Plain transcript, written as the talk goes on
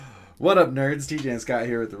What up, nerds? TJ and Scott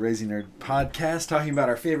here with the Raising Nerd podcast, talking about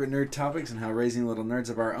our favorite nerd topics and how raising little nerds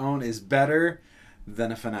of our own is better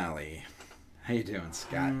than a finale. How you doing,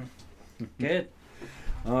 Scott? Good.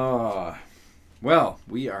 Oh, well,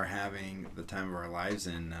 we are having the time of our lives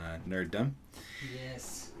in nerddom.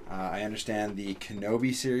 Yes. I understand the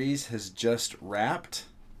Kenobi series has just wrapped.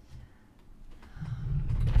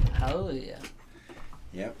 Hallelujah.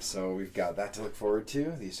 Yep, so we've got that to look forward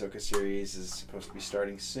to. The Ahsoka series is supposed to be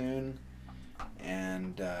starting soon.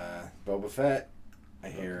 And Boba Fett, I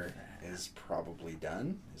hear, is probably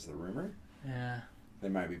done, is the rumor. Yeah. They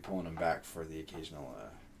might be pulling him back for the occasional,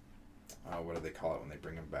 what do they call it when they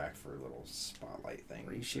bring him back for little spotlight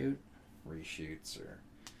things? Reshoots or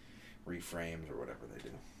reframes or whatever they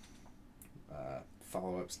do.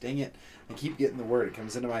 Follow-ups. Dang it. I keep getting the word. It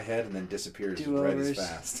comes into my head and then disappears right as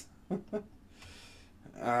fast.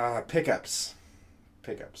 Pickups.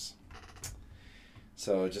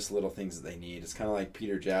 So just little things that they need. It's kind of like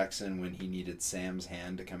Peter Jackson when he needed Sam's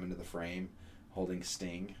hand to come into the frame holding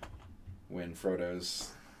Sting when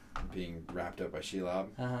Frodo's being wrapped up by Shelob.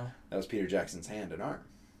 Uh-huh. That was Peter Jackson's hand and arm.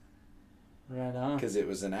 Right on. Because it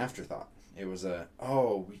was an afterthought. It was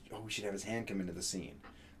we should have his hand come into the scene.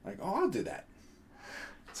 Like, I'll do that.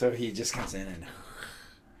 So he just comes in and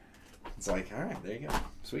it's like, all right, there you go.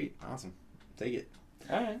 Sweet. Awesome. Take it.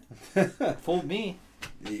 All right. Fooled me.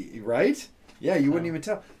 Right? Yeah, you wouldn't even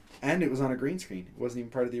tell. And it was on a green screen. It wasn't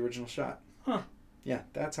even part of the original shot. Huh. Yeah,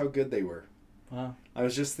 that's how good they were. Wow. I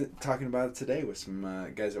was just talking about it today with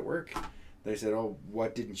some guys at work. They said,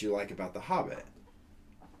 what didn't you like about The Hobbit?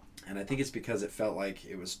 And I think it's because it felt like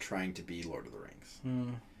it was trying to be Lord of the Rings.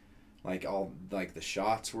 Like the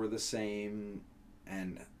shots were the same,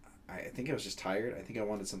 and I think I was just tired. I think I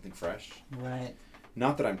wanted something fresh. Right.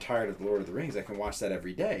 Not that I'm tired of Lord of the Rings. I can watch that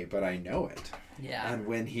every day, but I know it. Yeah. And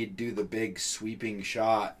when he'd do the big sweeping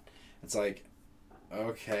shot, it's like,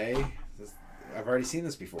 okay, I've already seen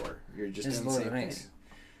this before. You're just doing the same thing.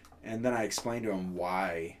 And then I explained to him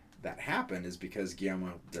why that happened is because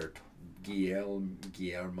Guillermo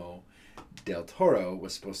del Toro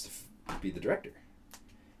was supposed to be the director.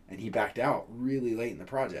 And he backed out really late in the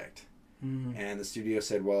project. Mm-hmm. And the studio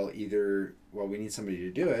said, we need somebody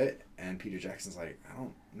to do it. And Peter Jackson's like, I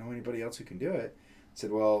don't know anybody else who can do it.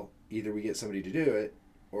 Said, either we get somebody to do it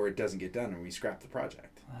or it doesn't get done and we scrap the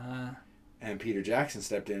project. And Peter Jackson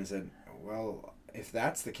stepped in and said, if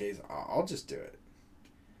that's the case, I'll just do it.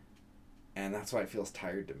 And that's why it feels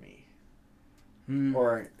tired to me.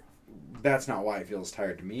 Or that's not why it feels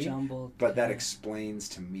tired to me. Jumbled. But that explains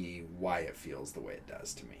to me why it feels the way it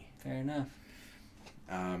does to me. Fair enough.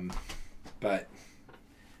 But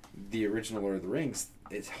the original Lord of the Rings,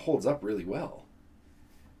 it holds up really well.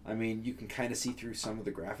 I mean, you can kind of see through some of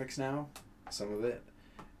the graphics now, some of it,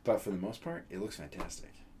 but for the most part, it looks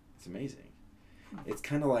fantastic. It's amazing. It's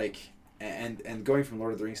kind of like, and going from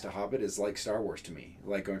Lord of the Rings to Hobbit is like Star Wars to me,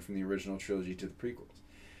 like going from the original trilogy to the prequels.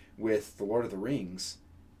 With the Lord of the Rings,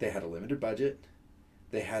 they had a limited budget,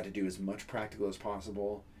 they had to do as much practical as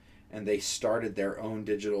possible, and they started their own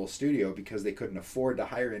digital studio because they couldn't afford to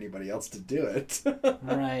hire anybody else to do it.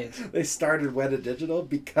 Right. They started Weta Digital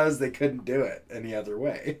because they couldn't do it any other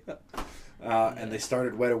way. And they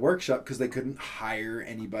started Weta Workshop because they couldn't hire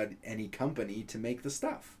any company to make the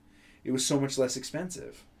stuff. It was so much less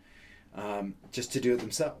expensive just to do it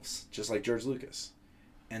themselves, just like George Lucas.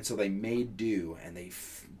 And so they made do, and they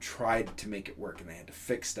tried to make it work, and they had to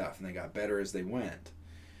fix stuff, and they got better as they went.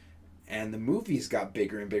 And the movies got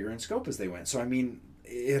bigger and bigger in scope as they went. So, I mean,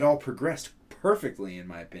 it all progressed perfectly, in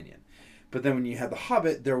my opinion. But then when you had The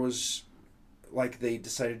Hobbit, there was, they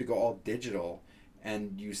decided to go all digital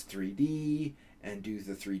and use 3D and do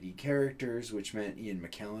the 3D characters, which meant Ian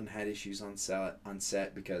McKellen had issues on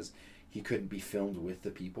set because he couldn't be filmed with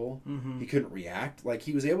the people. Mm-hmm. He couldn't react.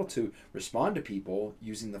 He was able to respond to people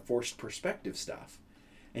using the forced perspective stuff.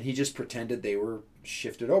 And he just pretended they were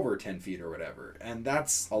shifted over 10 feet or whatever. And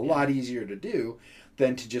that's a lot easier to do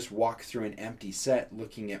than to just walk through an empty set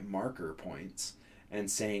looking at marker points and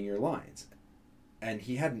saying your lines. And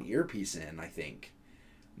he had an earpiece in, I think,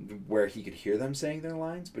 where he could hear them saying their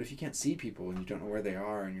lines. But if you can't see people and you don't know where they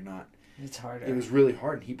are and you're not... It's harder. It was really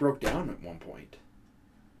hard. And he broke down at one point.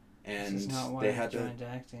 And this is not why they had joined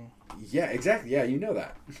acting. Yeah, exactly. Yeah, you know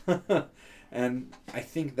that. And I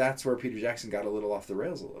think that's where Peter Jackson got a little off the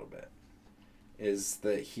rails a little bit. Is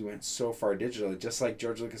that he went so far digital, just like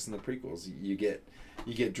George Lucas in the prequels. You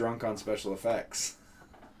get drunk on special effects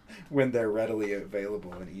when they're readily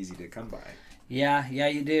available and easy to come by. Yeah,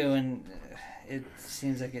 you do, and it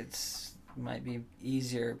seems like might be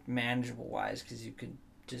easier manageable wise because you could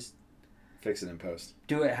just Fix it in post.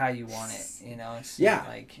 do it how you want it. It's Yeah,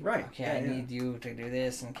 like right. okay, Yeah, I yeah. need you to do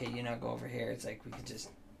this, and okay, you now go over here. It's like we could just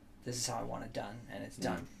this is how I want it done, and it's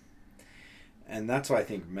done. And that's why I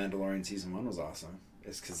think Mandalorian season 1 was awesome.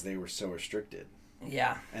 Is because they were so restricted.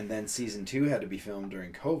 Yeah. And then season 2 had to be filmed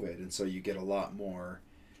during COVID, and so you get a lot more,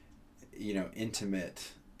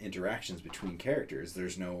 intimate interactions between characters.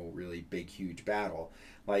 There's no really big, huge battle.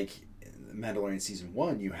 Like Mandalorian season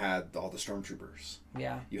 1, you had all the stormtroopers.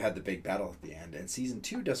 Yeah. You had the big battle at the end, and season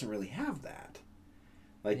 2 doesn't really have that.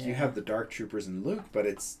 Like you Yeah. have the dark troopers and Luke, but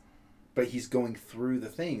he's going through the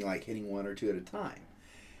thing, like hitting one or two at a time.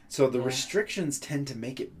 So the Yeah. restrictions tend to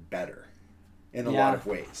make it better in a Yeah. lot of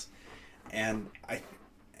ways. And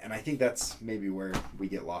I think that's maybe where we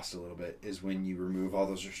get lost a little bit, is when you remove all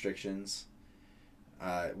those restrictions,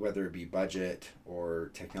 whether it be budget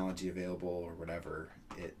or technology available or whatever,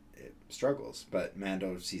 it struggles. But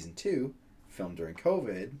Mando season 2, filmed during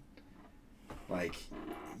COVID, like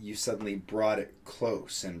you suddenly brought it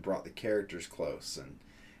close and brought the characters close, and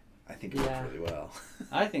I think it Yeah. worked really well.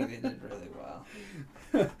 I think they did really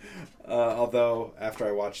well. Although after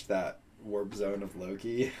I watched that Warp Zone of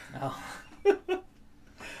Loki, Oh.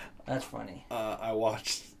 That's funny. I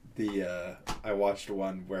watched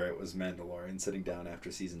one where it was Mandalorian sitting down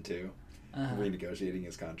after season 2, renegotiating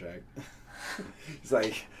his contract. He's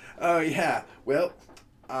like, "Oh yeah, well,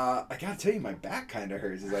 I gotta tell you, my back kind of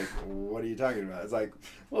hurts." He's like, "What are you talking about?" It's like,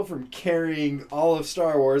 "Well, from carrying all of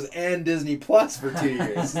Star Wars and Disney Plus for 2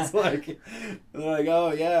 years." It's like, they're like,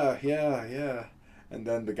 "Oh yeah," and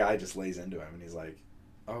then the guy just lays into him, and he's like,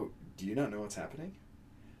 "Oh, do you not know what's happening?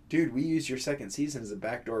 Dude, we used your second season as a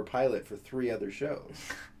backdoor pilot for 3 other shows.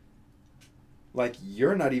 Like,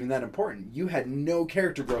 you're not even that important. You had no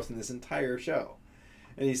character growth in this entire show."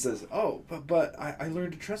 And he says, "Oh, but I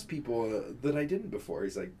learned to trust people that I didn't before."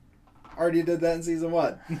 He's like, "Already did that in season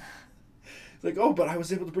 1." It's like, "Oh, but I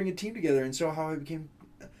was able to bring a team together and show how I became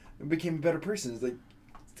a better person." It's like,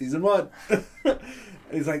 season 1.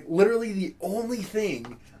 He's like, literally the only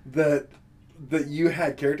thing that you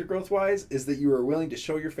had character growth wise is that you were willing to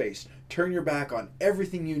show your face, turn your back on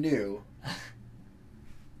everything you knew.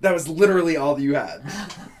 That was literally all that you had.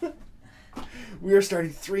 We are starting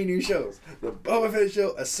 3 new shows: the Boba Fett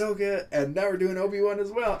show, Ahsoka, and now we're doing Obi-Wan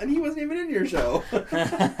as well. And he wasn't even in your show.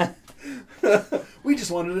 We just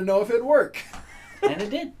wanted to know if it'd work. And it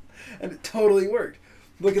did. And it totally worked.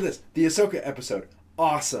 Look at this. The Ahsoka episode.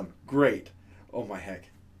 Awesome. Great. Oh my heck.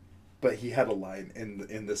 But he had a line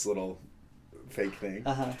in this little fake thing.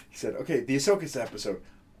 He said, "Okay, the Ahsoka episode,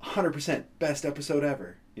 100% best episode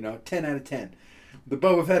ever. 10 out of 10. The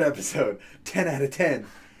Boba Fett episode, 10 out of 10.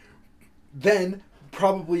 Then,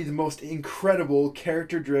 probably the most incredible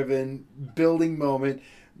character-driven building moment,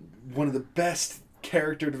 one of the best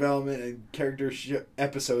character development and character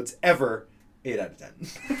episodes ever, 8 out of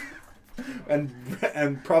 10.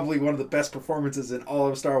 and probably one of the best performances in all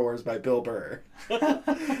of Star Wars by Bill Burr."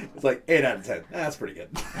 It's like 8 out of 10. That's pretty good.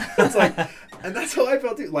 It's like, and that's how I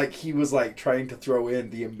felt too. Like he was like trying to throw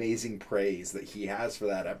in the amazing praise that he has for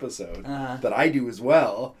that episode that I do as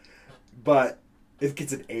well, but it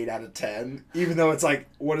gets an 8 out of 10, even though it's like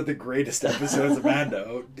one of the greatest episodes of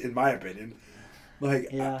Mando, in my opinion. Like,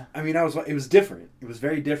 Yeah. I mean, it was different. It was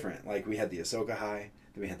very different. Like we had the Ahsoka high,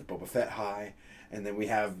 then we had the Boba Fett high, and then we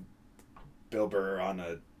have Bill Burr on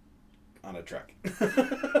a truck.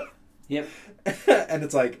 Yep. And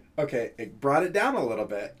it's like, okay, it brought it down a little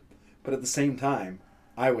bit, but at the same time,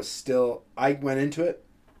 I went into it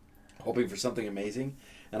hoping for something amazing,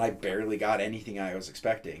 and I barely got anything I was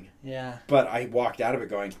expecting. Yeah. But I walked out of it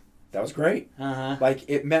going, that was great. Like,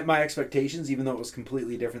 it met my expectations, even though it was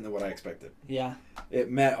completely different than what I expected. Yeah. It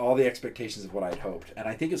met all the expectations of what I'd hoped. And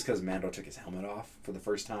I think it's because Mando took his helmet off for the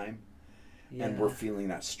first time. Yeah. And we're feeling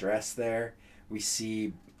that stress there. We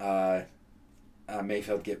see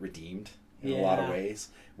Mayfeld get redeemed in a lot of ways.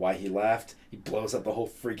 Why he left. He blows up the whole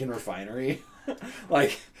freaking refinery.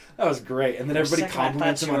 Like, that was great. And then everybody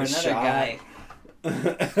compliments him on his shot. Guy.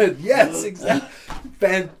 Yes, exactly.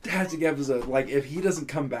 Fantastic episode. Like, if he doesn't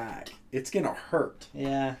come back, it's going to hurt.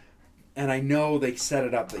 Yeah. And I know they set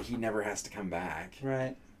it up that he never has to come back.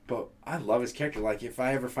 Right. But I love his character. Like, if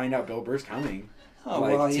I ever find out Bill Burr's coming, Oh,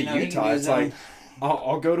 like, well, to you know, he Utah, can do it's like,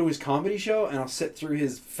 I'll go to his comedy show and I'll sit through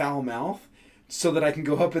his foul mouth so that I can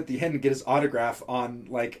go up at the end and get his autograph on,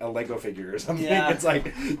 like, a Lego figure or something. Yeah. It's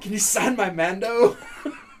like, can you sign my Mando?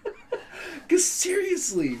 Because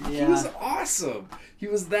seriously, he was awesome. He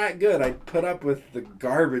was that good. I put up with the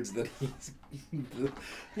garbage that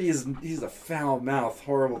he's a foul-mouthed,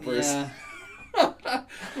 horrible person. Yeah.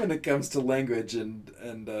 When it comes to language and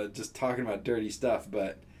just talking about dirty stuff,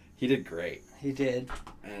 but He did great. He did.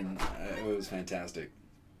 And it was fantastic.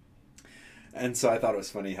 And so I thought it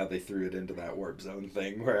was funny how they threw it into that warp zone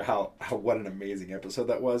thing, where how what an amazing episode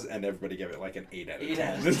that was, and everybody gave it like an 8 out of 10. 8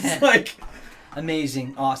 out of 10. It's like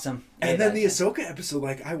amazing, awesome. And then the Ahsoka episode,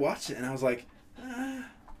 like I watched it and I was like,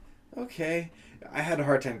 okay. I had a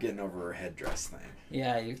hard time getting over her headdress thing.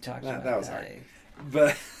 Yeah, you've talked about that. That was hard.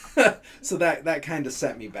 But so that kind of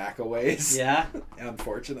set me back a ways. Yeah.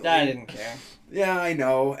 Unfortunately. I didn't care. Yeah, I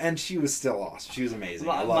know, and she was still awesome. She was amazing.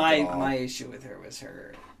 I loved it all. My issue with her was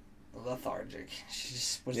her lethargic. She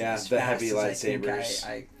just wasn't as the fast heavy as lightsabers.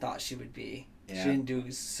 I thought she would be. Yeah. She didn't do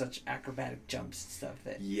such acrobatic jumps and stuff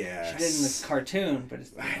that she did in the cartoon, but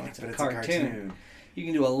it's a cartoon. You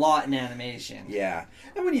can do a lot in animation. Yeah,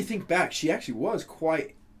 and when you think back, she actually was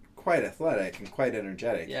quite athletic and quite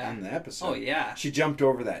energetic in the episode. Oh yeah. She jumped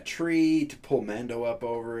over that tree to pull Mando up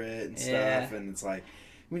over it and stuff, and it's like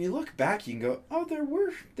when you look back, you can go, oh, there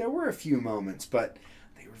were a few moments, but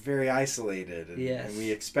they were very isolated, and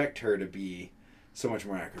we expect her to be so much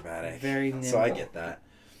more acrobatic. Very nimble. So I get that.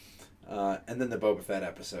 And then the Boba Fett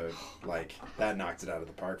episode, like, that knocked it out of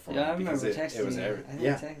the park for me. I remember texting it was you.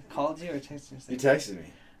 Called you or texted you? You texted me.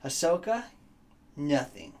 Ahsoka,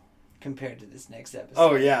 nothing compared to this next episode.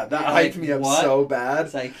 Oh yeah, that hyped me up so bad.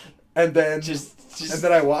 It's like, and then and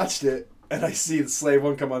then I watched it and I see the Slave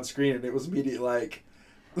One come on screen and it was immediately like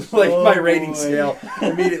my rating scale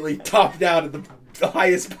immediately topped out at the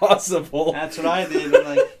highest possible. That's what I did. I'm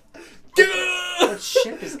like, what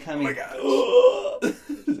ship is coming? Oh my gosh.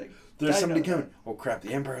 Like, there's somebody coming. Oh crap,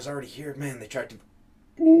 the Empire's already here. Man, they tried to...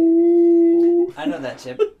 I know that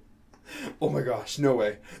ship. Oh my gosh, no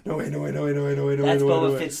way. No way. That's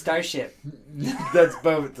Boba Fett's starship. That's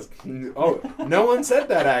Boba... Oh, no one said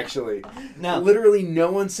that actually. No. Literally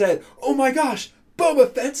no one said, oh my gosh, Boba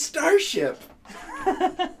Fett's starship.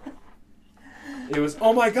 It was,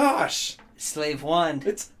 oh my gosh. Slave One.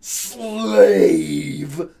 It's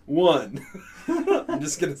Slave One. I'm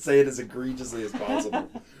just going to say it as egregiously as possible.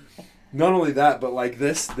 Not only that, but like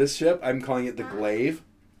this ship, I'm calling it the Glaive.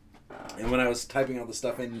 And when I was typing all the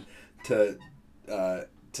stuff in to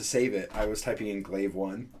save it, I was typing in Glaive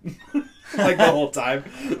 1. Like the whole time.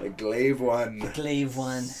 Like Glaive 1. Glaive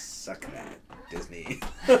 1. Suck that, Disney.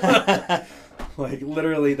 Like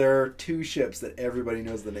literally there are 2 ships that everybody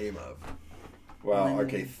knows the name of. Well,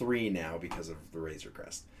 okay, 3 now because of the Razor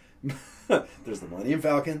Crest. There's the Millennium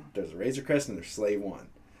Falcon, there's the Razor Crest, and there's Slave 1.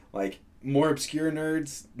 Like, more obscure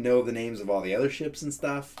nerds know the names of all the other ships and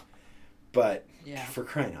stuff, but for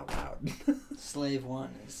crying out loud. Slave 1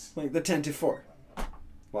 is... Like the 10-4. A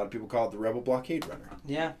lot of people call it the Rebel Blockade Runner.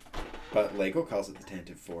 Yeah. But Lego calls it the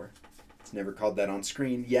 10-4. It's never called that on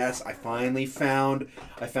screen. Yes, I finally found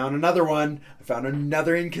another one. I found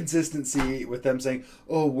another inconsistency with them saying,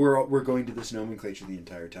 oh, we're going to this nomenclature the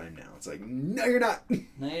entire time now. It's like, no, you're not.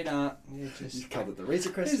 No, you're not. You just called it the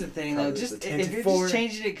Razor Crest. Here's the thing, though. Just if you're just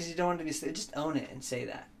changing it because you don't want it to be... Just own it and say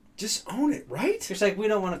that. Just own it, right? It's like, we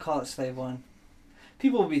don't want to call it Slave 1.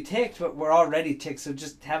 People will be ticked, but we're already ticked, so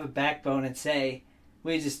just have a backbone and say,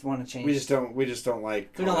 we just want to change it. We just don't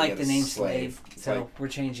like the name Slave, so we're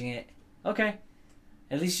changing it. Okay.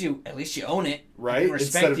 At least you own it. Right?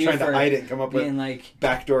 Instead of trying to hide it and come up with like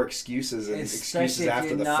backdoor excuses and excuses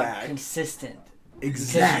after the fact. Especially if you're not consistent. Exactly.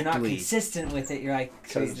 Because you're not consistent with it, you're like,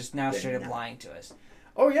 so you're just now straight up lying to us.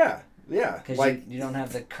 Oh, yeah. Yeah. Because like, you don't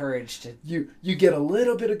have the courage to... You get a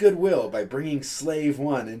little bit of goodwill by bringing Slave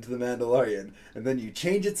 1 into The Mandalorian, and then you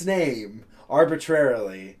change its name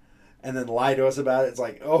arbitrarily, and then lie to us about it. It's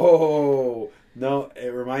like, oh... No,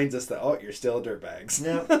 it reminds us that, oh, you're still dirtbags.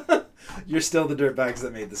 No. You're still the dirtbags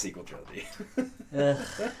that made the sequel trilogy. Yep.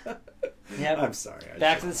 I'm sorry.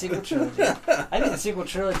 Back to the sequel trilogy. I think the sequel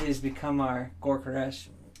trilogy has become our Gor-Koresh.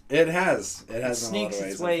 It has. It has. It sneaks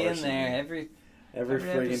its way in there every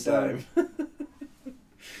friggin' time.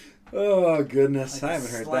 Oh, goodness. Like I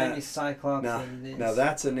haven't heard slimy that. Cyclops. Now,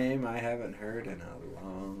 that's a name I haven't heard in a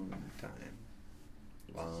long time.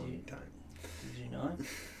 Time. Did you know him?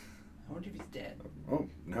 I wonder if he's dead. Oh,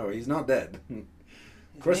 no, he's not dead.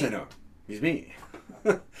 Of course I know. He's me.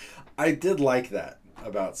 I did like that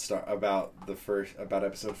about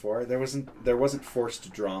episode 4. There wasn't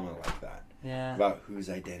forced drama like that. Yeah. About whose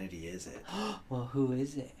identity is it. Well, who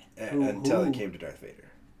is it? Until it came to Darth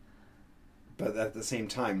Vader. But at the same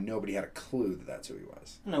time, nobody had a clue that that's who he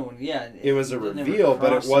was. No, yeah. It was a reveal,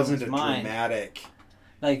 but it wasn't a dramatic...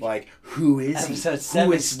 Like who is he? Episode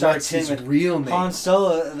 7 starts his real name. Han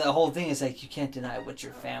Solo, the whole thing is like, you can't deny what's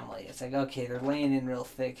your family. It's like, okay, they're laying in real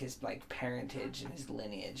thick his like parentage and his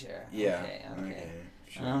lineage here. Yeah. Okay.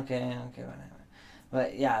 Sure. Okay, whatever.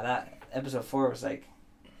 But yeah, that episode 4 was like,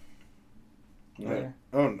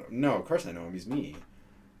 Oh no! Of course I know him. He's me.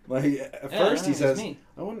 Like at first he says,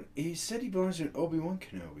 He said he belongs to Obi-Wan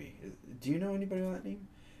Kenobi. Do you know anybody with that name?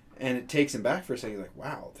 And it takes him back for a second. He's like,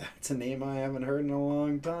 wow, that's a name I haven't heard in a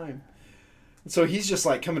long time. So he's just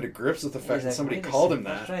like coming to grips with the fact that somebody called him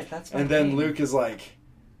that. That's right. That's my name. Then Luke is like,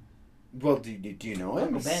 well, do you know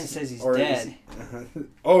him? Uncle Ben says he's dead.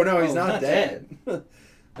 Oh no, he's not dead.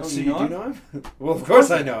 So you do know him? Well, of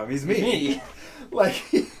course I know him. He's me. like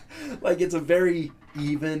it's a very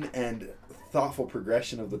even and thoughtful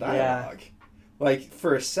progression of the dialogue. Yeah. Like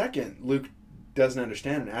for a second, Luke doesn't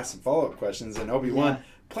understand and asks some follow-up questions, and Obi-Wan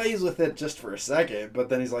plays with it just for a second, but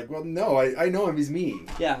then he's like, well, no, I know him. He's me.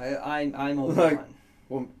 Yeah, I'm Obi-Wan.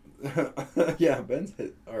 Well, yeah,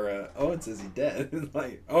 Owen says he's dead.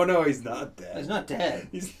 Like, oh no, he's not dead. He's not dead.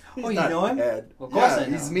 He's you not know him? Dead. Well, of course I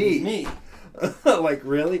know. He's me. He's me. Like,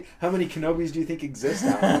 really? How many Kenobis do you think exist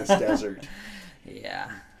out in this desert?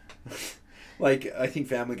 Yeah. Like, I think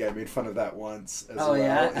Family Guy made fun of that once as well.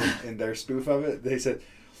 Yeah? In their spoof of it. They said,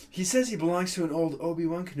 he says he belongs to an old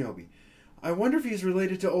Obi-Wan Kenobi. I wonder if he's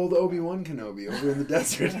related to old Obi-Wan Kenobi over in the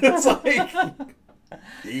desert. It's like,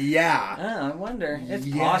 yeah. Oh, I wonder. It's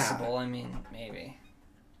possible. I mean, maybe.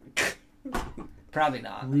 Probably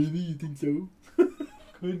not. Really? You think so?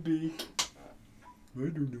 Could be. I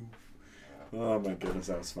don't know. Oh my goodness,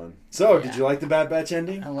 that was fun. So, did you like the Bad Batch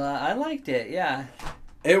ending? I liked it, yeah.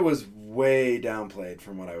 It was way downplayed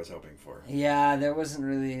from what I was hoping for. Yeah, there wasn't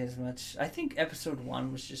really as much. I think episode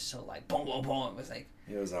 1 was just so like, boom, boom, boom. It was like...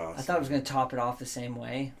 It was awesome. I thought it was going to top it off the same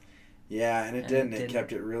way. Yeah, and it didn't. It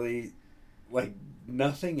kept it really... Like,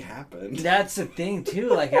 nothing happened. That's the thing, too.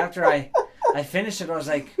 Like, after I finished it, I was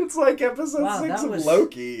like... It's like episode 6 of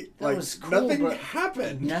Loki. That was cool, nothing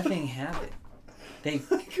happened. Nothing happened.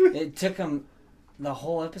 It took them the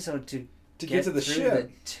whole episode to get to the ship. The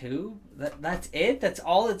tube. That's it. That's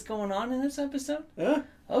all that's going on in this episode. Yeah.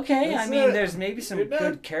 Okay. I mean, there's maybe some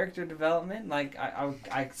good character development. Like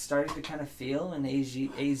I started to kind of feel, and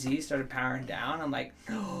AZ started powering down. I'm like,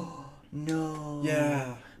 oh, no.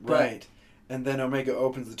 Yeah. Right. And then Omega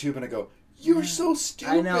opens the tube, and I go, "You're so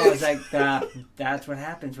stupid." I know. I was like, that's what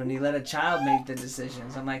happens when you let a child make the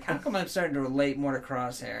decisions. I'm like, how come I'm starting to relate more to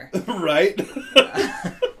Crosshair? Right.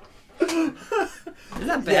 Is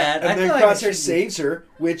that bad? Yeah, and then Crosshair saves her,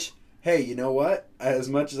 which, hey, you know what? As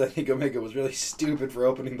much as I think Omega was really stupid for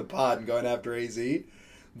opening the pod and going after AZ,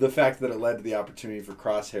 the fact that it led to the opportunity for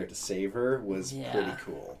Crosshair to save her was pretty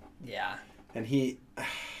cool. Yeah. And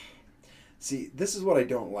see, this is what I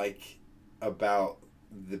don't like about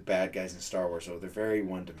the bad guys in Star Wars, though. They're very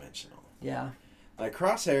one-dimensional. Yeah. Like,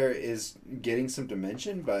 Crosshair is getting some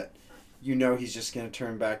dimension, but you know he's just going to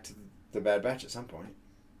turn back to the Bad Batch at some point.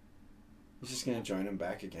 He's just going to join them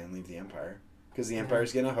back again, leave the Empire. Because the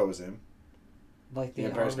Empire's going to hose him. Like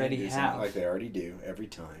they already have. Like they already do, every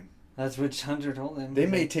time. That's what Hunter told him. They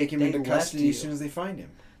may take him into custody as soon as they find him.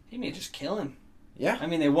 They may just kill him. Yeah. I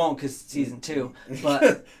mean, they won't because season 2.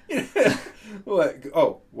 But... What?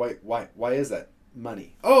 Oh, why is that?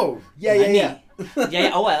 Money. Oh, yeah.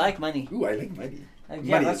 Oh, I like money. Ooh, I like money.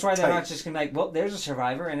 Yeah, that's why they're not just going to be like, well, there's a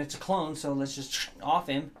survivor and it's a clone, so let's just off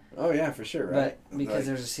him. Oh, yeah, for sure, right? But because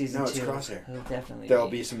there's a season 2. No, it's Crosshair. There'll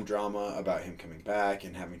be some drama about him coming back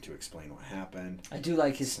and having to explain what happened. I do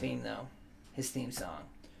like his theme, though. His theme song.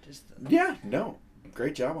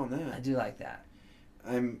 Great job on that. I do like that.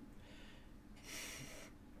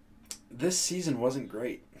 This season wasn't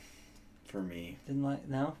great for me.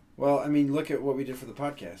 No? Well, I mean, look at what we did for the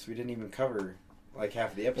podcast. We didn't even cover like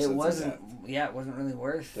half of the episodes. It wasn't really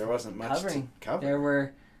worth There wasn't much to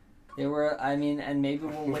cover. There were, I mean, and maybe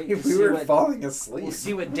we'll wait to see what... We were falling asleep. We'll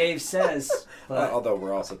see what Dave says. But although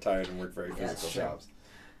we're also tired and work very physical jobs.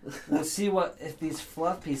 We'll see if these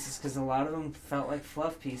fluff pieces, because a lot of them felt like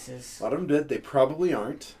fluff pieces. A lot of them did. They probably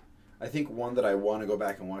aren't. I think one that I want to go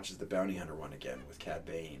back and watch is the Bounty Hunter one again with Cad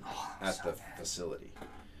Bane at the facility.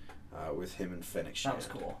 With him and Fennec Shand. That was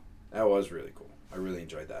cool. That was really cool. I really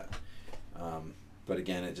enjoyed that. But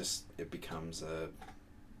again, it becomes a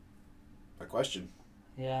question.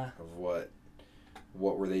 Yeah. Of what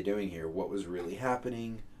were they doing here? What was really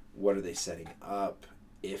happening? What are they setting up,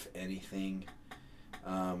 if anything?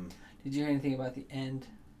 Did you hear anything about the end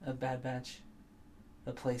of Bad Batch?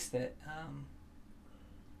 The place that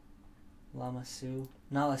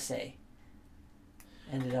Nala Se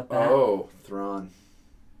ended up at? Oh, Thrawn.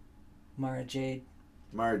 Mara Jade.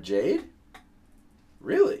 Mara Jade?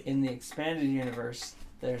 Really? In the expanded universe,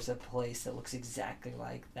 there's a place that looks exactly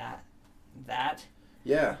like that.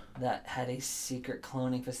 Yeah. That had a secret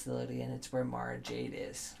cloning facility, and it's where Mara Jade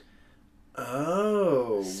is.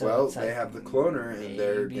 Oh, So well, it's they like, have the cloner, and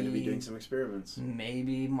they're going to be maybe- doing some experiments.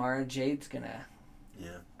 Maybe Mara Jade's gonna.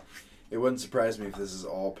 Yeah. It wouldn't surprise me if this is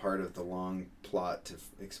all part of the long plot to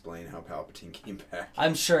explain how Palpatine came back.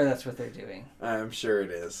 I'm sure that's what they're doing. I'm sure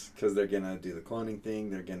it is, because they're going to do the cloning thing.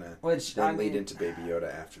 They're going to Which then I lead mean, into Baby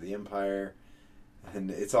Yoda after the Empire.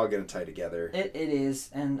 And it's all going to tie together. It is,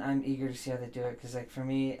 and I'm eager to see how they do it. Because like for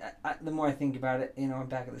me, the more I think about it, I'm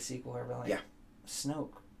back at the sequel. Where we're like, Yeah.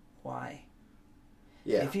 Snoke, why?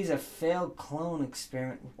 Yeah. If he's a failed clone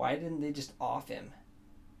experiment, why didn't they just off him?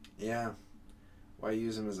 Yeah. Why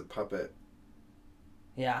use him as a puppet?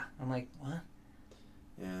 Yeah, I'm like, what?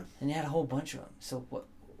 Yeah. And you had a whole bunch of them. So what?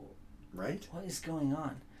 Right? What is going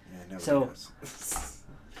on? Yeah, nobody So- knows.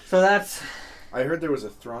 So that's. I heard there was a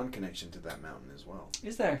Thrawn connection to that mountain as well.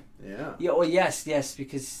 Is there? Yeah. Yeah. Well, yes,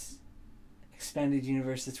 because expanded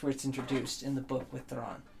universe. That's where it's introduced in the book with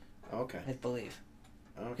Thrawn, Okay. I believe.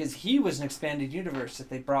 Okay. Because he was an expanded universe that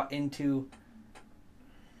they brought into.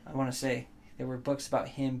 I want to say there were books about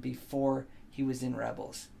him before he was in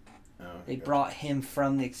Rebels. Oh, They gotcha. brought him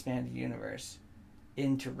from the expanded universe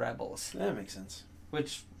into Rebels, That makes sense. which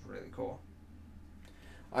is really cool.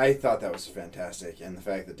 I thought that was fantastic, and the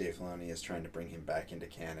fact that Dave Filoni is trying to bring him back into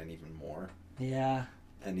canon even more, Yeah.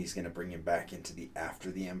 and he's going to bring him back into the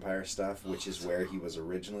After the Empire stuff, which is where he was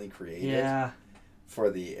originally created Yeah. for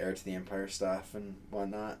the Heir to the Empire stuff and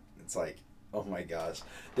whatnot. It's like, oh my gosh,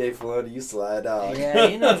 Dave Filoni, you sly dog. Yeah,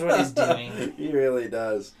 he knows what he's doing. He really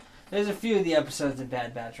does. There's a few of the episodes of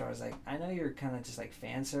Bad Batch where I was like, I know you're kind of just like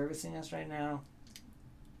fan servicing us right now.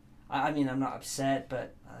 I mean, I'm not upset,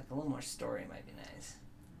 but like a little more story might be nice.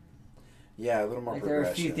 Yeah, a little more Like there are a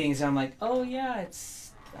progression. few things I'm like, oh yeah,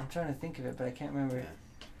 it's. I'm trying to think of it, but I can't remember.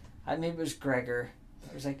 Yeah. Maybe it was Gregor.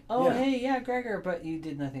 I was like, oh Yeah. hey, yeah, Gregor, but you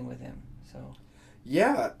did nothing with him. So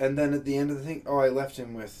Yeah, and then at the end of the thing, I left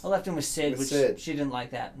him with... I left him with Sid, With which Sid. she didn't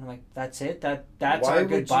like that. And I'm like, that's it. That's Why our would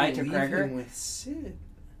goodbye you to leave Gregor. him with Sid?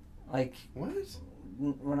 Like, What?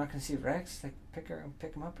 we're not gonna see Rex. Like, pick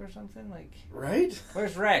him up or something. Like, Right?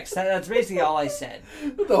 where's Rex? That's basically all I said.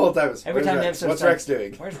 The whole time was, Every "Where's time the Rex? episode What's starts, Rex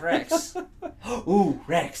doing? Where's Rex? Ooh,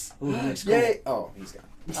 Rex. Ooh, he looks cool. Yay! Oh, he's gone.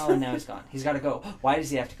 Oh, and now he's gone. He's got to go. Why does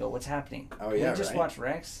he have to go? What's happening? Oh, Can yeah, we just right. watch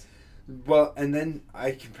Rex? Well, and then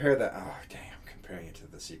I compare that... Oh, dang, I'm comparing it to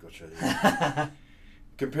the sequel trilogy.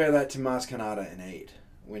 Compare that to Maz Kanata in 8,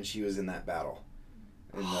 when she was in that battle,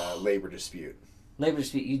 in the labor dispute. Labor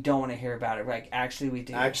dispute. You don't want to hear about it. Like, actually, we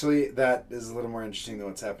do. Actually, that is a little more interesting than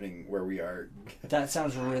what's happening where we are. That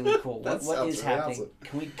sounds really cool. That What sounds is really happening? awesome.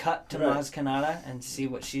 Can we cut to Right. Maz Kanata and see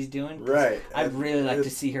what she's doing? 'Cause Right. I'd And really like to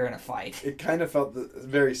it- see her in a fight. It kind of felt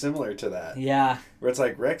very similar to that. Yeah. Where it's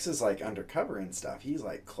like Rex is like undercover and stuff. He's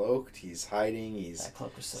like cloaked, he's hiding, he's That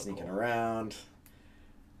cloak was so sneaking cool. around.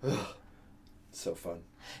 So fun.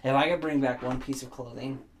 If I could bring back one piece of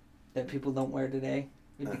clothing that people don't wear today,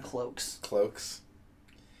 it'd be cloaks. Cloaks.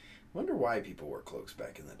 Wonder why people wore cloaks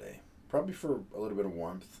back in the day. Probably for a little bit of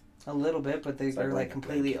warmth. A little bit, but It's like they're wearing like a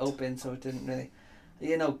completely blanket. open, so it didn't really.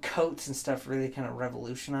 Coats and stuff really kind of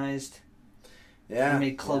revolutionized. Yeah. It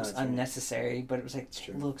made cloaks yeah, that's right. unnecessary, but it was like, It's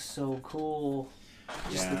true. it looks so cool.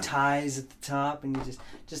 Just Yeah. the ties at the top, and you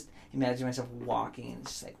just imagine myself walking and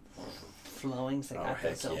just like flowing. It's like, Oh, I feel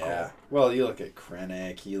heck so yeah. cool. Well, you look at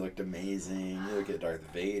Krennic, he looked amazing. You look at Darth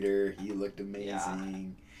Vader, he looked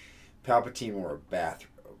amazing. Palpatine wore a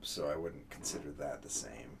bathrobe, so I wouldn't consider that the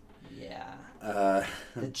same. Yeah. Uh,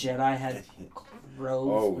 The Jedi had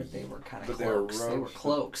robes, Oh, but they were kind of but they were cloaks. They were robes,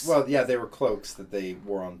 cloaks. well, yeah, they were cloaks that they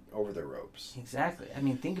wore on over their robes. Exactly. I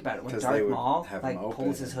mean, think about it. When 'Cause Darth they would Maul have 'em open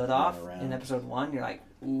pulls his and hood run off around. in Episode 1, you're like,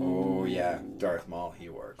 ooh. Oh yeah, Darth Maul, he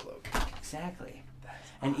wore a cloak. Exactly.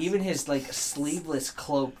 And even his like sleeveless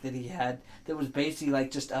cloak that he had, that was basically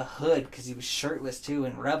like just a hood because he was shirtless too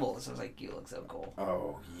in Rebels. I was like, you look so cool.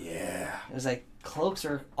 Oh yeah, It was like cloaks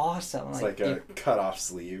are awesome. I'm it's like, like a cut-off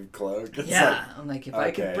sleeve cloak. It's yeah. I'm like, if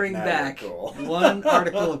I could okay, bring now back you're cool. one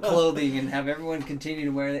article of clothing and have everyone continue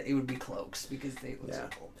to wear it, it would be cloaks because they look so Yeah.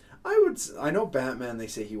 cool. I know Batman. They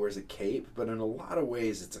say he wears a cape, but in a lot of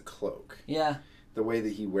ways, it's a cloak. Yeah. The way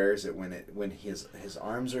that he wears it when his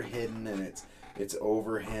arms are hidden and it's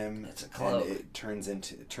over him. It's a cloak. And it turns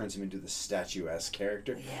him into the statuesque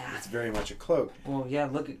character. Yeah. It's very much a cloak. Well, yeah.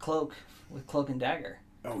 Look at Cloak with Cloak and Dagger.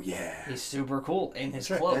 Oh yeah. He's super cool in his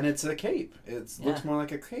That's right. cloak. And it's a cape. It looks Yeah. more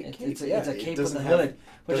like a cape. It's a it cape with doesn't a have- hood,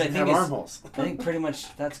 which I doesn't think have is. armholes. I think pretty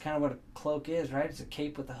much that's kind of what a cloak is, right? It's a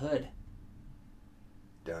cape with a hood.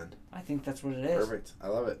 Done. I think that's what it is. Perfect. I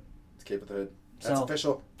love it. It's cape with a hood. That's So,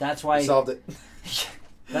 official. That's We why. solved it.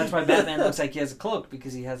 That's why Batman looks like he has a cloak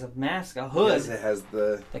because he has a mask, a hood Yes, it has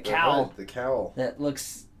the cowl. hood, the cowl. that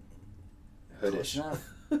looks Hoodish.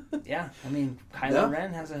 Yeah, I mean, Kylo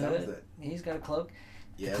Ren has a hood. He's got a cloak.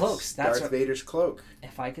 Yes. The cloaks. That's Darth Vader's cloak.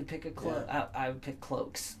 If I could pick a cloak, I would pick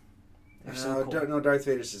cloaks. They're so cool. No, Darth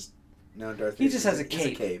Vader's just... No, Darth Vader. He just has a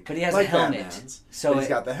cape, but he has a helmet. Batman's. So he's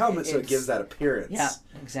got the helmet, so it gives that appearance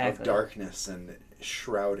exactly. of darkness and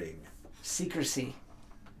shrouding. Secrecy.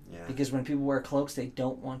 Yeah. Because when people wear cloaks, they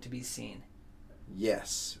don't want to be seen.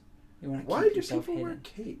 Yes. You want to Why keep do yourself people hidden. wear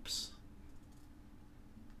capes?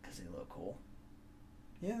 Because they look cool.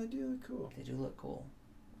 Yeah, they do look cool. They do look cool.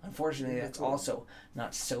 Unfortunately, that's also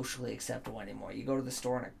not socially acceptable anymore. You go to the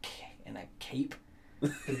store in a cape,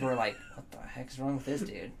 people are like, what the heck is wrong with this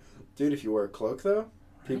dude? Dude, if you wear a cloak, though,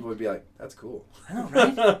 people would be like, that's cool. I know,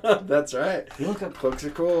 right? That's right. You look up... Cloaks are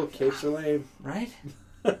cool, capes are lame. Right?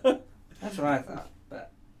 That's what I thought,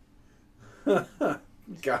 but...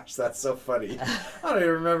 Gosh, that's so funny. I don't even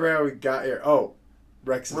remember how we got here. Oh,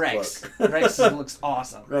 Rex's cloak. Rex looks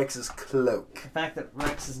awesome. Rex's cloak. The fact that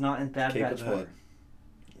Rex is not in Bad Batch 4.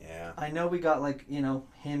 Yeah. I know we got, like, you know,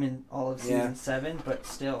 him in all of season 7, but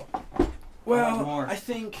still. Well, more. I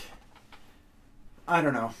think... I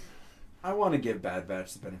don't know. I want to give Bad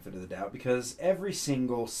Batch the benefit of the doubt because every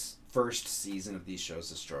single first season of these shows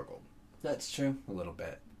has struggled. That's true. A little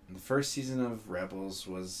bit. And the first season of Rebels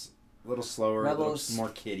was a little slower, Rebels, a little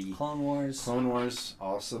more kiddie. Clone Wars,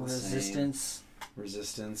 also the Resistance. same.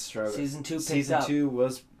 Resistance struggled. Season 2 picked up.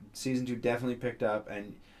 Season 2 definitely picked up,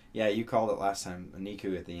 and yeah, you called it last time.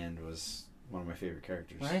 Niku at the end was one of my favorite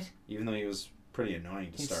characters. Right? Even though he was pretty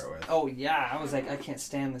annoying to start with. Oh yeah, I was like, I can't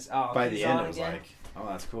stand this. Oh, by the end, I was like, oh,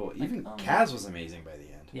 that's cool. Even Kaz was amazing by the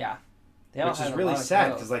end. Yeah. Which is really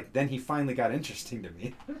sad because like then he finally got interesting to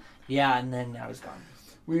me. Yeah, and then now he's gone.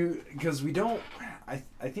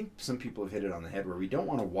 I think some people have hit it on the head where we don't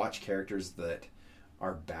want to watch characters that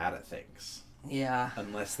are bad at things. Yeah.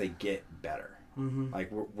 Unless they get better. Mm-hmm. Like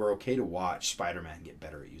we're okay to watch Spider-Man get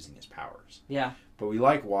better at using his powers. Yeah. But we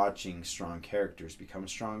like watching strong characters become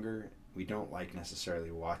stronger. We don't like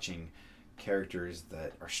necessarily watching characters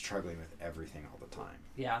that are struggling with everything all the time.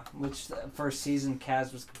 Yeah, which the first season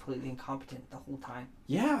Kaz was completely incompetent the whole time.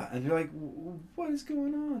 Yeah, and you're like, what is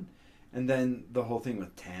going on? And then the whole thing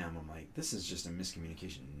with Tam, I'm like, this is just a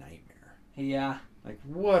miscommunication nightmare. Yeah. Like,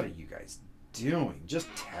 what are you guys doing? Just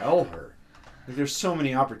tell her. Like, there's so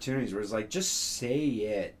many opportunities where it's like, just say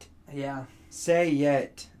it. Yeah. Say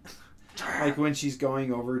it. Like when she's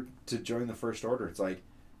going over to join the First Order, it's like,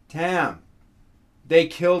 Tam, they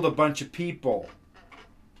killed a bunch of people.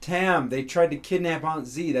 Tam, they tried to kidnap Aunt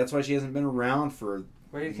Z. That's why she hasn't been around for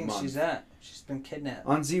Where do you think she's at? She's been kidnapped.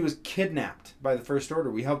 Aunt Z was kidnapped by the First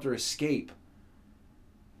Order. We helped her escape.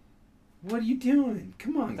 What are you doing?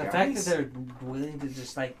 Come on, guys. The fact that they're willing to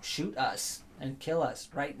just, like, shoot us and kill us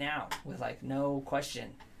right now with, like, no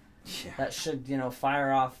question. Yeah. That should,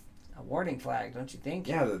 fire off a warning flag, don't you think?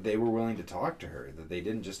 Yeah, that they were willing to talk to her. That they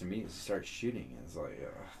didn't just immediately start shooting. It's like,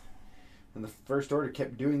 and the First Order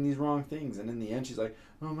kept doing these wrong things. And in the end, she's like,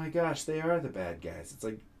 oh my gosh, they are the bad guys. It's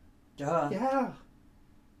like, duh. Yeah.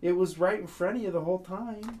 It was right in front of you the whole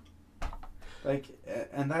time. Like,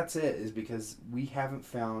 and that's it, is because we haven't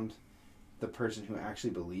found the person who actually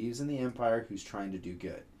believes in the Empire, who's trying to do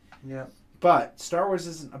good. Yeah. But Star Wars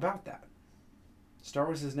isn't about that. Star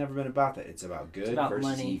Wars has never been about that. It's about good versus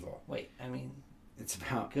money. Evil. Wait, I mean... It's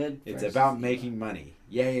about good. It's about making money.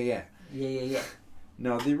 Yeah. Yeah.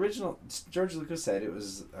 No, the original, George Lucas said it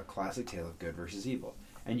was a classic tale of good versus evil.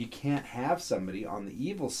 And you can't have somebody on the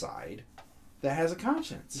evil side that has a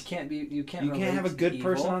conscience. You can't have a good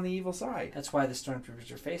person on the evil side. That's why the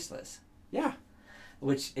Stormtroopers are faceless. Yeah.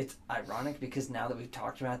 Which, it's ironic because now that we've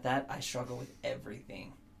talked about that, I struggle with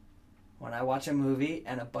everything. When I watch a movie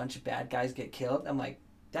and a bunch of bad guys get killed, I'm like,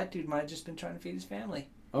 that dude might have just been trying to feed his family.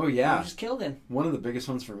 Oh, yeah. You just killed him. One of the biggest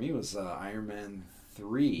ones for me was Iron Man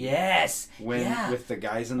 3. Yes. With the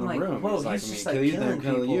guys in the room. Whoa, he's like, just kill you, then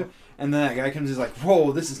kill you. And then that guy comes and is like,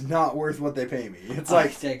 whoa, this is not worth what they pay me. It's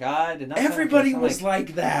like, God, did not everybody was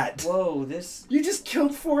like that. Whoa, this... You just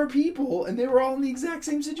killed 4 people, and they were all in the exact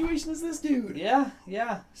same situation as this dude.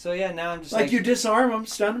 Yeah. So, yeah, now I'm just like... you disarm them,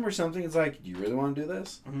 stun them or something. It's like, do you really want to do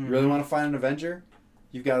this? Mm-hmm. You really want to fight an Avenger?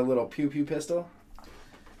 You've got a little pew-pew pistol?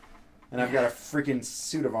 And I've got a freaking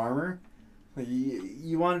suit of armor? Like,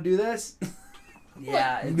 you want to do this?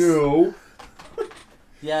 Yeah. No.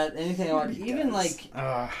 Yeah, anything I want. Even like,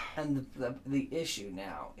 and the issue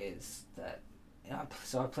now is that,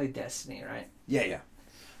 so I play Destiny, right? Yeah.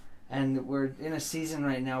 And we're in a season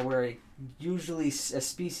right now where usually a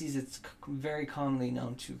species that's very commonly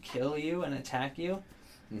known to kill you and attack you,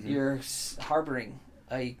 you're harboring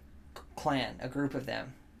a clan, a group of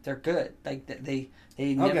them, They're good. Like they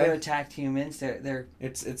never attacked humans. They're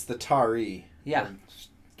It's the Tari. Yeah. From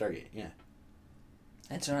Stargate. Yeah.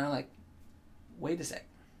 And so I'm like, wait a sec.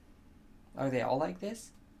 Are they all like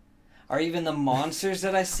this? Are even the monsters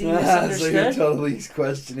that I see misunderstood? So you're totally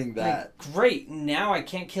questioning that. Like, great, now I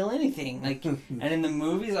can't kill anything. Like, and in the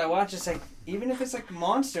movies I watch, it's like, even if it's like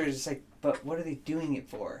monsters, it's like, but what are they doing it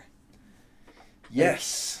for?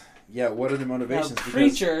 Yes. Yeah, what are the motivations? Now,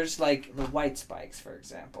 creatures, like the white spikes, for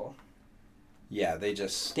example. Yeah,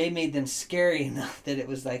 they made them scary enough that it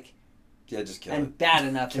was like... Yeah, just kill and bad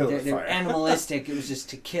enough that they were animalistic. It was just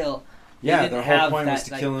to kill. Yeah, their whole point was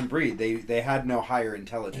to kill and breed. They had no higher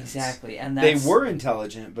intelligence. Exactly, and they were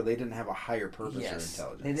intelligent, but they didn't have a higher purpose or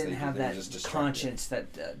intelligence. They didn't have that conscience,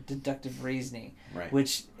 that deductive reasoning. Right.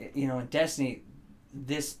 Which, you know, in Destiny,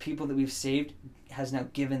 this people that we've saved has now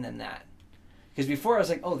given them that. Because before I was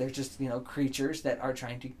like, oh, they're just, you know, creatures that are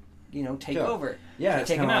trying to, you know, take over. Yeah, it's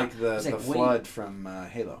kind of like the flood from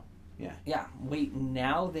Halo. Yeah. Yeah. Wait,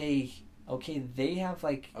 now they have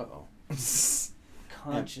like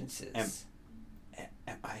consciences.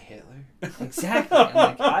 Am I Hitler? Exactly. I'm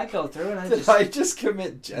like, I go through and Did I just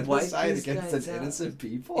commit genocide against an innocent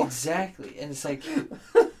people? Exactly. And it's like,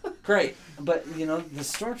 great. But, you know, the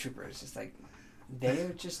stormtroopers, it's like,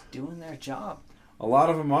 they're just doing their job. A lot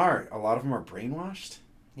of them are. A lot of them are brainwashed.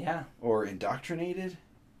 Yeah. Or indoctrinated.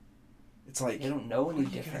 It's like... They don't know any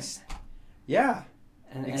different. Yeah.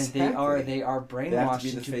 And they are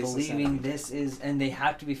brainwashed into believing this is... And they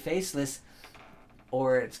have to be faceless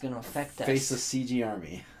or it's going to affect us. Faceless CG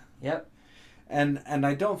army. Yep. And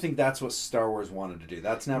I don't think that's what Star Wars wanted to do.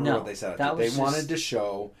 That's never what they set out to do. They wanted to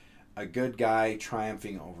show a good guy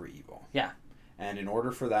triumphing over evil. Yeah. And in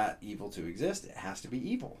order for that evil to exist, it has to be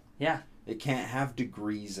evil. Yeah. It can't have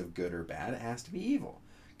degrees of good or bad. It has to be evil.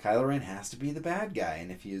 Kylo Ren has to be the bad guy.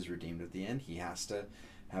 And if he is redeemed at the end, he has to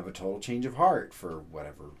have a total change of heart for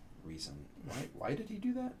whatever reason. Why did he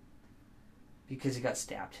do that? Because he got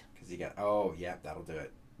stabbed. Because he got... Oh, yeah, that'll do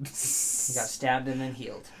it. He got stabbed and then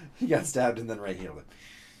healed. He got stabbed and then healed him.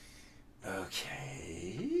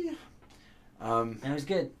 Okay. And it was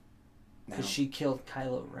good. Because she killed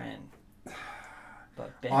Kylo Ren.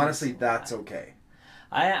 But Ben honestly, that's okay.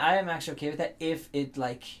 I am actually okay with that if it,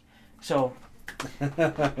 like... So,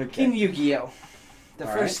 in Yu-Gi-Oh! The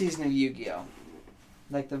first season of Yu-Gi-Oh!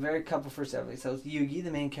 Like the very couple first episodes, Yugi,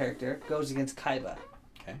 the main character, goes against Kaiba.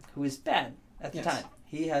 Okay. Who is bad at the time.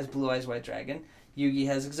 He has Blue Eyes White Dragon. Yugi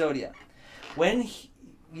has Exodia. When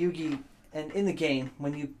Yugi... And in the game,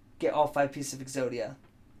 when you get all 5 pieces of Exodia,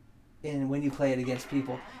 and when you play it against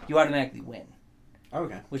people, you automatically win.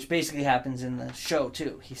 Okay. Which basically happens in the show,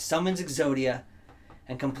 too. He summons Exodia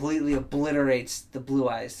and completely obliterates the Blue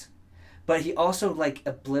Eyes. But he also, like,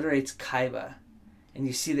 obliterates Kaiba. And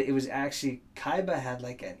you see that it was actually... Kaiba had,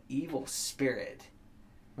 like, an evil spirit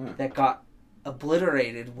that got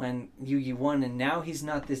obliterated when Yugi won. And now he's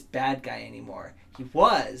not this bad guy anymore. He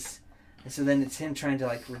was. And so then it's him trying to,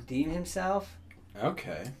 like, redeem himself.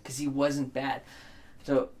 Okay. Because he wasn't bad.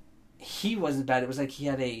 So he wasn't bad. It was like he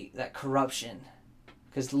had that corruption.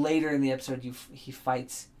 Because later in the episode, he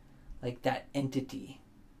fights, like, that entity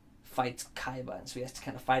fights Kaiba, and so he has to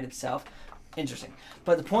kind of fight himself. Interesting.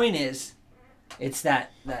 But the point is, it's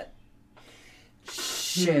that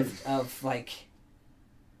shift of, like,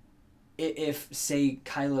 if, say,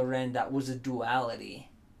 Kylo Ren, that was a duality,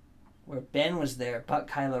 where Ben was there, but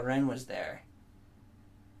Kylo Ren was there.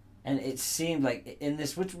 And it seemed like, in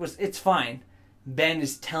this, it's fine, Ben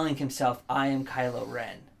is telling himself, I am Kylo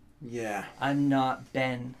Ren. Yeah. I'm not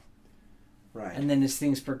Ben. Right. And then as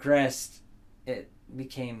things progressed, it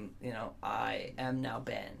became, I am now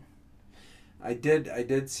Ben. I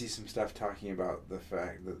did see some stuff talking about the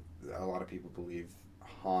fact that a lot of people believe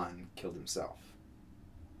Han killed himself.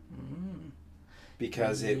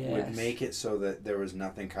 Because it would make it so that there was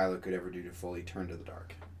nothing Kylo could ever do to fully turn to the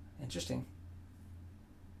dark. Interesting.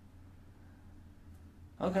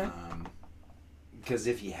 Okay. Because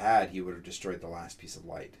if he had, he would have destroyed the last piece of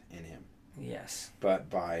light in him. Yes.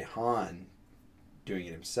 But by Han doing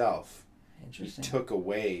it himself, he took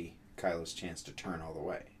away Kylo's chance to turn all the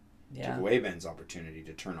way. Yeah. Took away Ben's opportunity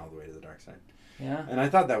to turn all the way to the dark side. Yeah. And I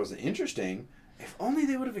thought that was interesting. If only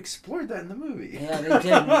they would have explored that in the movie. Yeah, they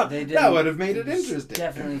didn't. They didn't. That would have made it interesting.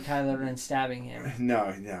 Definitely Kylo Ren stabbing him. No,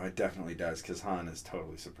 it definitely does, because Han is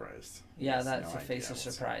totally surprised. Yeah, that's the face of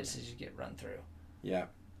surprise as you get run through. Yeah.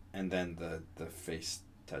 And then the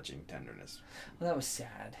face-touching tenderness. Well, that was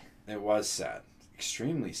sad. It was sad.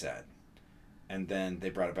 Extremely sad. And then they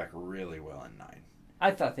brought it back really well in 9.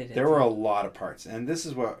 I thought they did. There were a lot of parts. And this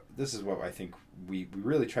is what I think we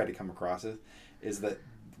really tried to come across is that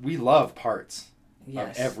we love parts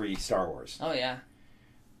Yes. of every Star Wars. Oh yeah.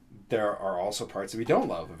 There are also parts that we don't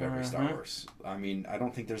love of every Star Wars. I mean, I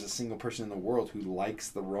don't think there's a single person in the world who likes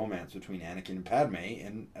the romance between Anakin and Padme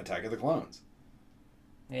in Attack of the Clones.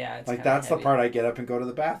 Yeah, it's like that's heavy. the part I get up and go to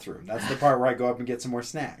the bathroom. That's the part where I go up and get some more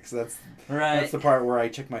snacks. That's the part where I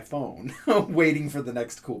check my phone, waiting for the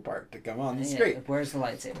next cool part to come on. It's great. Where's the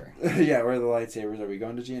lightsaber? Yeah, where are the lightsabers? Are we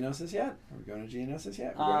going to Geonosis yet? We're going to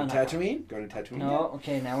Tatooine? Going to Tatooine? No. Yet?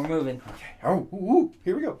 Okay, now we're moving. Okay. Oh,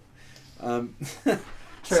 here we go.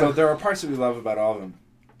 So there are parts that we love about all of them,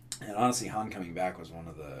 and honestly, Han coming back was one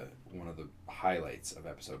of the highlights of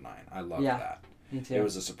Episode 9. I loved that. Me too. It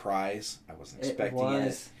was a surprise. I wasn't expecting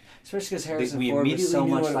it. Especially because Harrison Ford was so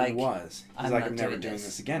much like, it was. He's like, I'm never doing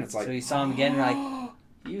this again. It's like, so you saw him again, and you're like,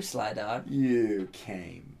 you sly dog. You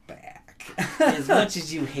came back. As much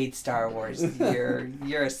as you hate Star Wars,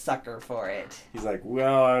 you're a sucker for it. He's like,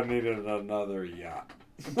 well, I needed another yacht.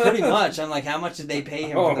 Pretty much. I'm like, how much did they pay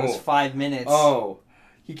him for those 5 minutes? Oh,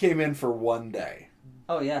 he came in for one day.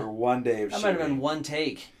 Oh yeah. For one day of that shooting. might have been one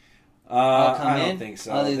take. I don't think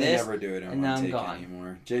so. I'll do they this, never do it in one take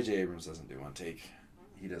anymore. J.J. Abrams doesn't do one take.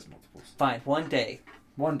 He does multiples. Fine, one day.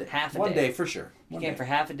 One day. Half a day. One day for sure. He came for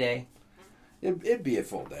half a day. It'd be a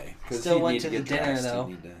full day. Still went to the dinner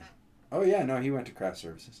though. Oh yeah, no, he went to craft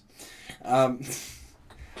services.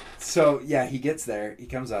 So yeah, he gets there. He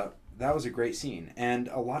comes up. That was a great scene, and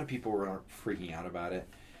a lot of people were freaking out about it.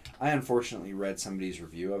 I unfortunately read somebody's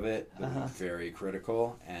review of it that was very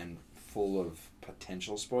critical and full of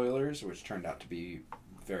potential spoilers, which turned out to be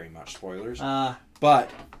very much spoilers,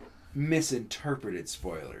 but misinterpreted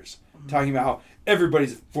spoilers. Talking about how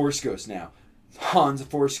everybody's a Force Ghost now. Han's a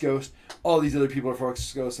Force Ghost. All these other people are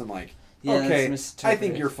Force Ghosts. I'm like, okay, I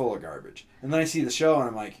think you're full of garbage. And then I see the show and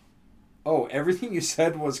I'm like, oh, everything you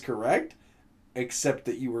said was correct, except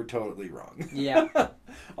that you were totally wrong. Yeah.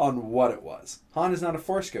 On what it was. Han is not a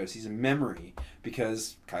Force Ghost. He's a memory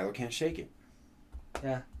because Kylo can't shake it.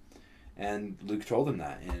 Yeah. And Luke told him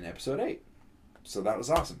that in Episode 8. So that was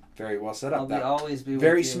awesome. Very well set up. I'll always be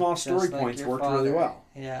very with you, small story like points worked really well.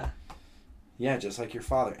 Yeah. Yeah, just like your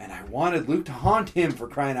father. And I wanted Luke to haunt him, for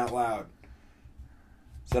crying out loud.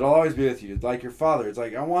 Said, I'll always be with you, like your father. It's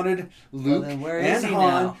like, I wanted Luke and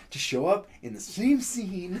Han to show up in the same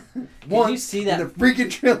scene once you see that, in the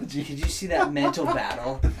freaking trilogy. Did you see that mental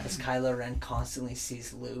battle as Kylo Ren constantly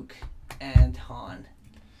sees Luke and Han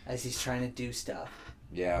as he's trying to do stuff?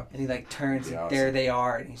 Yeah. And he like turns and awesome. There they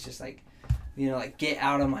are, and he's just like, like, get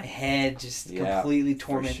out of my head, just completely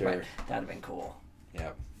tormented. Sure. That'd have been cool.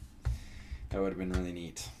 Yep. That would have been really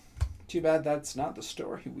neat. Too bad that's not the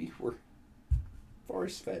story we were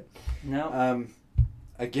force-fed. No.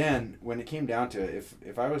 Again, when it came down to it,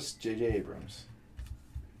 if I was J.J. Abrams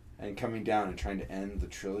and coming down and trying to end the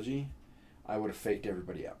trilogy, I would have faked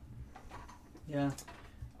everybody out. Yeah.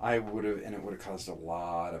 I would have, and it would have caused a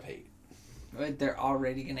lot of hate. But they're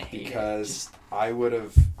already gonna hate because it. I would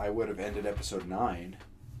have ended Episode 9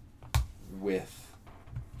 with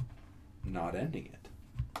not ending it.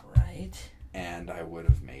 Right. And I would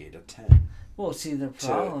have made a 10. Well, see, the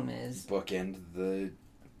problem is bookend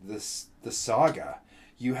the saga.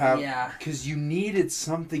 You have because you needed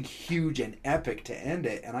something huge and epic to end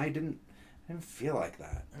it, and I didn't feel like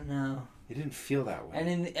that. No. It didn't feel that way.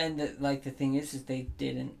 And the thing is they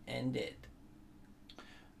didn't end it.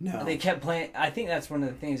 No. They kept playing. I think that's one of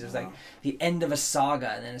the things. It was like the end of a saga,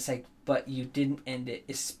 and then it's like, but you didn't end it.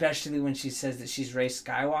 Especially when she says that she's Rey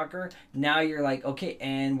Skywalker. Now you're like, okay,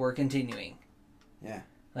 and we're continuing. Yeah.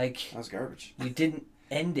 Like, that was garbage. You didn't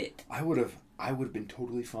end it. I would have been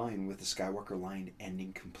totally fine with the Skywalker line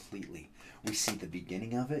ending completely. We see the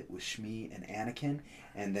beginning of it with Shmi and Anakin,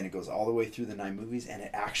 and then it goes all the way through the 9 movies, and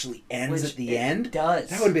it actually ends at the end. It does.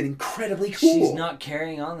 That would have been incredibly cool. She's not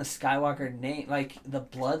carrying on the Skywalker name. Like, the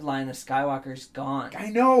bloodline of Skywalker's gone. I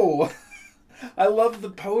know. I love the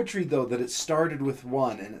poetry, though, that it started with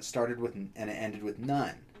 1, and it ended with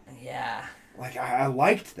none. Yeah. Like, I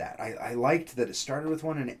liked that. I liked that it started with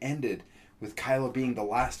 1 and it ended with Kylo being the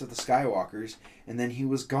last of the Skywalkers, and then he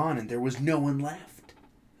was gone, and there was no one left.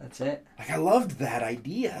 That's it. Like, I loved that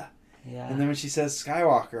idea. Yeah. And then when she says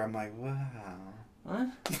Skywalker, I'm like, wow. What?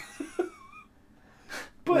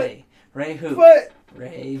 But Rey who? But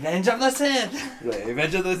Revenge of the Sith.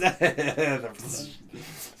 Revenge of the Sith.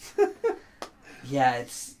 Yeah,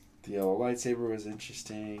 it's the yellow lightsaber was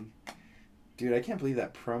interesting. Dude, I can't believe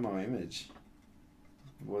that promo image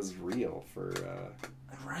was real for.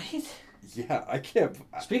 Right. Yeah, I can't.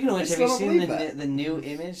 Speaking of which, have you seen the new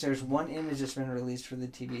image? There's one image that's been released for the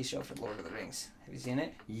TV show for Lord of the Rings. Have you seen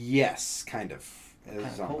it? Yes, kind of. It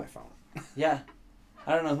was on my phone. Yeah.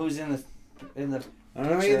 I don't know who's in the in the. I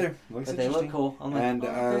don't know Sure. either. Looks But they look interesting. cool. I'm like, And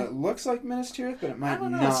okay. looks like Minas Tirith, but it might I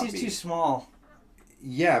don't know. not It seems be. too small.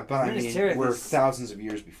 Yeah, but Minas I mean, Tirith we're is- thousands of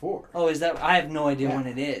years before. Oh, is that? I have no idea Yeah. when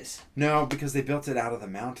it is. No, because they built it out of the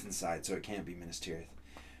mountainside, so it can't be Minas Tirith.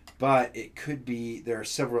 But it could be. There are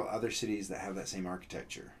several other cities that have that same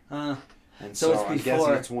architecture, and So so it's I'm guessing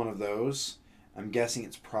before- it's one of those. I'm guessing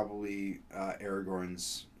it's probably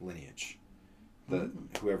Aragorn's lineage,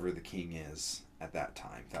 whoever the king is at that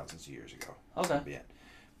time, thousands of years ago. Okay. That'd be it.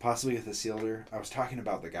 Possibly with Isildur. I was talking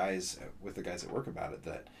about the guys at work about it,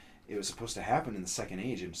 that it was supposed to happen in the Second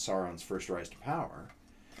Age in Sauron's first rise to power,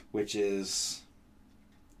 which is,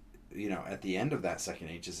 at the end of that Second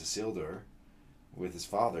Age is Isildur with his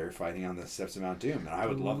father fighting on the steps of Mount Doom, and I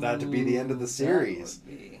would love that to be the end of the series. That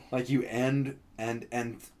would be. Like you end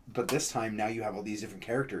but this time now you have all these different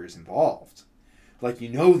characters involved. Like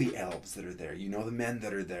the elves that are there, the men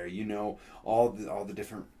that are there, all the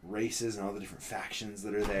different races and all the different factions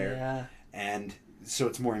that are there. Yeah. And so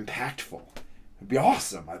it's more impactful. It'd be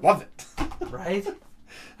awesome. I love it. Right?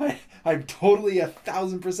 I'm totally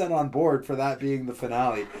 1,000% on board for that being the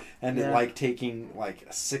finale, and Yeah. it like taking like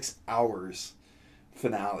 6 hours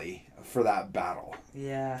finale for that battle,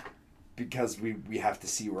 Yeah. because we have to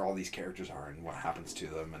see where all these characters are and what happens to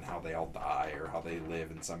them and how they all die or how they live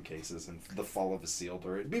in some cases, and the fall of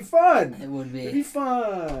Isildur. It'd be fun. It would It'd be. be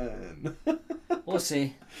fun. We'll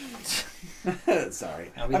see.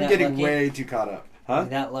 Sorry, Are we I'm that getting lucky? way too caught up. Are Huh? we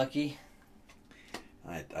that lucky?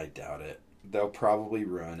 I doubt it. They'll probably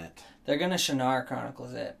ruin it. They're gonna Shannara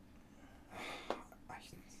Chronicles it.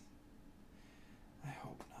 I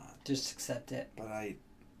hope not. Just accept it. But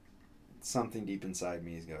something deep inside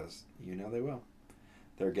me goes, they will.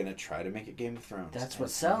 They're gonna try to make it Game of Thrones. That's and what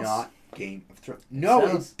it's sells. Not Game of Thrones. No,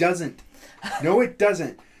 sells. it doesn't. No, it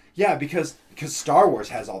doesn't. Yeah, because Star Wars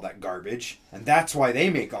has all that garbage, and that's why they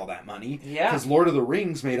make all that money. Yeah. Because Lord of the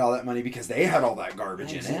Rings made all that money because they had all that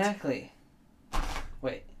garbage in it. Exactly.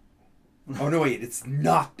 Wait. Oh no, wait, it's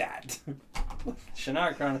not that.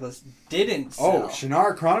 Shannara Chronicles didn't Oh, sell.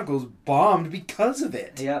 Shannara Chronicles bombed because of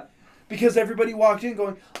it. Yep. Because everybody walked in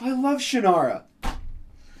going, I love Shannara.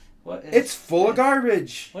 What is It's full of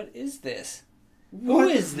garbage. What is this? What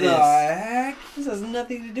is the this? heck? This has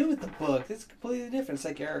nothing to do with the book. It's completely different. It's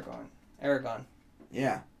like Aragon.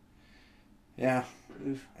 Yeah. Yeah.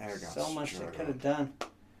 Oof. Aragorn's So much they struggled. could have done.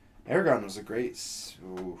 Aragon was a great...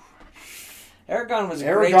 Ooh. Aragon was a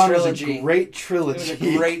Aragon great was trilogy. a great It trilogy. was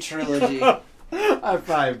a great trilogy. High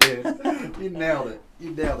five, dude. You nailed it.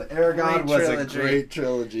 You nailed it. Aragon Great was trilogy. a great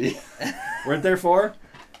trilogy. Weren't there 4?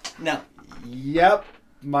 No. Yep.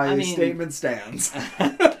 My I mean- statement stands.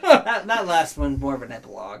 that last one's more of an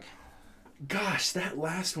epilogue. Gosh, that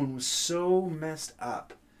last one was so messed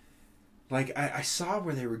up. Like, I saw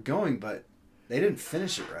where they were going, but they didn't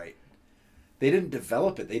finish it right. They didn't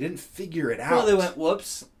develop it. They didn't figure it out. Well, they went,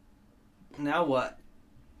 whoops. Now what?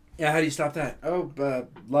 Yeah, how do you stop that? Oh,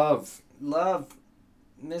 love. Love,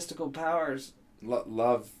 mystical powers.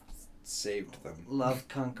 Love saved them. Love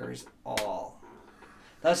conquers all.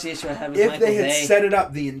 That's the issue I have with If Michael they had Bay. set it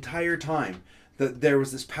up the entire time, that there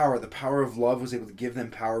was this power, the power of love was able to give them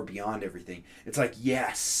power beyond everything. It's like,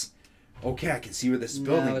 yes, okay, I can see where this is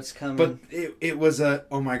building. No, it's coming. But it was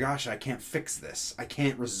oh my gosh, I can't fix this. I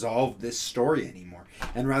can't resolve this story anymore.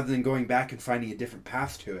 And rather than going back and finding a different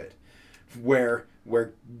path to it, where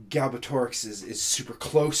Galbatorix is super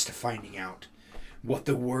close to finding out what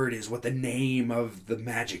the word is, what the name of the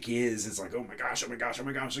magic is. It's like, oh my gosh, oh my gosh, oh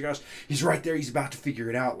my gosh, oh my gosh. He's right there. He's about to figure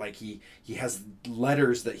it out. Like he has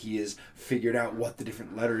letters that he has figured out what the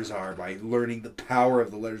different letters are by learning the power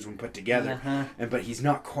of the letters when put together. Uh-huh. But he's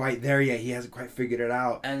not quite there yet. He hasn't quite figured it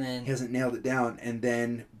out. And then He hasn't nailed it down.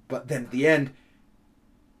 But then at the end,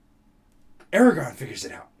 Aragorn figures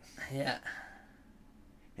it out. yeah.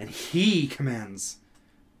 And he commands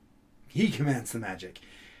the magic.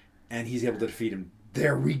 And he's able to defeat him.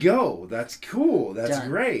 There we go. That's cool. That's Done.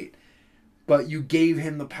 great. But you gave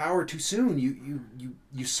him the power too soon.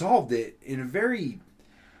 You solved it in a very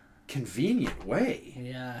convenient way.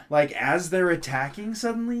 Yeah. Like as they're attacking,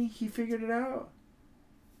 suddenly he figured it out.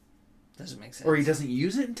 Doesn't make sense. Or he doesn't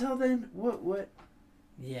use it until then. What?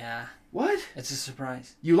 Yeah. What? It's a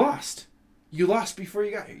surprise. You lost. You lost before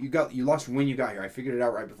you got here. You lost when you got here. I figured it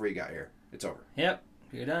out right before you got here. It's over. Yep.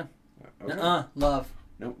 You're done. Okay. Love.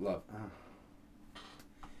 Nope, love.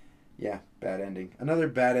 Yeah, bad ending. Another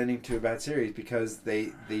bad ending to a bad series because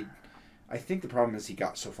they I think the problem is he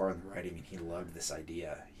got so far in the writing and he loved this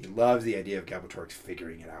idea. He loved the idea of Galbatorix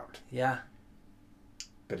figuring it out. Yeah.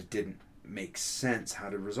 But it didn't make sense how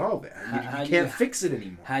to resolve it. How You do can't you- fix it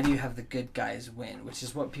anymore. How do you have the good guys win, which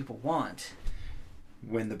is what people want?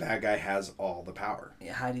 when the bad guy has all the power.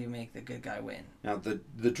 Yeah, how do you make the good guy win? Now,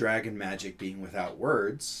 the dragon magic being without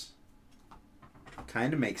words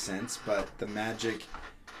kind of makes sense, but the magic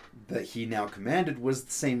that he now commanded was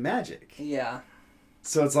the same magic. Yeah.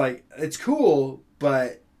 So it's like, it's cool,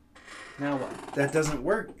 but Now what? that doesn't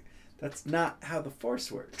work. That's not how the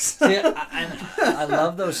Force works. See, I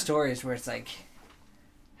love those stories where it's like,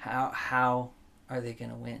 how are they going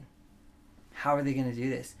to win? How are they going to do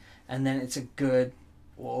this? And then it's a good,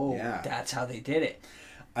 whoa, Yeah. that's how they did it.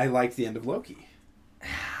 I like the end of Loki.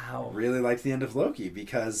 How? Really like the end of Loki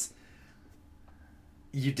because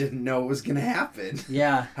you didn't know what was going to happen.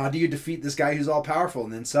 Yeah. How do you defeat this guy who's all powerful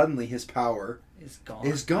and then suddenly his power It's gone.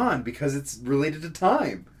 is gone because it's related to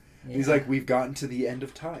time? Yeah. He's like, we've gotten to the end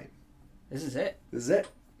of time. This is it. This is it.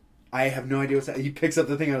 I have no idea what's happening. He picks up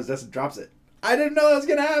the thing on his desk and drops it. I didn't know that was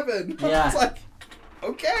going to happen. Yeah. It's like,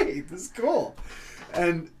 okay, this is cool.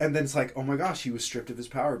 And then it's like, oh my gosh, he was stripped of his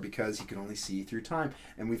power because he could only see through time.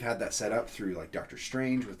 And we've had that set up through like Doctor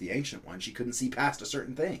Strange with the Ancient One. She couldn't see past a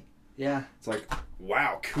certain thing. Yeah. It's like,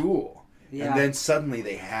 wow, cool. Yeah. And then suddenly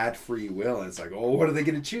they had free will, and it's like, oh, what are they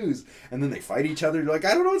going to choose? And then they fight each other. You're like,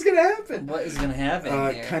 I don't know what's going to happen. What is going to happen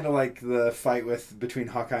here? Kind of like the fight between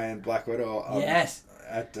Hawkeye and Black Widow. Yes.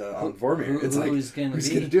 On Vormir. It's like, who's going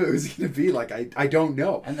to do it? Who's going to be? Like, I don't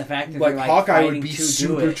know. And the fact that like, they're like Hawkeye would fighting be to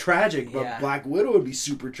super do it. tragic, but Yeah. Black Widow would be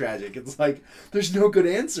super tragic. It's like, there's no good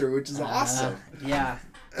answer, which is awesome. Yeah.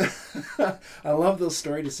 I love those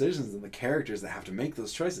story decisions and the characters that have to make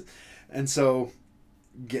those choices. And so,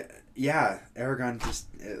 yeah, Aragon just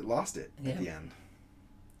lost it at the end.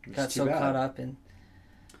 Got so caught up in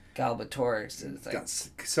Galbatorix. It's like, got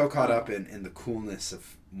so caught up in the coolness of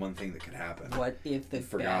one thing that could happen. what if the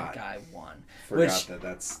bad guy won? Forgot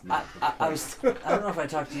that's not the I point. don't know if I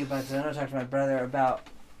talked to you about this. I know I talked to my brother about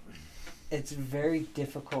it's very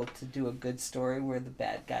difficult to do a good story where the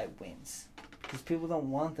bad guy wins. Because people don't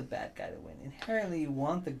want the bad guy to win. Inherently, you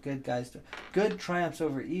want the good guys to... Good triumphs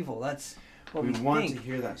over evil. That's what we want think. to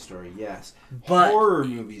hear that story, yes. But- horror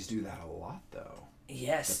movies do that a lot, though.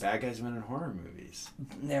 Yes. The bad guys win in horror movies.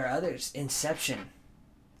 There are others. Inception.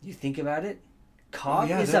 You think about it? Cobb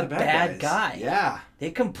yeah, is they're a the bad guys. guy. Yeah.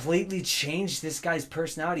 They completely changed this guy's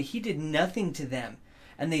personality. He did nothing to them.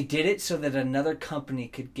 And they did it so that another company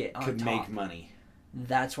could get on Could top. make money.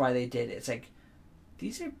 That's why they did it. It's like,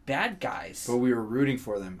 these are bad guys. But we were rooting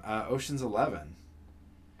for them. Ocean's 11.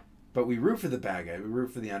 But we root for the bad guy. We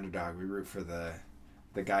root for the underdog. We root for the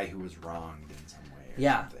guy who was wronged in some way.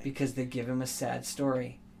 Yeah, something. because they give him a sad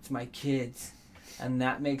story. It's my kids. And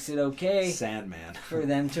that makes it okay Sandman. for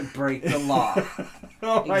them to break the law.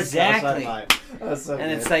 Oh my Exactly. gosh, that's so And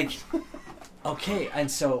good. it's like, okay, and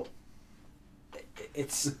so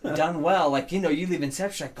it's done well. Like, you leave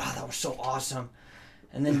Inception, like, wow, that was so awesome.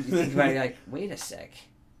 And then you think about it, you're like, wait a sec.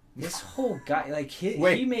 This whole guy, like, he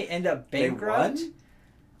may end up bankrupt.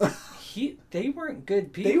 They weren't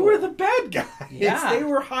good people. They were the bad guys. Yeah. They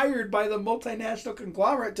were hired by the multinational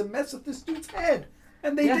conglomerate to mess with this dude's head.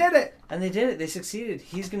 And they Yeah. did it. And they did it. They succeeded.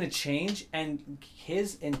 He's going to change, and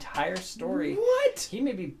his entire story. What? He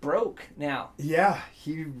may be broke now. Yeah,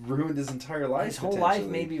 he ruined his entire life. His whole life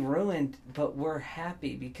may be ruined, but we're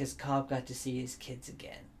happy because Cobb got to see his kids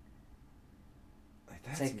again. Like,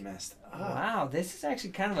 that's like, messed up. Wow, this is actually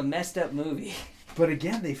kind of a messed up movie. But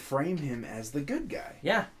again, they frame him as the good guy.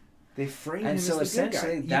 Yeah, They frame And him so as the good guy.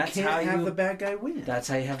 essentially, that's you can't how have you- the bad guy win. that's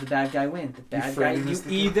how you have the bad guy win. The bad guy, frame him you as the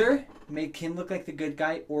good either make him look like the good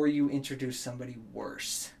guy or you introduce somebody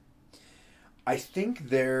worse. I think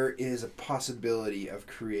there is a possibility of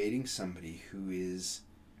creating somebody who is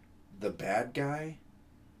the bad guy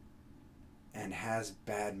and has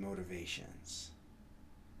bad motivations.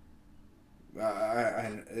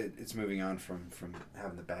 It's moving on from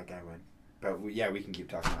having the bad guy win. But we can keep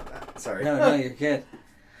talking about that. Sorry. No, you're good.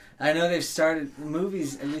 I know they've started,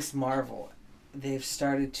 movies, at least Marvel, they've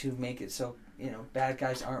started to make it so, bad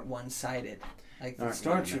guys aren't one-sided. Like the Aren't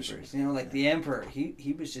stormtroopers, one-dimensional. the Emperor,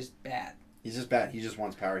 he was just bad. He's just bad. He just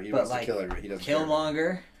wants power. He But, wants like, to kill everybody. He doesn't care.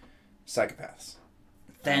 Killmonger, Psychopaths.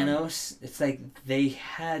 Thanos, it's like they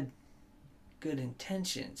had good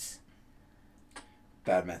intentions,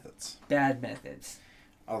 Bad methods. bad methods.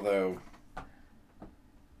 Although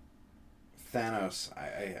Thanos,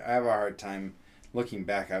 I have a hard time looking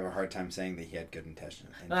back. I have a hard time saying that he had good intentions.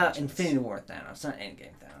 Infinity War Thanos, not Endgame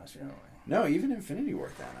Thanos. No, even Infinity War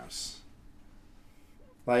Thanos.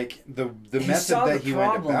 Like the He method saw that the he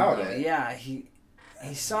went problem, about though. it. Yeah, he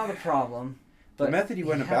saw the problem, but The method he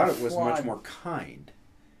went had about a it was much flawed- more kind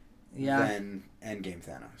Yeah. than Endgame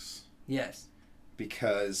Thanos. Yes.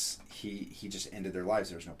 Because he just ended their lives.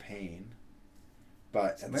 There was no pain.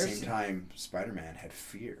 But at the same time, Spider-Man had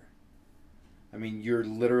fear. I mean, you're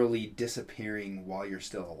literally disappearing while you're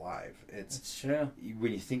still alive. It's true.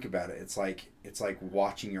 When you think about it, it's like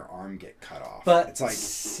watching your arm get cut off. But it's like,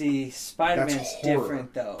 see, Spider-Man's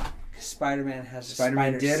different though. Spider-Man has a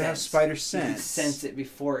Spider-Man spider sense. have spider sense. He could sense it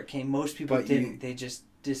before it came. Most people didn't. They just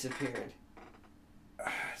disappeared.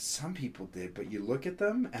 Some people did, but you look at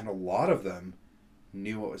them, and a lot of them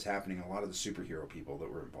knew what was happening. A lot of the superhero people that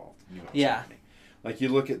were involved knew what was happening. Like you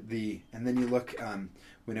look at and then you look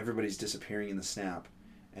when everybody's disappearing in the snap,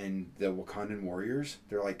 and the Wakandan warriors,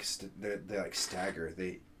 they're like they like stagger.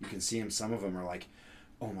 You can see them. Some of them are like,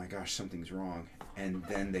 "Oh my gosh, something's wrong," and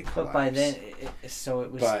then they collapse. But by then,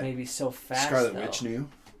 it was maybe so fast. Scarlet Witch knew.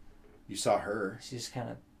 You saw her. She's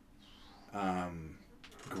kind of.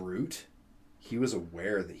 Groot, he was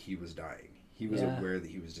aware that he was dying. He was aware that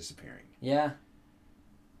he was disappearing. Yeah.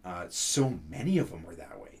 So many of them were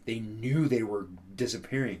that way. They knew they were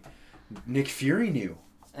disappearing. Nick Fury knew.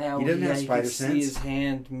 Yeah, he doesn't have spider sense. See his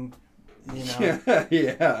hand, you know.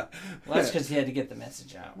 Yeah. Well, that's because he had to get the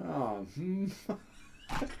message out. Oh,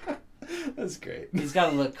 that's great. He's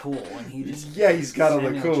got to look cool when he just. Yeah, he's got to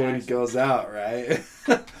look cool when he goes out, right?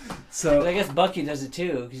 So. But I guess Bucky does it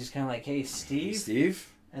too. He's kind of like, "Hey, Steve." Hey, Steve.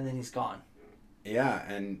 And then he's gone. Yeah,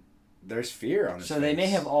 and there's fear on his face. So they may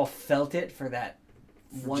have all felt it for that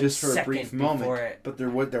just for a brief moment, but there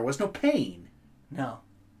was no pain. No,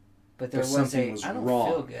 but there was something was I don't wrong.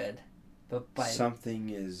 feel good, but something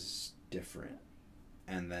is different,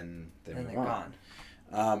 and then they're gone.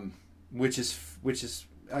 Which is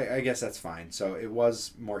I guess that's fine. So it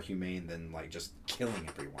was more humane than like just killing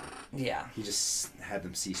everyone. Yeah. He just had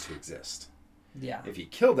them cease to exist. Yeah. If he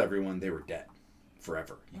killed everyone, they were dead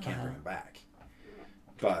forever. You can't bring them back.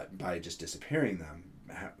 But by just disappearing them,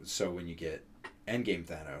 so when you get Endgame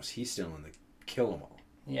Thanos, he's still in the kill them all.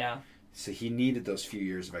 Yeah. So he needed those few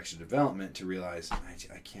years of extra development to realize,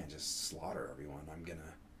 I can't just slaughter everyone.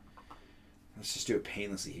 Let's just do it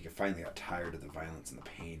painlessly. He finally got tired of the violence and the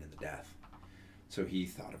pain and the death. So he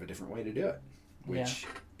thought of a different way to do it, which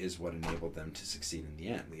is what enabled them to succeed in the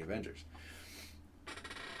end, the Avengers.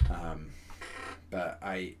 But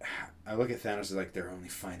I look at Thanos as like, there are only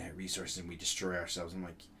finite resources and we destroy ourselves. I'm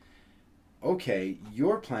like, okay,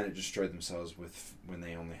 your planet destroyed themselves when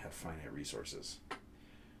they only had finite resources.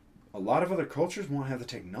 A lot of other cultures won't have the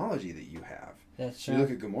technology that you have. That's true. You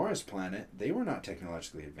look at Gamora's planet, they were not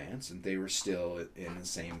technologically advanced and they were still in the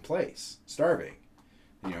same place, starving,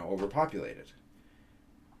 overpopulated.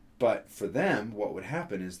 But for them, what would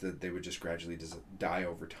happen is that they would just gradually die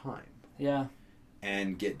over time. Yeah.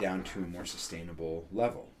 And get down to a more sustainable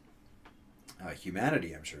level.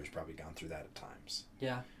 Humanity, I'm sure, has probably gone through that at times.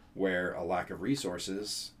 Yeah. Where a lack of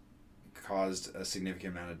resources caused a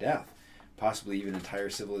significant amount of death. Possibly even entire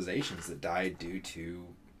civilizations that died due to,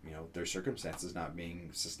 their circumstances not being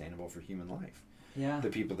sustainable for human life. Yeah. The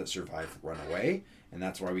people that survive run away, and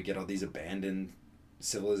that's why we get all these abandoned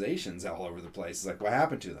civilizations all over the place. It's like, what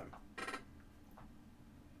happened to them?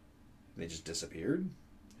 They just disappeared?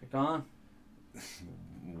 They're gone.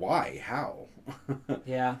 Why? How?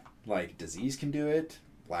 Yeah. Like, disease can do it.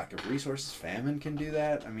 Lack of resources, famine can do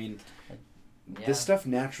that. I mean, this stuff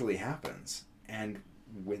naturally happens. And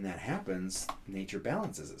when that happens, nature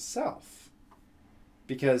balances itself.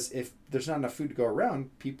 Because if there's not enough food to go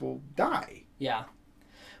around, people die. Yeah.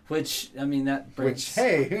 Which, I mean, that brings... Which,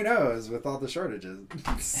 hey, who knows with all the shortages.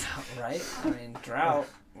 Right? I mean, drought,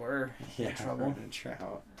 we're in trouble. We're in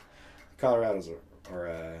drought. Colorado's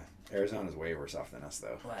or Arizona's way worse off than us,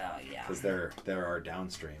 though. Well, yeah. Because they're our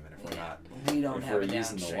downstream, and if we're not... We don't have a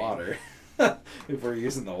using downstream. the water... if we're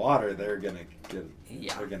using the water, they're gonna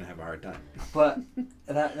have a hard time. But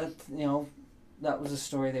that was a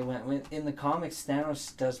story they went with. In the comics,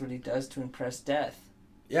 Thanos does what he does to impress Death.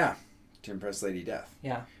 Yeah, to impress Lady Death.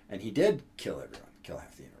 Yeah. And he did kill everyone, kill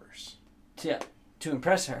half the universe. Yeah, to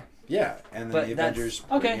impress her. Yeah, and then the Avengers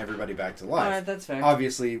bring everybody back to life. All right, that's fair.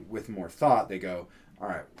 Obviously, with more thought, they go, all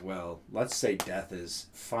right, well, let's say Death is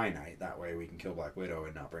finite. That way we can kill Black Widow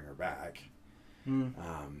and not bring her back.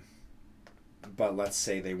 But let's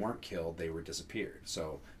say they weren't killed, they were disappeared.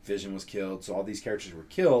 So Vision was killed, so all these characters were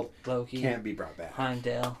killed. Loki. Can't be brought back.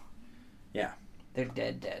 Heimdall. Yeah. They're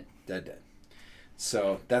dead. Dead.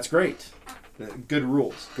 So that's great. Good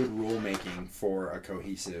rules. Good rule making for a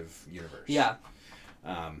cohesive universe. Yeah.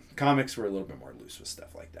 Comics were a little bit more loose with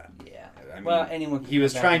stuff like that. Yeah. I mean, anyone. He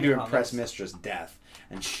was trying to impress Mistress Death,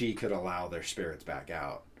 and she could allow their spirits back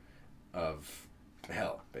out of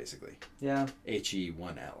hell, basically. Yeah.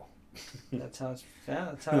 HE1L. That's how it's. Yeah,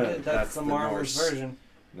 that's how it is. That's the Marvel's version.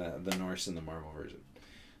 The Norse and the Marvel version.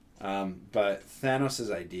 But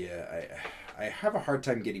Thanos' idea, I have a hard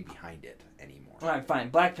time getting behind it anymore. All right, fine.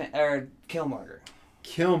 Black Panther, Killmonger.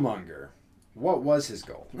 Killmonger. What was his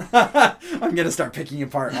goal? I'm gonna start picking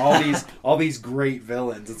apart all these great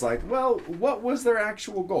villains. It's like, well, what was their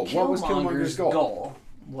actual goal? What was Killmonger's goal? Goal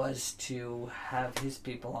was to have his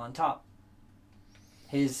people on top.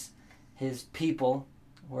 His people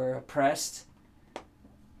were oppressed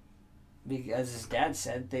because, as his dad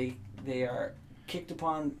said, they are kicked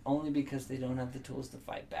upon only because they don't have the tools to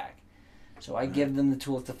fight back. So I give them the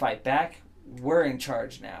tools to fight back. We're in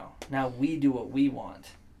charge now. Now we do what we want.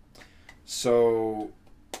 So,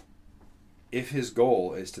 if his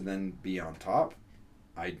goal is to then be on top,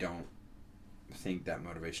 I don't think that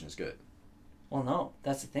motivation is good. Well, no,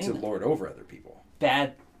 that's the thing. To lord over other people.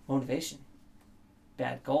 Bad motivation.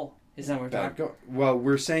 Bad goal. Is that what we're talking about? Well,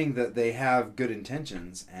 we're saying that they have good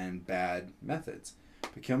intentions and bad methods.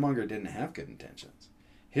 But Killmonger didn't have good intentions.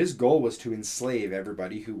 His goal was to enslave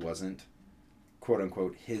everybody who wasn't,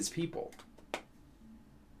 quote-unquote, his people.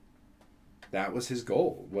 That was his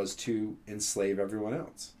goal, was to enslave everyone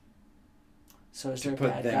else. So is there a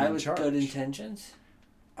bad guy with good intentions?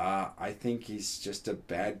 I think he's just a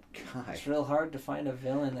bad guy. It's real hard to find a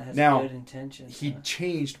villain that has good intentions. He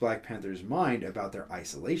changed Black Panther's mind about their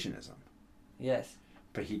isolationism. Yes.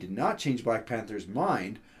 But he did not change Black Panther's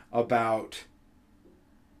mind about...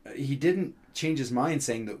 He didn't change his mind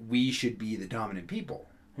saying that we should be the dominant people.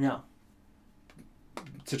 No.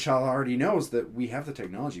 T'Challa already knows that we have the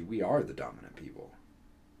technology. We are the dominant people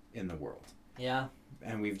in the world. Yeah.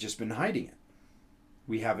 And we've just been hiding it.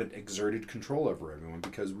 We haven't exerted control over everyone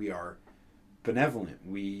because we are benevolent.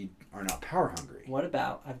 We are not power hungry. What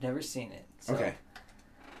about... I've never seen it. So. Okay.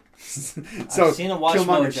 So I've seen a Watch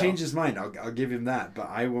Killmonger Mojo. changed his mind. I'll give him that. But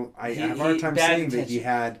I have a hard time saying that he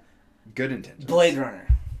had good intentions. Blade Runner.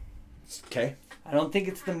 Okay. I don't think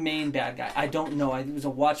it's the main bad guy. I don't know. It was a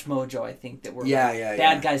Watch Mojo, I think, that were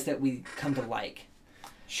bad guys that we come to like.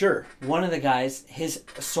 Sure. One of the guys, his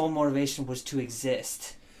sole motivation was to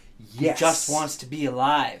exist. Yes. He just wants to be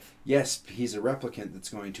alive. Yes, he's a replicant that's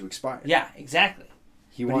going to expire. Yeah, exactly.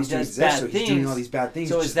 He wants to exist, so he's doing all these bad things.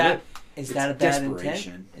 So is that a bad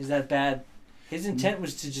intent? Is that bad? His intent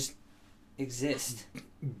was to just exist.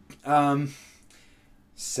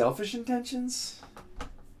 Selfish intentions?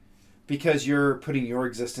 Because you're putting your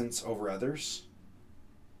existence over others?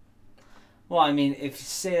 Well, I mean, if you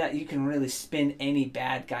say that, you can really spin any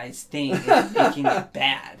bad guy's thing into making it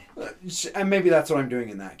bad. And maybe that's what I'm doing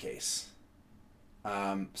in that case.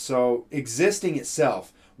 So existing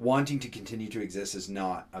itself, wanting to continue to exist, is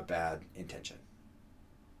not a bad intention.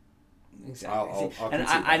 Exactly. And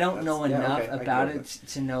I don't know enough about it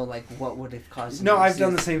to know like what would have caused. No, I've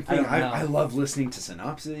done the same thing. I love listening to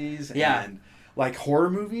synopses. Yeah. And like horror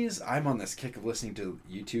movies, I'm on this kick of listening to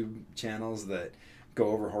YouTube channels that go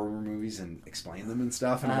over horror movies and explain them and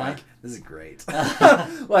stuff, and I'm like, this is great.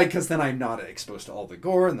 Like, because then I'm not exposed to all the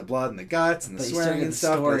gore and the blood and the guts and the swearing and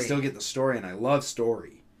stuff, but I still get the story, and I love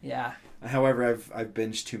story. Yeah. However, I've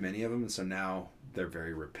binged too many of them, and so now they're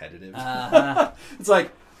very repetitive. It's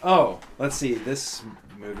like, oh, let's see, this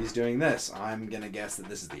movie's doing this. I'm going to guess that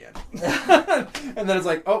this is the end. And then it's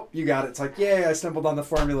like, oh, you got it. It's like, yay, I stumbled on the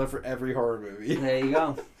formula for every horror movie. There you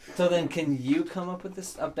go. So then can you come up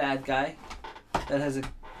with a bad guy that has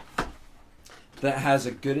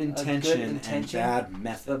a good intention and bad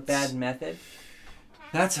methods. A bad method?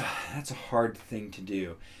 That's a hard thing to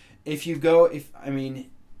do.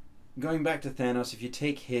 Going back to Thanos, if you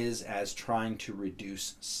take his as trying to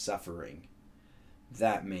reduce suffering,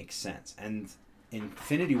 that makes sense. And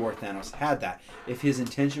Infinity War Thanos had that. If his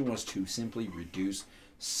intention was to simply reduce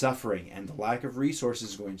suffering, and the lack of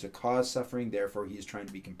resources is going to cause suffering, therefore he is trying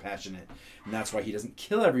to be compassionate, and that's why he doesn't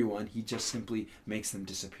kill everyone, he just simply makes them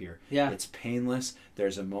disappear. Yeah. It's painless,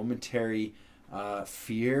 there's a momentary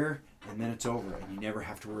fear, and then it's over, and you never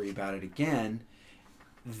have to worry about it again.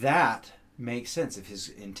 That makes sense if his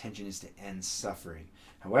intention is to end suffering.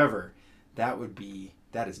 However, that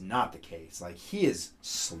is not the case. Like, he is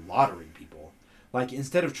slaughtering people. Like,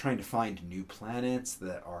 instead of trying to find new planets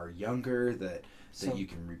that are younger, that you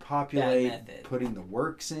can repopulate, putting the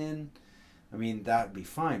works in, I mean, that'd be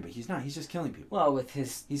fine, but he's not. He's just killing people. Well, with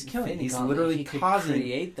he's killing. He's literally causing.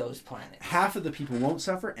 Create those planets. Half of the people won't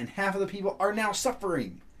suffer, and half of the people are now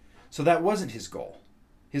suffering. So that wasn't his goal.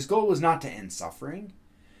 His goal was not to end suffering.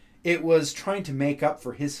 It was trying to make up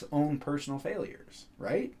for his own personal failures,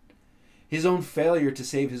 right? His own failure to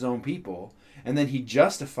save his own people, and then he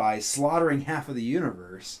justifies slaughtering half of the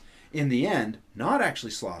universe in the end, not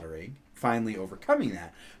actually slaughtering, finally overcoming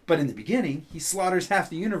that. But in the beginning, he slaughters half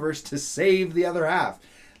the universe to save the other half.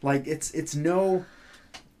 Like, it's no...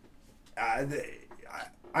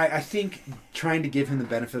 I think trying to give him the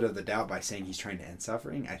benefit of the doubt by saying he's trying to end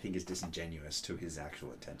suffering, I think is disingenuous to his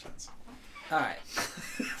actual intentions. All right.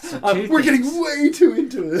 So we're getting way too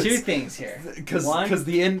into this. Two things here. Because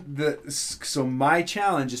so my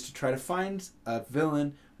challenge is to try to find a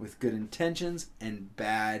villain with good intentions and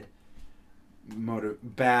bad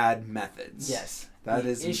methods. Yes.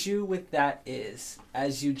 The issue with that is,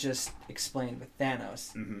 as you just explained with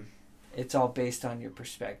Thanos, it's all based on your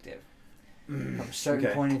perspective. From a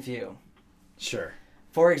certain point of view. Sure.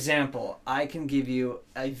 For example, I can give you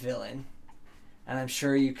a villain, and I'm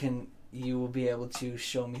sure you will be able to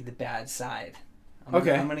show me the bad side. I'll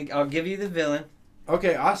give you the villain.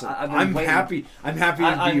 Okay, awesome. I'm happy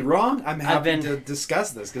to be wrong. I'm happy to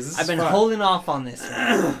discuss this because I've been holding off on this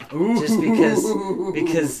one, just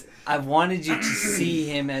because I wanted you to see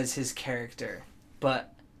him as his character,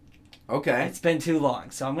 but it's been too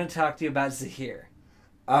long. So I'm going to talk to you about Zahir.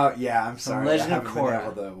 Oh yeah, I'm sorry. Legend I haven't of Korra.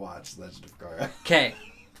 been able to watch Legend of Korra. Okay,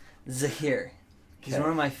 Zahir. He's one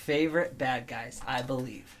of my favorite bad guys, I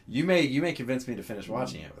believe. You may convince me to finish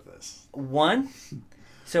watching it with this. One,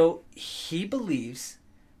 so he believes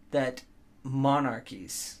that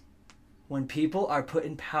monarchies, when people are put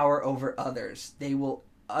in power over others, they will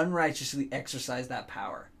unrighteously exercise that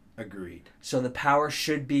power. Agreed. So the power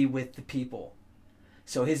should be with the people.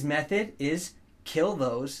 So his method is kill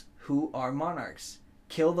those who are monarchs.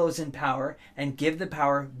 Kill those in power and give the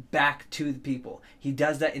power back to the people. He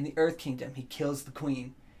does that in the Earth Kingdom. He kills the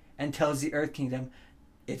queen and tells the Earth Kingdom,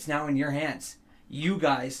 it's now in your hands. You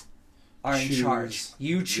guys are in charge.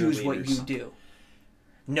 You choose what you do.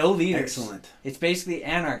 No leaders. Excellent. It's basically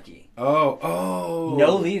anarchy. Oh.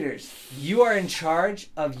 No leaders. You are in charge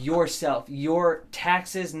of yourself. Your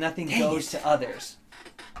taxes, nothing goes to others.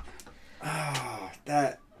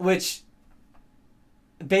 Which...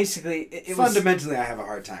 Basically, it fundamentally, I have a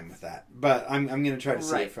hard time with that, but I'm going to try to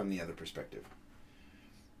see it from the other perspective.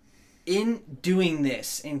 In doing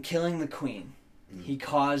this, in killing the queen, he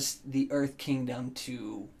caused the Earth Kingdom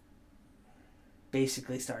to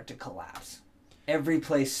basically start to collapse. Every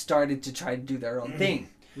place started to try to do their own thing,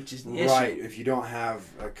 which is the issue. Right, if you don't have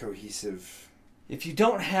a cohesive If you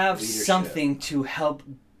don't have leadership, something to help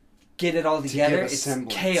get it all together, it's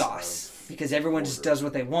chaos. Because everyone just does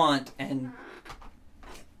what they want, and...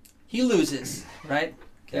 he loses, right?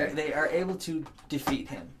 Okay. They are able to defeat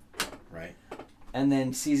him. Right. And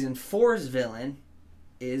then season 4's villain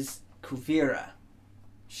is Kuvira.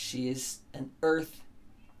 She is an Earth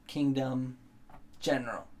Kingdom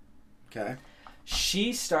general. Okay.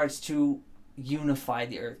 She starts to unify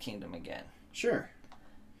the Earth Kingdom again. Sure.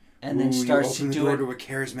 And then starts to do it to a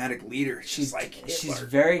charismatic leader. She's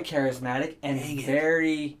very charismatic and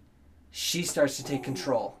she starts to take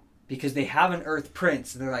control. Because they have an Earth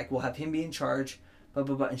Prince, and they're like, we'll have him be in charge, blah,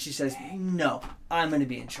 blah, blah. And she says, no, I'm going to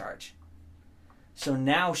be in charge. So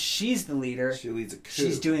now she's the leader. She leads a coup.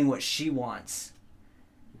 She's doing what she wants.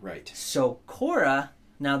 Right. So Korra,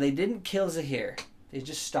 now they didn't kill Zahir. They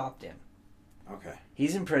just stopped him. Okay.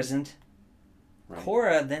 He's imprisoned. Right.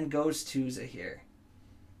 Korra then goes to Zahir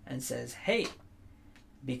and says, hey,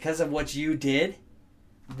 because of what you did,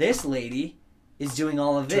 this lady is doing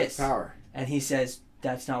all of this. Power. And he says...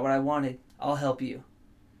 that's not what I wanted. I'll help you.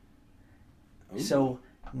 Ooh. So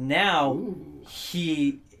now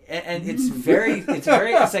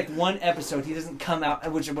it's like one episode. He doesn't come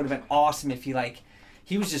out, which would have been awesome if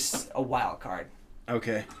he was just a wild card.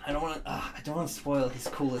 Okay. I don't want to spoil his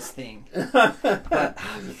coolest thing. But,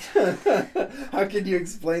 how can you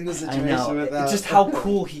explain the situation without just how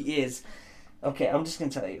cool he is? Okay, I'm just gonna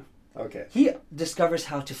tell you. Okay. He discovers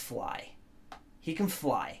how to fly. He can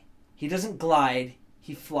fly. He doesn't glide.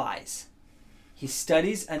 He flies. He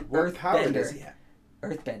studies an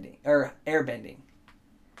airbending.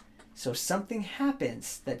 So something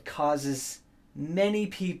happens that causes many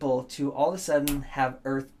people to all of a sudden have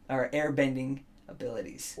airbending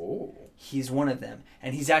abilities. Oh. He's one of them.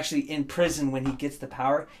 And he's actually in prison when he gets the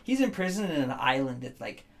power. He's in prison in an island that's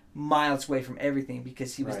like miles away from everything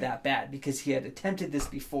because he was that bad. Because he had attempted this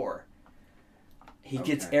before. He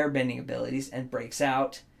gets airbending abilities and breaks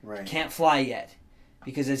out. Right. Can't fly yet.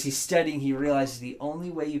 Because as he's studying, he realizes the only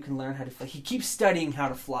way you can learn how to fly... he keeps studying how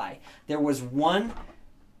to fly. There was one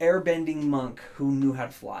airbending monk who knew how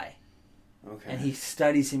to fly. Okay. And he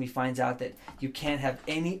studies him. He finds out that you can't have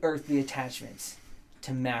any earthly attachments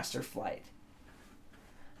to master flight.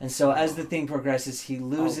 And so as the thing progresses, he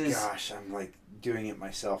loses... oh gosh, I'm like doing it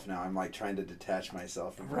myself now. I'm like trying to detach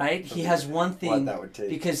myself from... right? He has one thing... what that would take.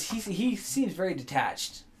 Because he seems very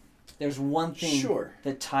detached. There's one thing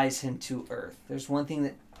that ties him to Earth. There's one thing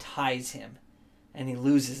that ties him, and he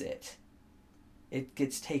loses it. it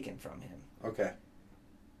gets taken from him. Okay.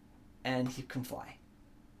 And he can fly.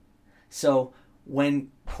 So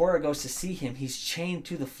when Korra goes to see him, he's chained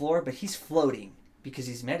to the floor, but he's floating because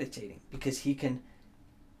he's meditating, because he can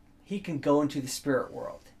go into the spirit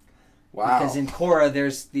world. Wow. Because in Korra,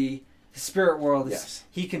 there's the spirit world. Yes.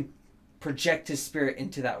 He can project his spirit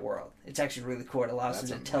into that world. It's actually really cool. It allows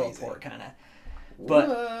him to teleport, kind of. But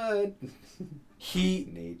what?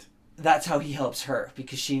 Neat. That's how he helps her,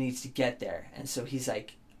 because she needs to get there. And so he's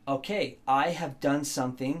like, okay, I have done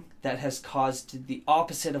something that has caused the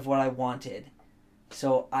opposite of what I wanted,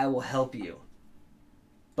 so I will help you.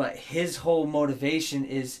 But his whole motivation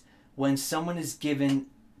is when someone is given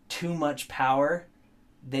too much power,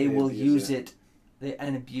 they will use it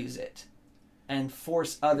and abuse it and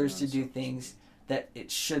force others to do things that it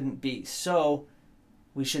shouldn't be. So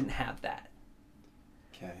we shouldn't have that.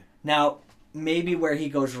 Okay. Now, maybe where he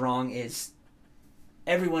goes wrong is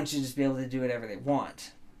everyone should just be able to do whatever they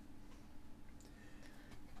want.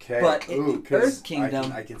 Okay. But in the Earth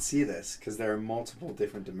Kingdom, I can see this because there are multiple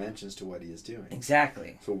different dimensions to what he is doing.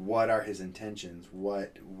 Exactly. So what are his intentions?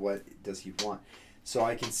 What does he want? So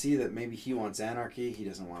I can see that maybe he wants anarchy. He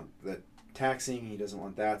doesn't want the taxing. He doesn't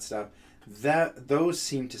want that stuff. Those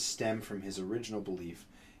seem to stem from his original belief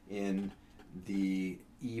in the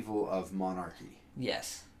evil of monarchy.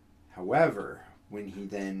 Yes. However, when he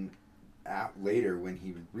then later when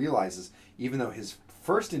he realizes, even though his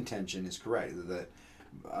first intention is correct, that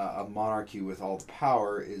a monarchy with all the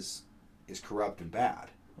power is corrupt and bad.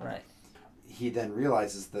 Right. He then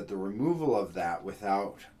realizes that the removal of that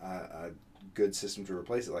without a good system to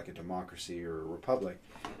replace it, like a democracy or a republic,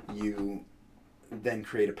 you then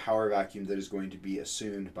create a power vacuum that is going to be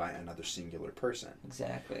assumed by another singular person.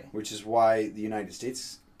 Exactly. Which is why the United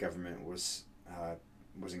States government was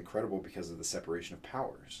incredible, because of the separation of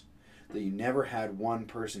powers. That you never had one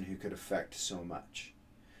person who could affect so much.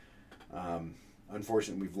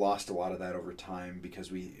 Unfortunately, we've lost a lot of that over time because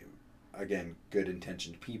good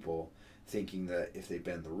intentioned people thinking that if they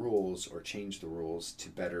bend the rules or change the rules to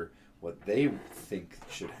better what they think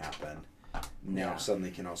should happen, now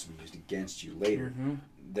suddenly can also be used against you later. Mm-hmm.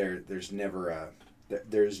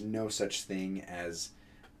 There's no such thing as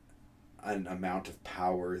an amount of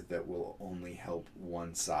power that will only help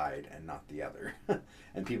one side and not the other.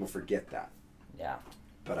 And people forget that. Yeah.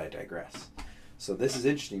 But I digress. So this is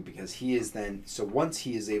interesting because once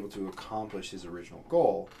he is able to accomplish his original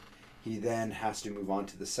goal, he then has to move on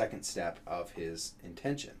to the second step of his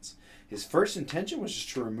intentions. His first intention was just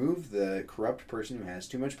to remove the corrupt person who has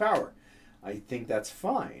too much power. I think that's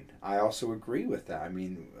fine. I also agree with that. I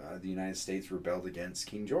mean, the United States rebelled against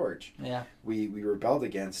King George. Yeah. We rebelled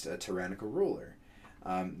against a tyrannical ruler.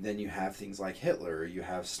 Then you have things like Hitler, you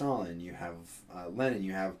have Stalin, you have Lenin,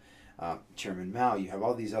 you have Chairman Mao, you have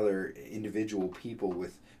all these other individual people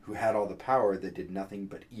who had all the power that did nothing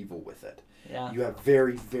but evil with it. Yeah. You have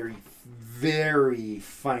very, very, very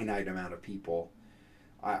finite amount of people.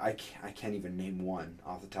 I can't even name one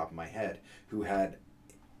off the top of my head who had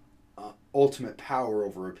ultimate power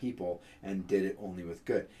over a people and did it only with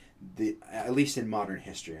good. At least in modern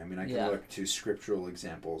history. I mean, I can look to scriptural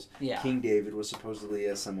examples. Yeah. King David was supposedly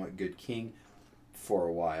a somewhat good king for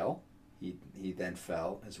a while. He then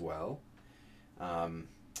fell as well. Then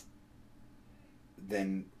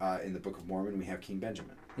in the Book of Mormon, we have King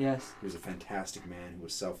Benjamin. Yes. He was a fantastic man who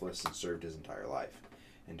was selfless and served his entire life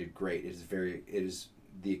and did great. It is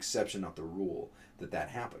the exception, not the rule, that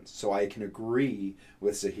happens. So I can agree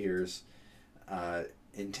with Zahir's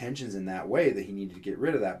intentions in that way, that he needed to get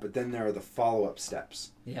rid of that. But then there are the follow-up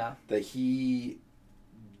steps that he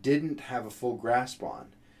didn't have a full grasp on.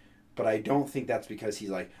 But I don't think that's because he's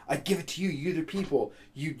like, I give it to you, you're the people.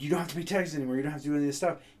 You don't have to be Texas anymore. You don't have to do any of this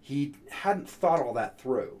stuff. He hadn't thought all that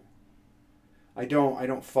through. I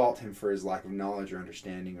don't fault him for his lack of knowledge or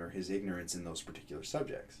understanding or his ignorance in those particular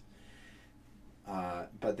subjects.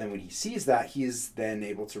 But then when he sees that, he is then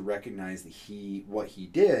able to recognize that what he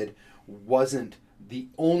did wasn't the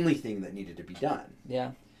only thing that needed to be done.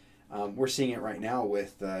 Yeah. We're seeing it right now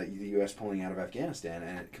with the U.S. pulling out of Afghanistan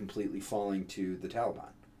and it completely falling to the Taliban.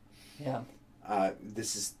 Yeah.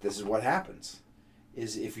 This is what happens.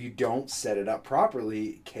 Is if you don't set it up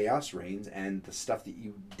properly, chaos reigns, and the stuff that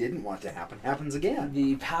you didn't want to happen happens again.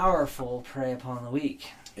 The powerful prey upon the weak.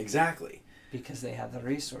 Exactly. Because they have the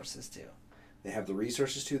resources to. They have the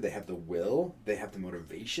resources to. They have the will. They have the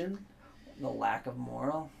motivation. The lack of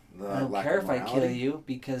moral. I don't care if I kill you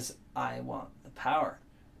because I want the power.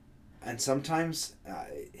 And sometimes,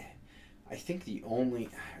 I think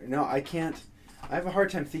I can't. I have a hard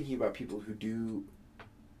time thinking about people who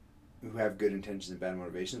have good intentions and bad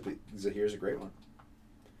motivations, but Zahir's a great one.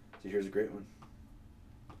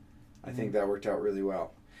 I think that worked out really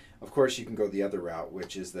well. Of course, you can go the other route,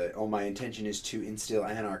 which is that, my intention is to instill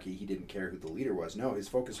anarchy. He didn't care who the leader was. No, his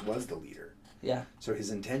focus was the leader. Yeah. So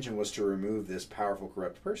his intention was to remove this powerful,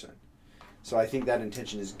 corrupt person. So I think that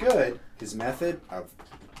intention is good. His method of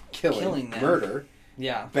killing them. murder,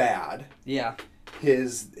 Yeah. bad. Yeah.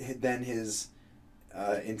 His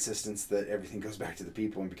insistence that everything goes back to the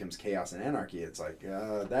people and becomes chaos and anarchy, it's like,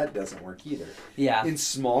 that doesn't work either. Yeah. In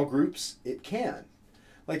small groups, it can.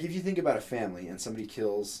 Like, if you think about a family and somebody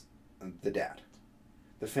kills the dad,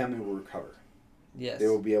 the family will recover. Yes. They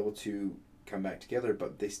will be able to come back together,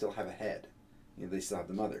 but they still have a head. They still have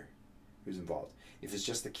the mother who's involved. If it's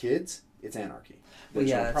just the kids, it's anarchy. Well, There's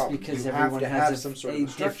yeah, no that's problem. because You everyone have to has have some sort a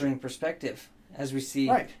of differing perspective, as we see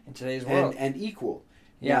in today's and, world. and equal.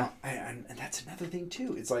 Yeah. Now, and that's another thing,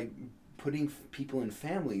 too. It's like putting people in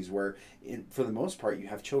families where, for the most part, you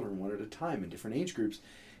have children one at a time in different age groups.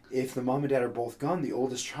 If the mom and dad are both gone, the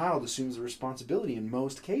oldest child assumes the responsibility in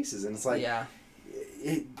most cases. And it's like,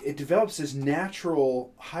 it develops this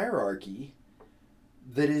natural hierarchy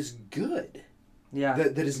that is good. Yeah.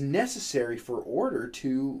 That is necessary for order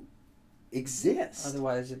to exist.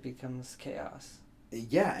 Otherwise, it becomes chaos.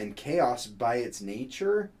 Yeah, and chaos by its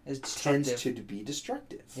nature tends to be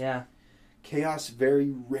destructive. Yeah. Chaos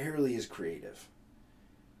very rarely is creative.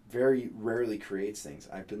 Very rarely creates things.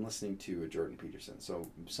 I've been listening to Jordan Peterson, so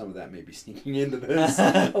some of that may be sneaking into this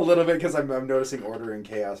a little bit because I'm noticing order and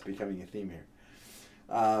chaos becoming a theme here.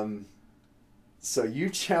 So you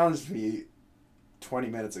challenged me 20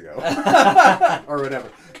 minutes ago or whatever.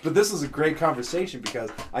 But this was a great conversation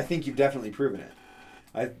because I think you've definitely proven it.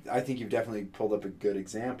 I think you've definitely pulled up a good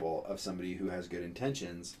example of somebody who has good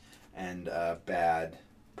intentions and bad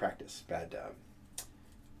practice,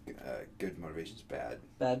 good motivations, bad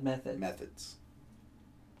methods.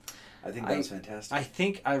 I think that was fantastic. I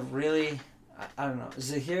think I don't know.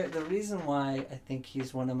 Zahir, the reason why I think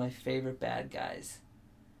he's one of my favorite bad guys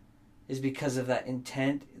is because of that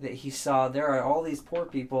intent that he saw. There are all these poor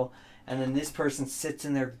people, and then this person sits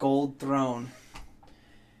in their gold throne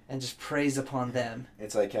and just preys upon them.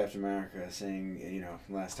 It's like Captain America saying,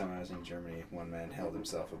 last time I was in Germany, one man held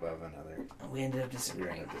himself above another. We ended up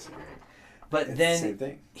disagreeing. But it's then the same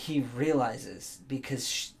thing. He realizes,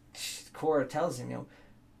 because Korra tells him,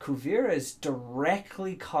 Kuvira is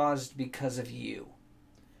directly caused because of you.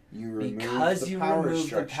 You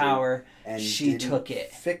removed the power, and she took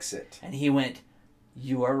it. Fix it. And he went,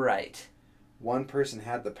 you are right. One person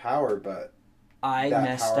had the power, but I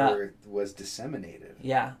messed up. That power was disseminated.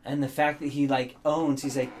 Yeah, and the fact that he owns,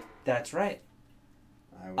 he's like, that's right.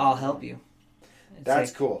 I'll help you.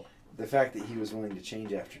 That's cool. The fact that he was willing to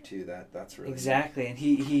change after 2, that's really exactly. Nice. And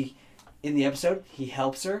he in the episode, he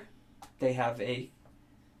helps her. They have a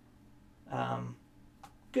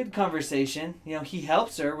good conversation. He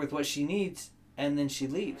helps her with what she needs, and then she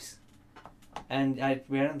leaves. And I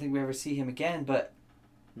don't think we ever see him again, but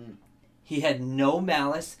he had no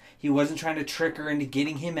malice. He wasn't trying to trick her into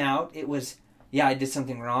getting him out. It was, I did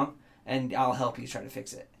something wrong, and I'll help you try to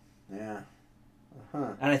fix it. Yeah.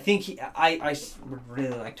 Uh-huh. And I think I would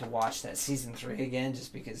really like to watch that season 3 again,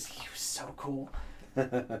 just because he was so cool.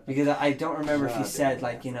 Because I don't remember if he said,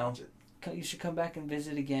 you should come back and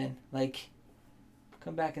visit again.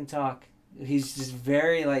 Come back and talk. He's just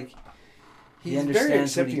very, he's very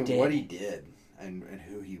accepting of what he did and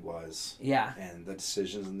who he was. Yeah. And the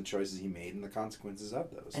decisions and the choices he made and the consequences of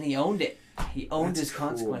those. And he owned it. He owned his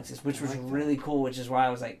consequences, which was really cool, which is why I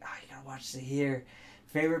was like, you gotta watch Zahir.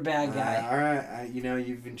 Favorite bad guy. All right.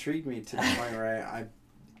 You've intrigued me to the point where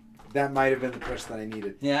that might have been the push that I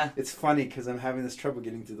needed. Yeah. It's funny because I'm having this trouble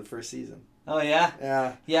getting through the first season. Oh, yeah?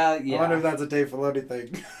 Yeah. Yeah. I wonder if that's a Dave Filoni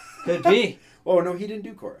thing. Could be. Oh, no, he didn't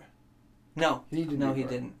do Korra. No. He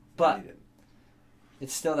didn't. But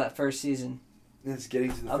it's still that first season. It's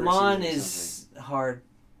getting to the first Amon season. is hard.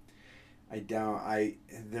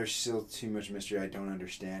 There's still too much mystery. I don't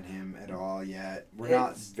understand him at all yet. We're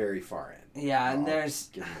not very far in. Yeah, and there's...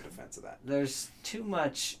 Give him a defense of that. There's too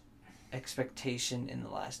much expectation in The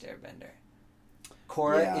Last Airbender.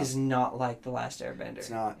 Korra is not like The Last Airbender. It's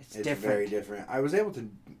not. It's different. Very different. I was able to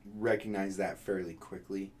recognize that fairly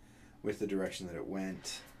quickly with the direction that it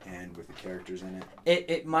went and with the characters in it.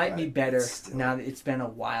 It might be better now that it's been a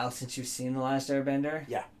while since you've seen The Last Airbender.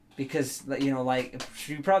 Yeah. Because,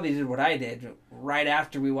 you probably did what I did. Right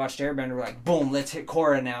after we watched Airbender, we're like, boom, let's hit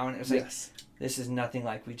Korra now. And it was this is nothing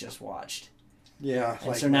like we just watched. Yeah.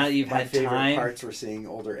 And so now that you've had time... My favorite parts were seeing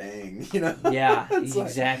older Aang, Yeah,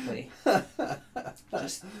 exactly.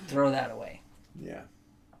 Just throw that away. Yeah.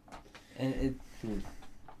 And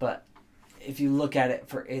But if you look at it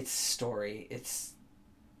for its story, it's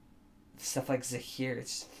stuff like Zahir,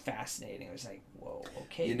 it's fascinating. It was like, whoa,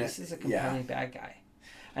 okay, You know, this is a compelling bad guy.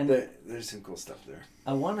 And there's some cool stuff there.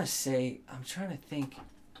 I want to say, I'm trying to think,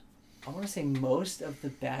 I want to say most of the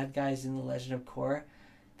bad guys in The Legend of Korra,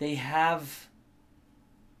 they have,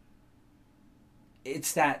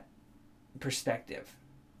 it's that perspective.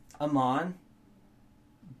 Amon,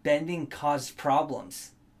 bending caused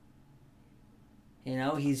problems. You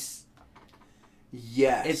know, he's...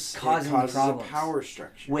 Yes. It's causing it causes problems. a power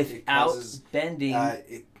structure. Without bending...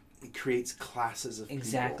 it creates classes of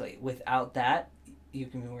exactly. people. Without that, you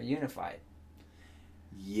can be more unified.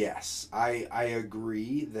 Yes. I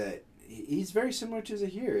agree that he's very similar to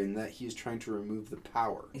Zahir in that he's trying to remove the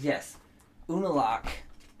power. Yes. Unalaq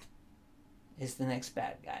is the next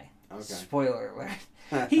bad guy. Okay. Spoiler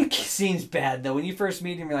alert. He seems bad, though. When you first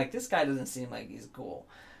meet him, you're like, this guy doesn't seem like he's cool.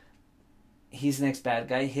 He's the next bad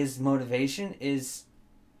guy. His motivation is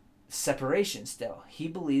separation still. He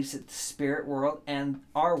believes that the spirit world and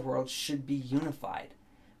our world should be unified.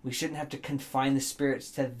 We shouldn't have to confine the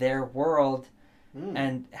spirits to their world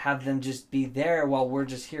and have them just be there while we're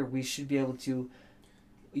just here. We should be able to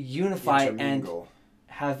unify and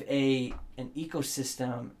have an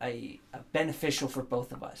ecosystem, a beneficial for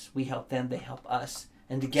both of us. We help them, they help us,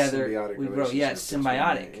 and together we grow. Yeah,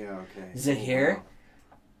 symbiotic. Yeah, okay. Zahir,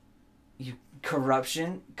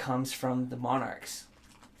 corruption comes from the monarchs.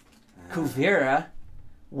 Kuvira,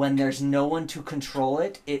 when there's no one to control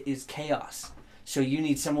it, it is chaos. So you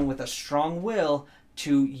need someone with a strong will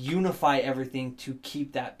to unify everything to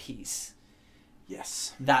keep that peace.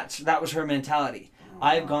 Yes. That was her mentality.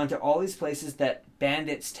 I've gone to all these places that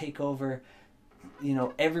bandits take over,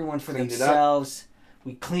 everyone for themselves.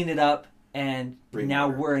 We clean it up, and now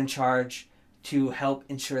we're in charge to help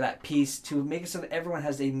ensure that peace, to make it so that everyone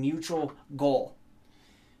has a mutual goal.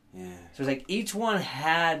 Yeah. So it's like each one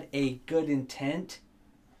had a good intent,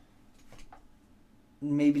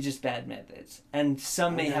 maybe just bad methods. And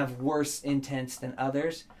some may have worse intents than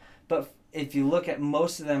others. But if you look at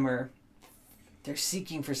most of them they're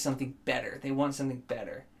seeking for something better. They want something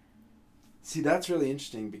better. See, that's really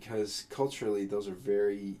interesting because culturally those are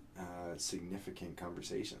very significant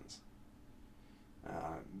conversations.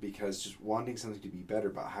 Because just wanting something to be better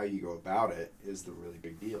about how you go about it is the really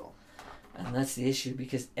big deal. And that's the issue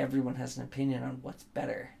because everyone has an opinion on what's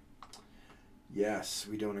better. Yes,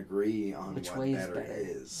 we don't agree on which what way better is.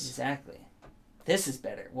 is. Exactly. This is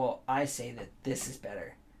better. Well, I say that this is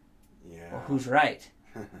better. Yeah. Well, who's right?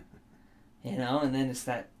 And then it's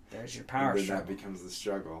there's your power struggle. That becomes the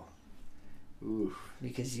struggle. Ooh.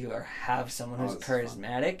 Because you have someone who's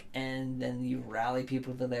charismatic, and then you rally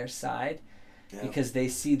people to their side because they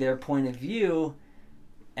see their point of view.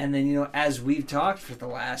 And then, as we've talked for the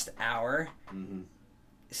last hour,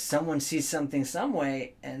 someone sees something some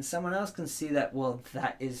way, and someone else can see that, well,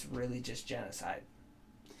 that is really just genocide.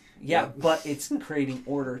 Yeah, but it's creating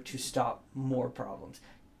order to stop more problems.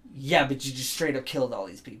 Yeah, but you just straight up killed all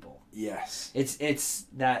these people. Yes. It's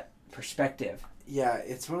that perspective. Yeah,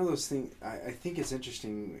 it's one of those things. I think it's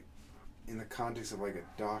interesting in the context of like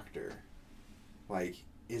a doctor. Like,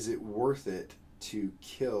 is it worth it to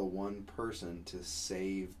kill one person to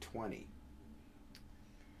save 20?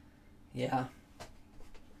 Yeah.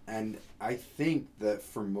 And I think that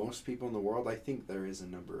for most people in the world, I think there is a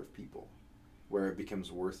number of people where it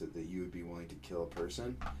becomes worth it that you would be willing to kill a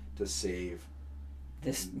person to save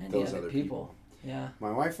this many those other people. Yeah. My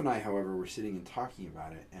wife and I, however, were sitting and talking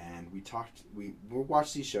about it, and we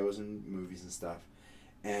watch these shows and movies and stuff,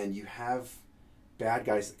 and you have bad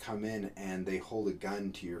guys that come in and they hold a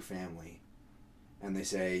gun to your family, and they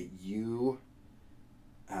say, you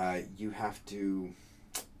have to,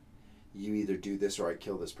 you either do this or I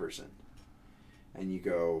kill this person. And you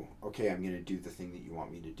go, okay, I'm going to do the thing that you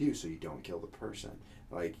want me to do so you don't kill the person.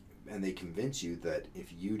 And they convince you that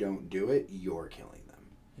if you don't do it, you're killing them.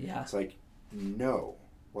 Yeah. It's like, no.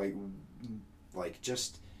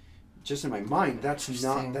 Just in my mind,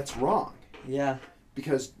 that's wrong. Yeah.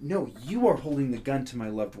 Because, no, you are holding the gun to my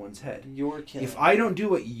loved one's head. You're killing If I don't do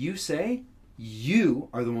what you say, you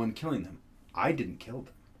are the one killing them. I didn't kill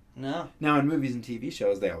them. No. Now, in movies and TV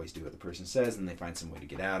shows, they always do what the person says, and they find some way to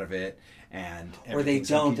get out of it, and or they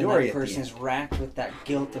don't, and that person's racked with that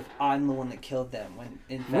guilt of I'm the one that killed them, when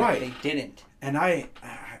in fact they didn't. And I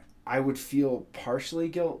would feel partially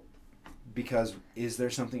guilt because is there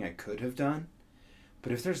something I could have done?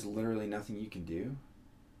 But if there's literally nothing you can do,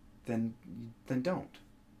 then don't.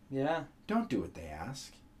 Yeah. Don't do what they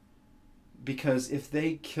ask. Because if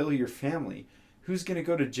they kill your family, who's going to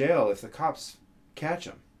go to jail if the cops catch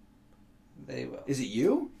them? They will. Is it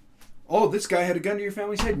you? Oh, this guy had a gun to your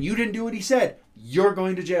family's head and you didn't do what he said. You're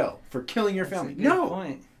going to jail for killing your family. That's a good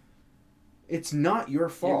point. It's not your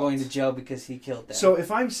fault. You're going to jail because he killed them. So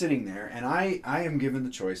if I'm sitting there and I am given the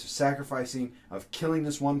choice of killing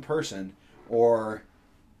this one person, or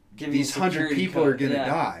these 100 people are going to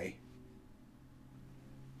die,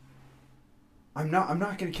 I'm not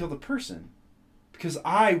going to kill the person, because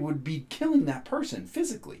I would be killing that person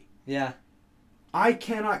physically. Yeah. I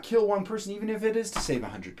cannot kill one person, even if it is to save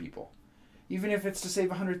 100 people. Even if it's to save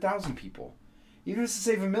 100,000 people. Even if it's to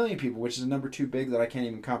save 1 million people, which is a number too big that I can't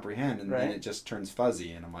even comprehend, and then it just turns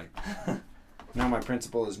fuzzy, and I'm like, no, my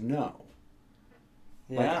principle is no.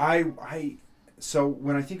 Yeah. Like so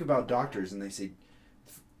when I think about doctors and they say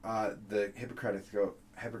the Hippocratic,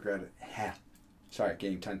 sorry,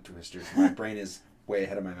 getting tongue twisters. My brain is way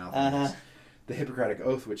ahead of my mouth on this. The Hippocratic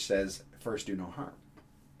Oath, which says, first do no harm.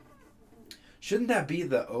 Shouldn't that be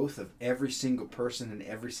the oath of every single person in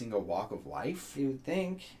every single walk of life? You would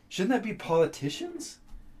think. Shouldn't that be politicians?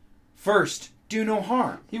 First, do no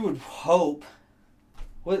harm. You would hope.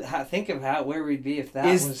 Think of where we'd be if that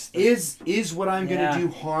was... Is what I'm going to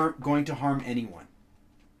do going to harm anyone?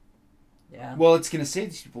 Yeah. Well, it's going to say to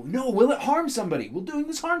these people, no, will it harm somebody? Will doing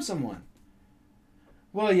this harm someone?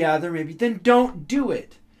 Well, yeah, there may be. Then don't do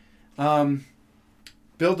it. Bill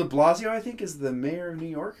de Blasio, I think, is the mayor of New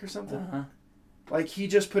York or something. Uh-huh. Like, he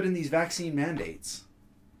just put in these vaccine mandates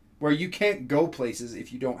where you can't go places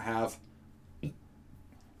if you're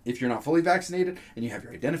not fully vaccinated and you have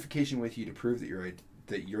your identification with you to prove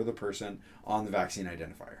that you're the person on the vaccine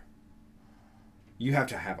identifier. You have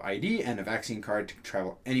to have ID and a vaccine card to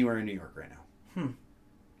travel anywhere in New York right now.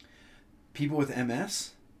 People with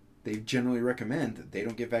MS, they generally recommend that they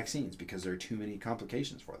don't get vaccines because there are too many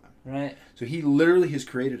complications for them. Right. So he literally has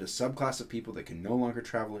created a subclass of people that can no longer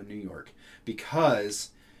travel in New York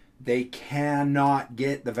because they cannot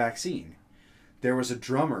get the vaccine. There was a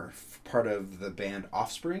drummer, part of the band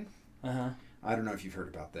Offspring. Uh-huh. I don't know if you've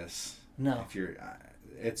heard about this. No. If you're,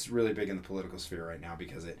 it's really big in the political sphere right now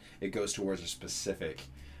because it goes towards a specific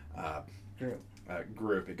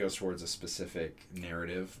group. It goes towards a specific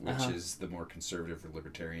narrative, which is the more conservative or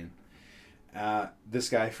libertarian. This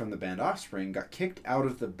guy from the band Offspring got kicked out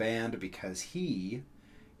of the band because he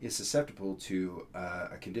is susceptible to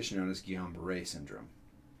a condition known as Guillain-Barré syndrome.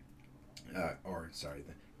 The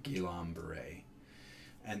Guillain-Barré.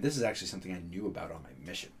 And this is actually something I knew about on my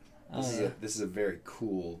mission. This is a very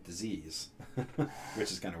cool disease,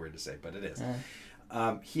 which is kind of weird to say, but it is.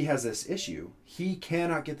 He has this issue. He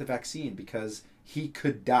cannot get the vaccine because he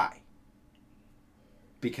could die.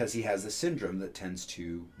 Because he has this syndrome that tends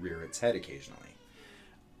to rear its head occasionally.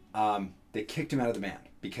 They kicked him out of the band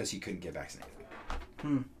because he couldn't get vaccinated.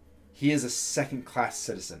 He is a second-class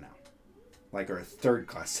citizen now. Or a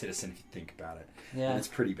third-class citizen if you think about it. Yeah. And it's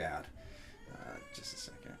pretty bad. Just a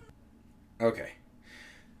second. Okay.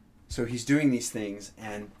 So he's doing these things,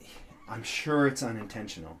 and I'm sure it's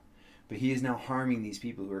unintentional. But he is now harming these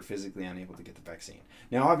people who are physically unable to get the vaccine.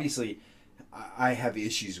 Now, obviously, I have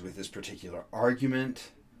issues with this particular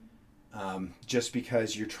argument just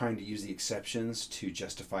because you're trying to use the exceptions to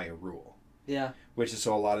justify a rule. Yeah. Which is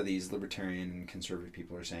so a lot of these libertarian and conservative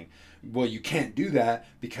people are saying, well, you can't do that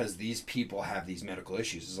because these people have these medical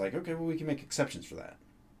issues. It's like, okay, well, we can make exceptions for that.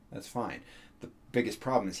 That's fine. The biggest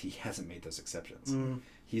problem is he hasn't made those exceptions.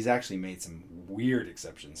 He's actually made some weird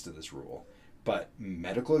exceptions to this rule. But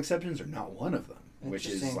medical exceptions are not one of them, which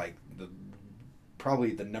is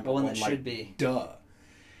probably the number one that should be. Duh.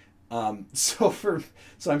 So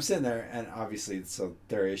I'm sitting there, and obviously, so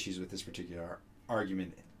there are issues with this particular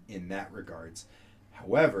argument in that regards.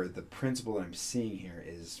 However, the principle that I'm seeing here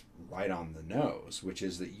is right on the nose, which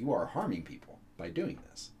is that you are harming people by doing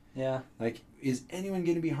this. Yeah. Is anyone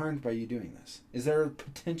going to be harmed by you doing this? Is there a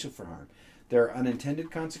potential for harm? There are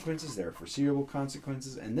unintended consequences, there are foreseeable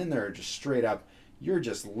consequences, and then there are just straight up, you're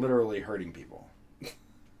just literally hurting people.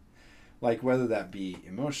 Whether that be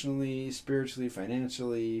emotionally, spiritually,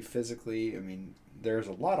 financially, physically, there's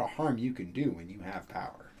a lot of harm you can do when you have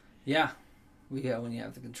power. Yeah. When you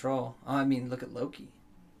have the control. Look at Loki.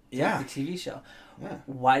 Yeah. The TV show. Yeah.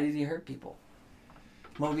 Why did he hurt people?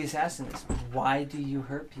 Mobius asking this. Why do you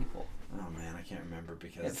hurt people? Oh man, I can't remember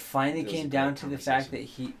because it finally came down to the fact that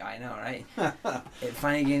I know, right? It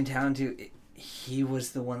finally came down to he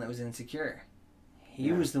was the one that was insecure.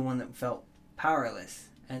 He was the one that felt powerless,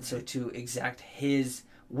 and so to exact his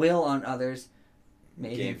will on others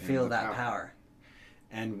made him feel that power.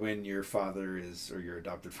 And when your your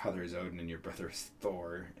adopted father is Odin and your brother is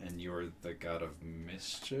Thor and you're the god of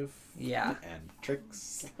mischief and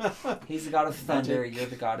tricks. He's the god of thunder, you're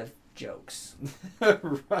the god of jokes.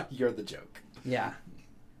 Right, you're the joke. Yeah.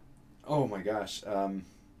 Oh my gosh.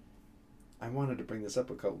 I wanted to bring this up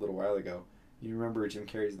a little while ago. You remember Jim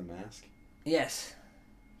Carrey's The Mask? Yes.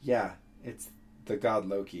 Yeah, it's the god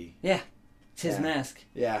Loki. Yeah. It's his Yeah. mask.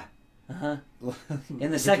 Yeah. Uh-huh. In the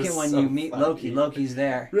Which second is one, so you meet funny. Loki. Loki's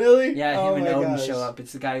there. Really? Yeah, Oh him and my Odin gosh. show up.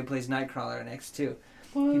 It's the guy who plays Nightcrawler in X2.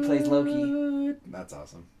 He plays Loki. That's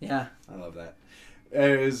awesome. Yeah. I love that.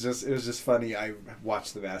 It was just funny. I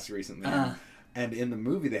watched The Mask recently, and in the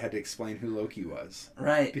movie they had to explain who Loki was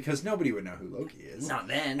Right. because nobody would know who Loki is. Not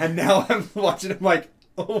then. And now I'm watching. I'm like,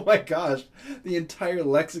 oh my gosh, the entire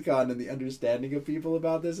lexicon and the understanding of people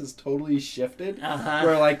about this is totally shifted. Uh-huh.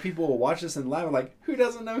 Where like people will watch this and laugh, like, who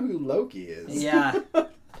doesn't know who Loki is? Yeah.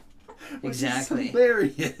 Which Exactly. is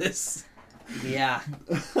hilarious. Yeah.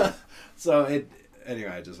 So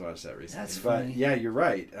anyway, I just watched that recently. That's but funny. yeah, you're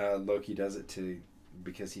right. Loki does it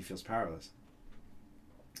because he feels powerless.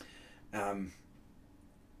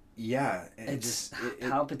 Yeah,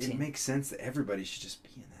 Palpatine. it makes sense that everybody should just be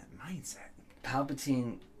in that mindset.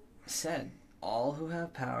 Palpatine said, all who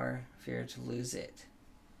have power fear to lose it.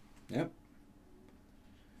 Yep.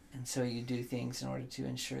 And so you do things in order to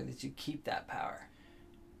ensure that you keep that power.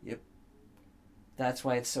 Yep. That's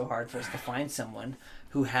why it's so hard for us to find someone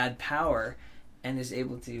who had power and is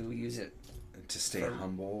able to use it To stay for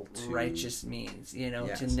humble, to righteous means,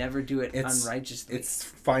 Yes. to never do it unrighteously. It's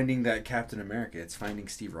finding that Captain America. It's finding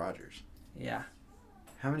Steve Rogers. Yeah.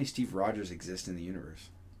 How many Steve Rogers exist in the universe?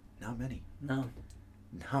 Not many. No.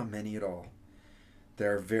 Not many at all.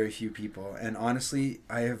 There are very few people. And honestly,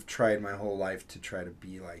 I have tried my whole life to try to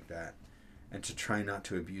be like that. And to try not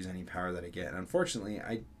to abuse any power that I get. And unfortunately,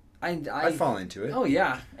 I fall into it. Oh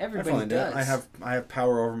yeah, I fall everybody into does. it. I have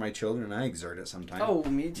power over my children and I exert it sometimes. Oh,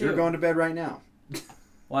 me too. You're going to bed right now.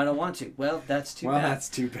 Well, I don't want to. Well, that's too bad. Well, that's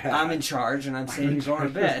too bad. I'm in charge and I'm saying you're going to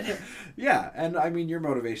bed. Yeah, and I mean your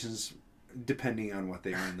motivations, depending on what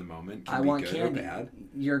they are in the moment, can I be want good candy. or bad.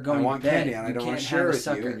 You're going I want to bed. candy and I You don't want to can't share have a with you,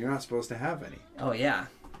 sucker. and you're not supposed to have any. Oh yeah.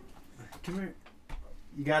 Come here.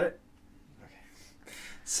 You got it? Okay.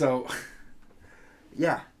 So,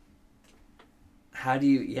 yeah. How do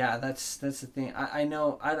you? Yeah, that's the thing. I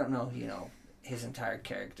know. I don't know. His entire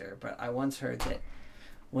character, but I once heard that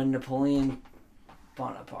when Napoleon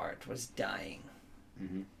Bonaparte was dying,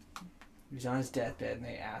 Mm-hmm. he was on his deathbed, and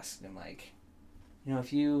they asked him like,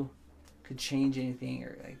 if you could change anything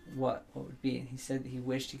or like what would it be? And he said that he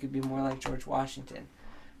wished he could be more like George Washington,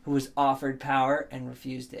 who was offered power and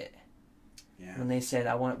refused it. Yeah. When they said,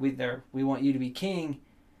 we want you to be king,"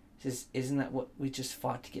 he says, "Isn't that what we just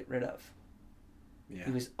fought to get rid of?" Yeah.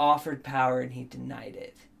 He was offered power and he denied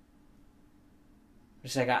it.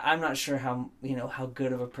 It's like I'm not sure how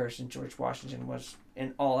good of a person George Washington was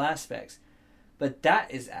in all aspects, but that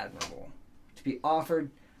is admirable to be offered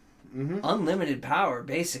unlimited power,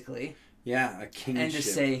 basically. Yeah, a kingship And to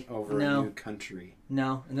say, over no. a new country.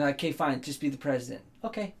 No, and they're like, "Okay, fine, just be the president."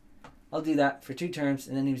 Okay, I'll do that for 2 terms,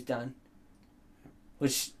 and then he was done.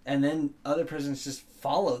 And then other presidents just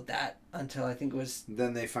followed that until I think it was.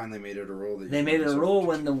 Then they finally made it a rule that They you made it can a serve rule for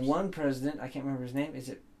when the 2 years. one president, I can't remember his name, is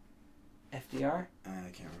it FDR? I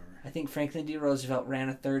can't remember. I think Franklin D. Roosevelt ran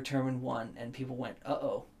a 3rd term and won, and people went,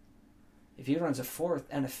 "Uh-oh. If he runs a 4th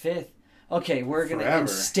and a 5th, okay, we're going to Forever,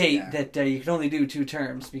 instate yeah. that you can only do 2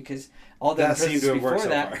 terms because all the That other seemed presidents to have worked before so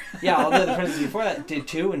that, far. yeah, all the other presidents before that did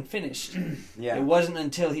 2 and finished. Yeah. It wasn't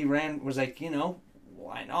until he was like,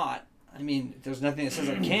 why not? I mean, there's nothing that says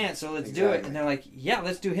I can't, so let's do it. Exactly. And they're like, yeah,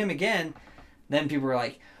 let's do him again. Then people were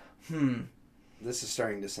like, This is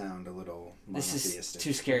starting to sound a little this monotheistic. is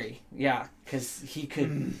too scary. Yeah, because he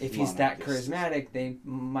could, if he's that Monotheistic. charismatic, they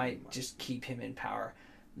might just keep him in power.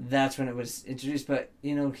 That's when it was introduced. But,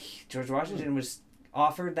 George Washington was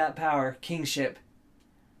offered that power, kingship,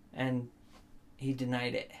 and he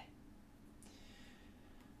denied it.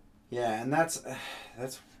 Yeah, and that's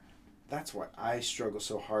why I struggle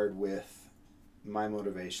so hard with my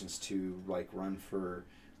motivations to run for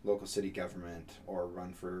local city government or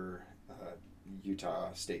run for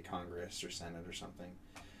Utah State Congress or Senate or something,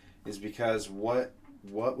 is because what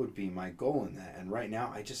would be my goal in that? And right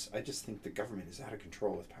now, I just think the government is out of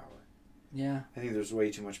control with power. Yeah. I think there's way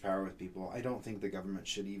too much power with people. I don't think the government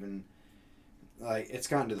should even it's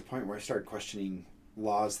gotten to the point where I started questioning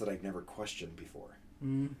laws that I've never questioned before.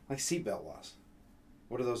 Like seatbelt laws.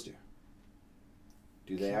 What do those do?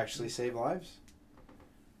 Do they actually save lives?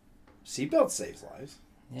 Seatbelt saves lives.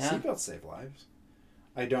 Yeah. Seatbelts save lives.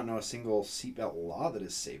 I don't know a single seatbelt law that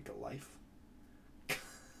has saved a life.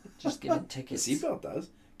 Just giving The tickets. seatbelt does.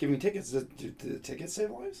 Giving tickets, do the tickets save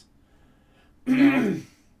lives? No.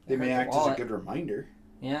 They may hurt the act as a wallet. good reminder.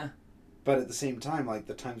 Yeah. But at the same time,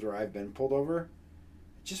 the times where I've been pulled over,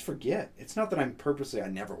 just forget. It's not that I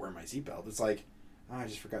never wear my seatbelt. It's like, I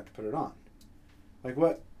just forgot to put it on. Like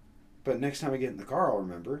what? But next time I get in the car, I'll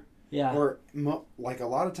remember. Yeah. Or like a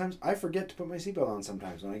lot of times, I forget to put my seatbelt on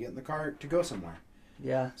sometimes when I get in the car to go somewhere.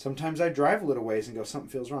 Yeah. Sometimes I drive a little ways and go, something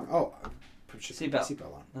feels wrong. Oh, I should put my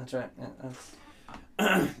seatbelt on. That's right. Yeah, that's...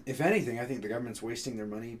 If anything, I think the government's wasting their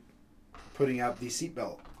money putting out these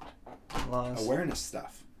seatbelt laws. awareness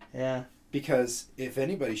stuff. Yeah. Because if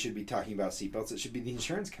anybody should be talking about seatbelts, it should be the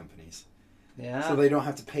insurance companies. Yeah. So they don't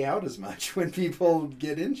have to pay out as much when people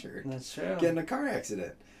get injured. That's true. Get in a car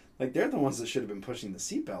accident. Like, they're the ones that should have been pushing the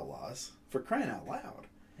seatbelt laws, for crying out loud.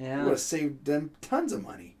 Yeah. It would have saved them tons of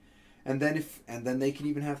money. And then they could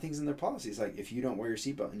even have things in their policies like, if you don't wear your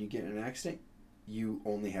seatbelt and you get in an accident, you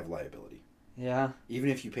only have liability. Yeah. Even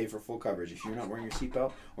if you pay for full coverage, if you're not wearing your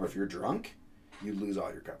seatbelt or if you're drunk, you lose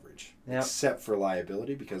all your coverage. Yep. Except for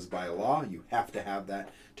liability, because by law you have to have that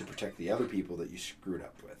to protect the other people that you screwed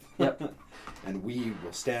up with. Yep. And we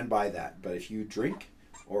will stand by that. But if you drink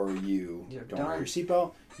or you don't wear your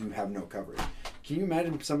seatbelt, you have no coverage. Can you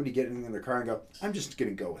imagine somebody getting in their car and go, I'm just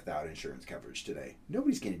going to go without insurance coverage today?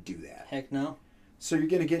 Nobody's going to do that. Heck no. So you're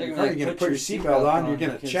going to get in your They're car, gonna you're going to put your seatbelt on, you're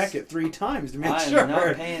going to check it 3 times to make sure. I'm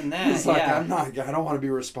not paying that. It's like, yeah. I don't want to be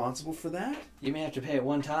responsible for that. You may have to pay it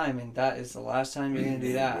one time, and that is the last time you're going to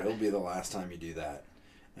do that. It will be the last time you do that.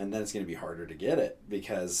 And then it's going to be harder to get it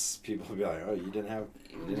because people will be like, oh, you didn't have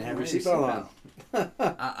your seatbelt on.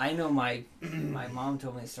 I know my mom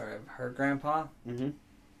told me the story of her grandpa. Mm-hmm.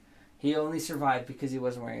 He only survived because he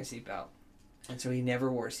wasn't wearing a seatbelt. And so he never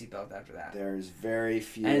wore a seatbelt after that. There's very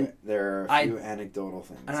few. And there are a few anecdotal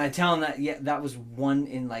things. And I tell him that, that was 1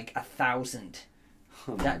 in like 1,000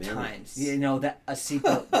 times. You know, that a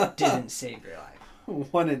seatbelt didn't save your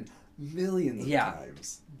life. 1 in millions of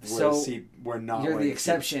times. So we're not. You're the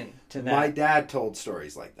exception to that. My dad told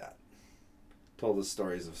stories like that. Told us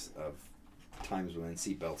stories of times when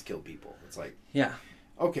seatbelts killed people. It's like, yeah.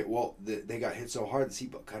 Okay, well, they got hit so hard the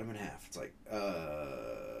seatbelt cut them in half. It's like,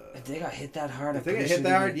 if they got hit that hard, if they got hit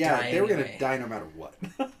that hard, they were going to die no matter what.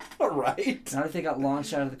 Right? Not if they got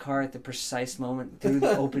launched out of the car at the precise moment through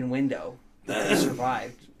the open window. They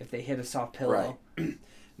survived if they hit a soft pillow. Right.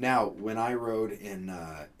 Now, when I rode in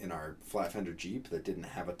our flat fender Jeep that didn't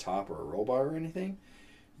have a top or a roll bar or anything,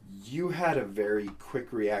 you had a very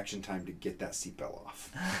quick reaction time to get that seatbelt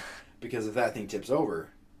off. Because if that thing tips over,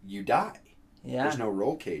 you die. Yeah. There's no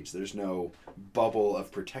roll cage. There's no bubble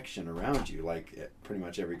of protection around you like pretty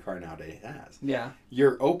much every car nowadays has. Yeah.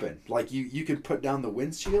 You're open. Like you could put down the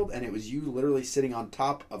windshield and it was you literally sitting on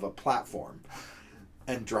top of a platform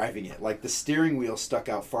and driving it. Like the steering wheel stuck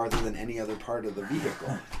out farther than any other part of the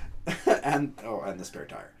vehicle. and the spare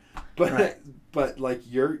tire. But like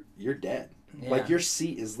you're dead. Yeah. Like your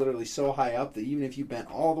seat is literally so high up that even if you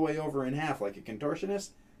bent all the way over in half like a contortionist,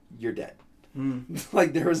 you're dead.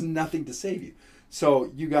 Like there was nothing to save you.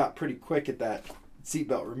 So you got pretty quick at that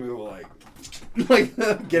seatbelt removal,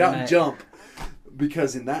 like get out and jump.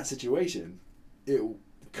 Because in that situation, it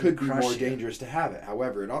could be more dangerous to have it.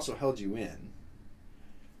 However, it also held you in.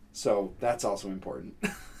 So that's also important.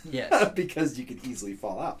 Yes. Because you could easily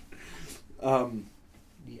fall out.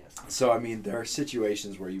 Yes. So, I mean, there are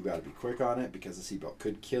situations where you've got to be quick on it because the seatbelt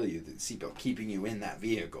could kill you. The seatbelt keeping you in that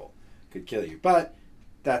vehicle could kill you. But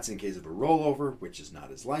that's in case of a rollover, which is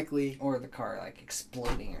not as likely. Or the car, like,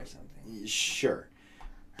 exploding or something. Sure.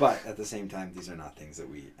 But at the same time, these are not things that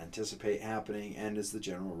we anticipate happening, and as the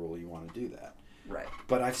general rule, you want to do that. Right.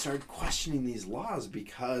 But I've started questioning these laws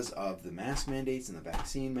because of the mask mandates and the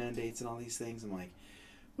vaccine mandates and all these things. I'm like,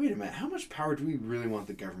 wait a minute, how much power do we really want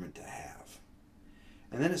the government to have?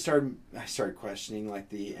 And then I started questioning like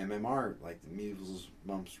the MMR, like the measles,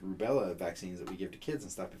 mumps, rubella vaccines that we give to kids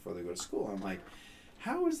and stuff before they go to school. I'm like,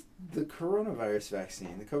 how is the coronavirus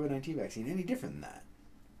vaccine, the COVID-19 vaccine, any different than that?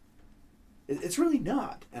 It's really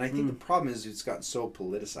not. And I think the problem is it's gotten so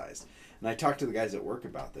politicized. And I talked to the guys at work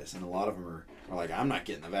about this, and a lot of them are like, I'm not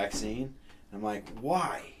getting the vaccine. And I'm like,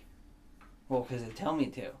 why? Well, because they tell me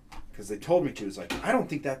to. Because they told me to. It's like, I don't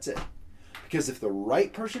think that's it. Because if the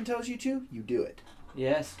right person tells you to, you do it.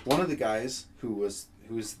 Yes. One of the guys who's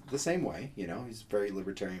the same way, you know, he's very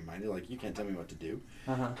libertarian minded, like you can't tell me what to do.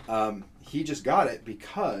 He just got it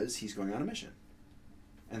because he's going on a mission.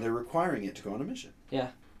 And they're requiring it to go on a mission. Yeah.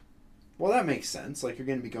 Well, that makes sense. Like you're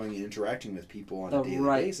going to be going and interacting with people on a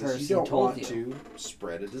daily basis. You don't want to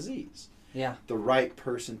spread a disease. Yeah. The right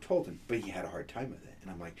person told him, but he had a hard time with it. And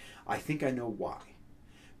I'm like, I think I know why.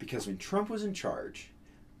 Because when Trump was in charge,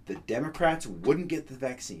 the Democrats wouldn't get the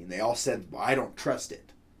vaccine. They all said, well, I don't trust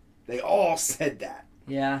it. They all said that.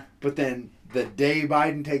 Yeah. But then the day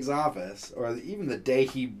Biden takes office, or even the day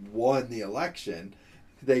he won the election,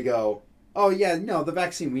 they go, oh, yeah, no, the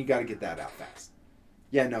vaccine, we got to get that out fast.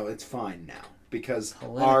 Yeah, no, it's fine now. Because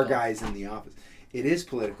our guy's in the office. It is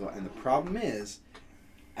political, and the problem is,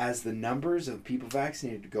 as the numbers of people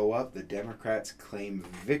vaccinated go up, the Democrats claim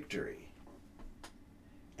victory.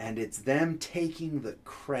 And it's them taking the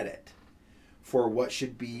credit for what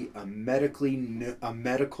should be a medical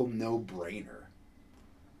no-brainer.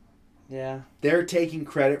 Yeah. They're taking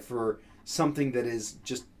credit for something that is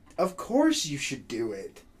just, of course you should do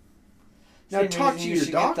it. Now talk to your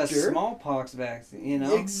doctor. Get the smallpox vaccine, you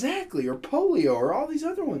know? Exactly, or polio, or all these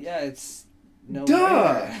other ones. Yeah, it's no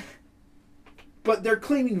Duh! brainer. But they're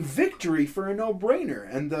claiming victory for a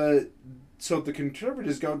no-brainer. And so the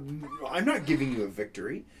conservatives go, I'm not giving you a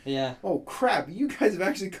victory. Yeah. Oh, crap. You guys have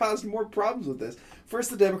actually caused more problems with this. First,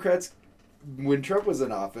 the Democrats, when Trump was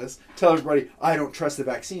in office, tell everybody, I don't trust the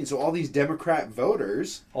vaccine. So all these Democrat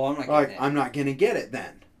voters I'm not are like, I'm not going to get it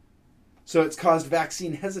then. So it's caused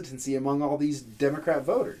vaccine hesitancy among all these Democrat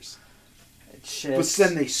voters. But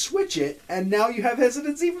then they switch it, and now you have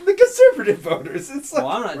hesitancy from the conservative voters. It's like,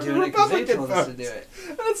 I'm not doing it because they told us to do it.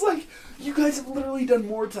 And it's like, you guys have literally done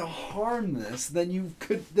more to harm this than you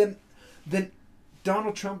could, than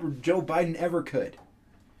Donald Trump or Joe Biden ever could.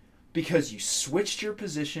 Because you switched your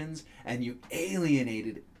positions, and you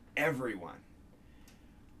alienated everyone.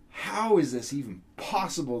 How is this even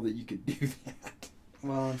possible that you could do that?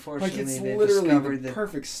 Well, unfortunately, Like, it's they've literally discovered the that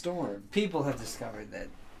perfect storm. people have discovered that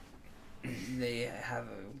they have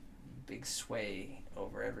a big sway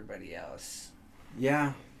over everybody else.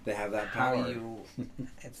 Yeah, they have that power. How you...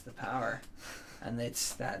 It's the power. And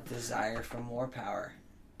it's that desire for more power.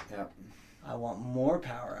 Yep. I want more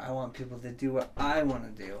power. I want people to do what I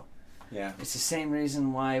want to do. Yeah. It's the same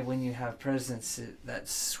reason why when you have presidents that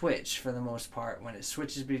switch, for the most part, when it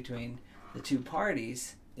switches between the two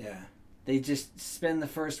parties, Yeah. they just spend the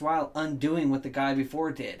first while undoing what the guy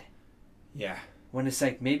before did. Yeah. When it's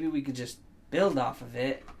like, maybe we could just build off of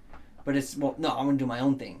it, but it's, well, no, I'm going to do my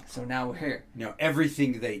own thing. So now we're here. No,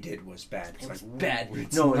 everything they did was bad. It's like, bad.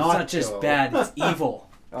 It's No, it's not just though. bad, it's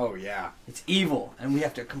evil. Oh, yeah. It's evil, and we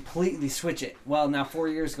have to completely switch it. Well, now 4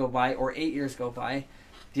 years go by, or 8 years go by,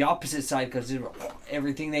 the opposite side goes,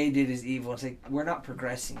 everything they did is evil. It's like, we're not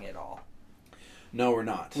progressing at all. No, we're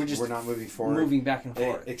not. We're not moving forward. Moving back and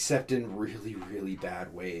forth. Except in really, really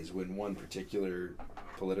bad ways. When one particular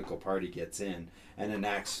political party gets in and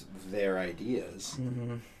enacts their ideas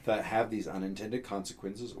that have these unintended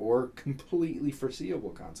consequences or completely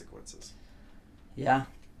foreseeable consequences. Yeah.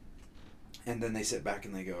 And then they sit back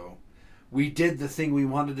and they go, we did the thing we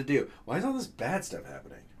wanted to do. Why is all this bad stuff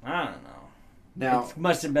happening? I don't know. Now, It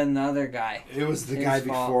must have been the other guy. it was the His guy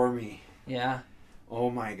fault. before me. Yeah. Oh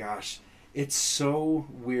my gosh. It's so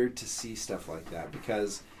weird to see stuff like that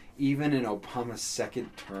because even in Obama's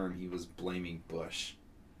second term, he was blaming Bush.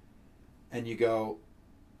 And you go,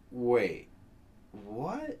 wait,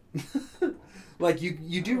 what? Like,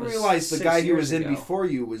 you do realize the 6 guy who was years in ago. before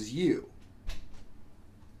you was you.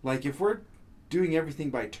 Like, if we're doing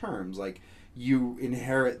everything by terms, like, you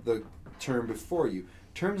inherit the term before you.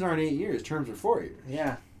 Terms aren't 8 years, terms are 4 years.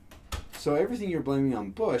 Yeah. So everything you're blaming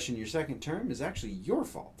on Bush in your second term is actually your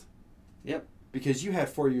fault. Yep. Because you had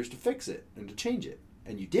 4 years to fix it and to change it.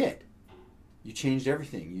 And you did. You changed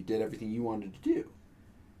everything. You did everything you wanted to do.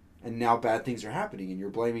 And now bad things are happening and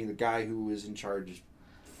you're blaming the guy who was in charge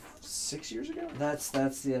 6 years ago? That's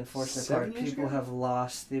the unfortunate 7 part. years People ago? have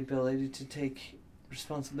lost the ability to take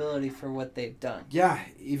responsibility for what they've done. Yeah,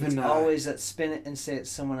 even It's always that spin it and say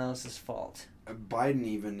it's someone else's fault. Biden,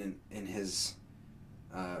 even in his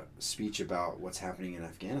speech about what's happening in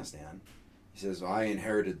Afghanistan, he says, I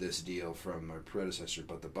inherited this deal from my predecessor,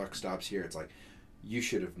 but the buck stops here. It's like, you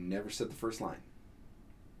should have never said the first line.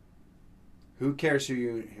 Who cares who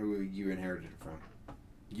you inherited it from?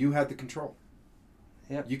 You had the control.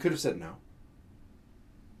 Yep. You could have said no.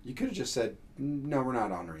 You could have just said, no, we're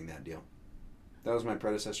not honoring that deal. That was my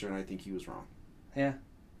predecessor, and I think he was wrong. Yeah.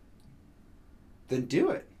 Then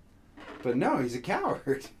do it. But no, he's a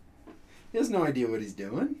coward. He has no idea what he's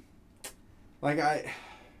doing. Like, I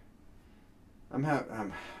have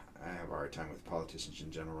a hard time with politicians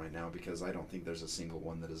in general right now because I don't think there's a single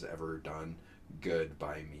one that has ever done good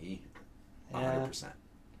by me 100%.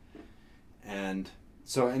 And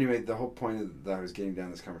so anyway, the whole point of that I was getting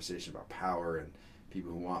down this conversation about power and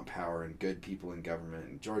people who want power and good people in government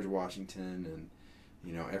and George Washington and,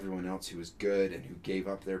 you know, everyone else who was good and who gave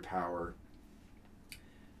up their power.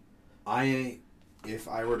 If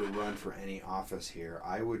I were to run for any office here,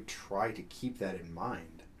 I would try to keep that in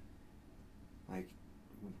mind. Like,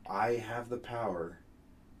 I have the power.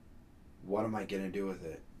 What am I going to do with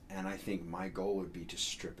it? And I think my goal would be to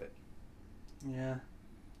strip it. Yeah.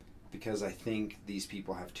 Because I think these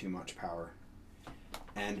people have too much power.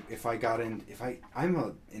 And I'm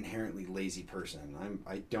a inherently lazy person.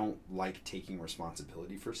 I don't like taking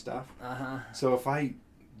responsibility for stuff. So if I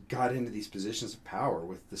got into these positions of power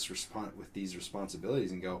with these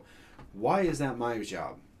responsibilities and go, why is that my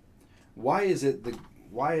job? Why is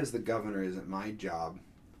the governor isn't my job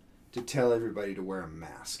to tell everybody to wear a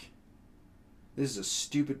mask? This is a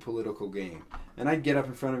stupid political game. And I'd get up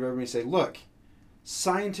in front of everybody and say, look,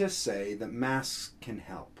 scientists say that masks can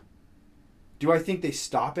help. Do I think they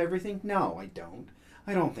stop everything? No, I don't.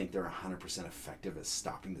 I don't think they're 100% effective at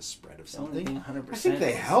stopping the spread of something. I think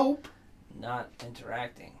they help. Not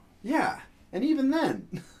interacting. Yeah, and even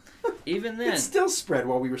then. It still spread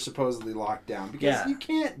while we were supposedly locked down because you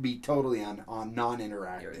can't be totally on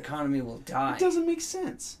non-interactive. Your economy will die. It doesn't make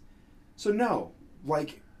sense. So no,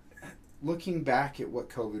 like, looking back at what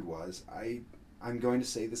COVID was, I'm going to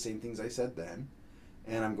say the same things I said then.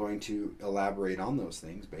 And I'm going to elaborate on those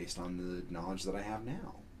things based on the knowledge that I have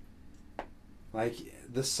now. Like,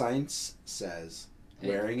 the science says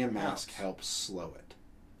wearing a mask helps slow it.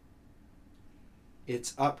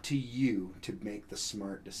 It's up to you to make the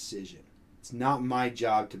smart decision. It's not my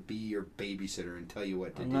job to be your babysitter and tell you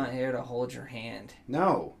what to do. I'm not here to hold your hand.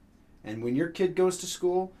 No. And when your kid goes to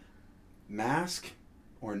school, mask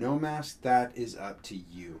or no mask, that is up to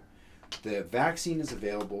you. The vaccine is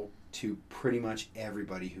available to pretty much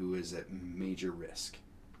everybody who is at major risk.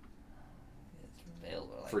 It's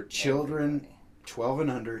available like for children 12 and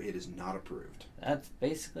under, it is not approved. That's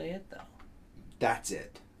basically it, though. That's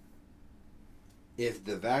it. If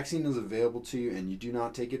the vaccine is available to you and you do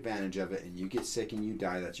not take advantage of it and you get sick and you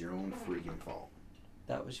die, that's your own freaking fault.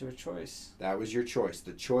 That was your choice. That was your choice.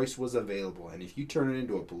 The choice was available. And if you turn it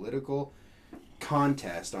into a political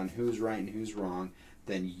contest on who's right and who's wrong,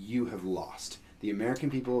 then you have lost. The American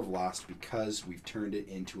people have lost because we've turned it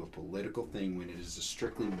into a political thing when it is a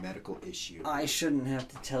strictly medical issue. I shouldn't have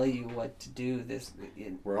to tell you what to do.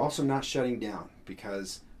 We're also not shutting down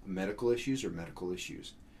because medical issues are medical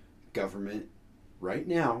issues. Government, right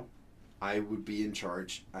now, I would be in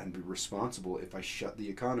charge and be responsible if I shut the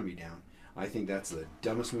economy down. I think that's the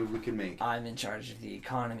dumbest move we can make. I'm in charge of the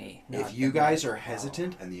economy. If you guys are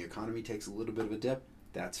hesitant and the economy takes a little bit of a dip,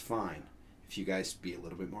 that's fine. If you guys be a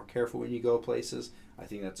little bit more careful when you go places, I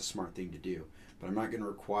think that's a smart thing to do. But I'm not going to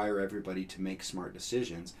require everybody to make smart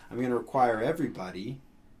decisions. I'm going to require everybody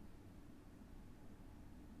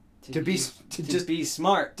to be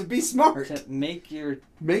smart. To be smart. To make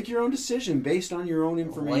your own decision based on your own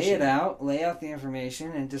information. Lay out the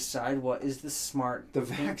information, and decide what is the smart The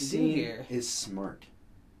thing vaccine to do here. is smart.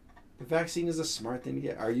 The vaccine is a smart thing to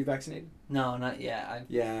get. Are you vaccinated? No, not yet.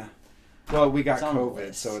 Yeah. Well, we got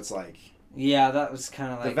COVID, so it's like... Yeah, that was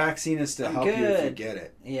kind of like... The vaccine is to help you if you get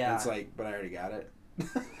it. Yeah. It's like, but I already got it.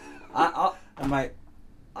 I'll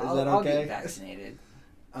that okay? I'll get vaccinated.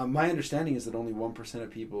 My understanding is that only 1% of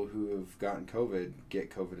people who have gotten COVID get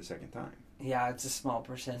COVID a second time. Yeah, it's a small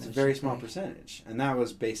percentage. It's a very small percentage. And that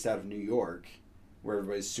was based out of New York, where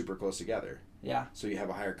everybody's super close together. Yeah. So you have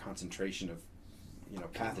a higher concentration of,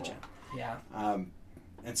 pathogen. Yeah.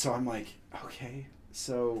 And so I'm like, okay,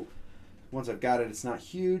 so once I've got it, it's not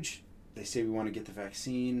huge. They say we want to get the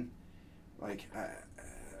vaccine. Like,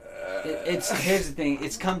 here's the thing.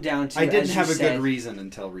 It's come down to... I didn't have a good reason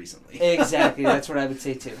until recently. Exactly. That's what I would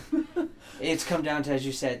say, too. It's come down to, as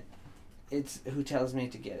you said, it's who tells me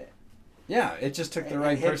to get it. Yeah, it just took the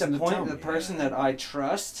right person to tell me. The person that I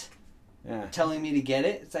trust telling me to get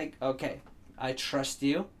it, it's like, okay, I trust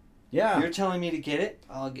you. Yeah. You're telling me to get it,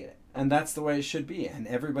 I'll get it. And that's the way it should be. And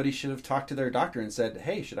everybody should have talked to their doctor and said,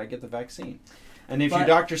 hey, should I get the vaccine? And if your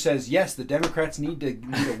doctor says, yes, the Democrats need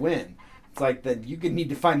to win, it's like, then you need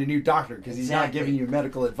to find a new doctor because he's not giving you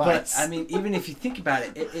medical advice. But, I mean, even if you think about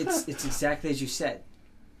it, it's exactly as you said.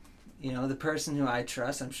 The person who I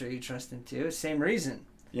trust, I'm sure you trust him too, same reason.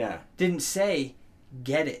 Yeah. Didn't say,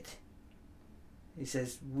 get it. He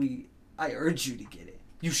says, I urge you to get it.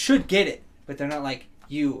 You should get it. But they're not like,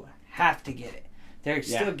 you have to get it. They're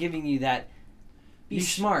still giving you that, be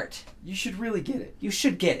smart. You should really get it. You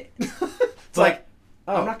should get it. It's like,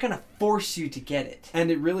 I'm not going to force you to get it.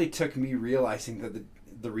 And it really took me realizing that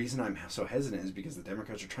the reason I'm so hesitant is because the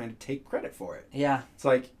Democrats are trying to take credit for it. Yeah. It's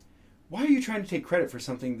like, why are you trying to take credit for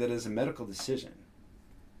something that is a medical decision?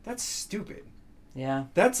 That's stupid. Yeah.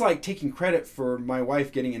 That's like taking credit for my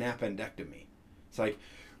wife getting an appendectomy. It's like,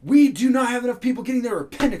 we do not have enough people getting their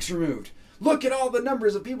appendix removed. Look at all the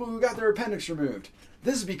numbers of people who got their appendix removed.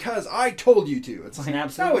 This is because I told you to. It's like,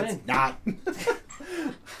 no, it's not.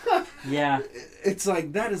 Yeah. It's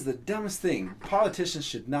like, that is the dumbest thing. Politicians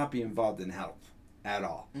should not be involved in health at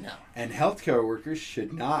all. No. And healthcare workers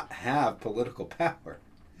should not have political power.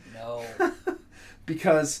 No.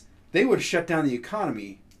 because they would have shut down the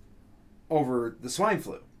economy over the swine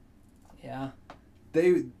flu. Yeah.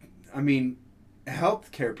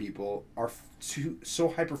 Healthcare people are so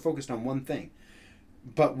hyper-focused on one thing.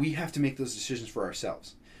 But we have to make those decisions for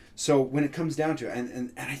ourselves. So when it comes down to it,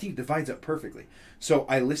 and I think it divides up perfectly. So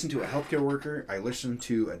I listen to a healthcare worker, I listen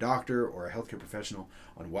to a doctor or a healthcare professional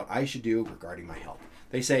on what I should do regarding my health.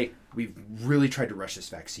 They say, we've really tried to rush this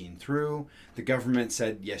vaccine through. The government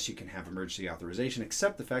said, yes, you can have emergency authorization,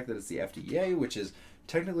 except the fact that it's the FDA, which is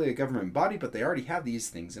technically a government body, but they already have these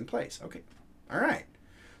things in place. Okay, all right.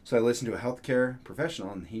 So I listen to a healthcare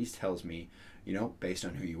professional, and he tells me, based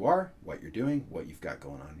on who you are, what you're doing, what you've got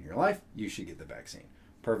going on in your life, you should get the vaccine.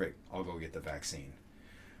 Perfect. I'll go get the vaccine.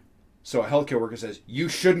 So a healthcare worker says, you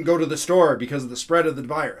shouldn't go to the store because of the spread of the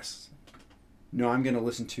virus. No, I'm going to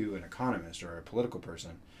listen to an economist or a political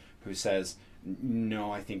person who says,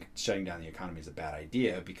 no, I think shutting down the economy is a bad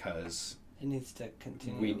idea because it needs to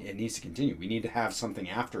continue. It needs to continue. We need to have something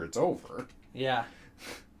after it's over. Yeah.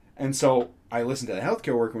 And so I listen to the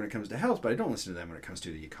healthcare worker when it comes to health, but I don't listen to them when it comes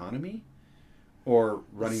to the economy or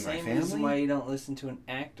running my family. Same reason why you don't listen to an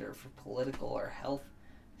actor for political or health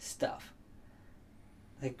stuff.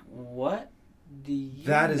 Like, what do you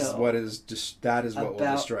that know? That is what will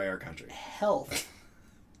destroy our country. Health.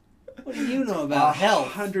 What do you know about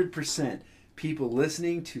health? 100% people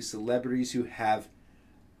listening to celebrities who have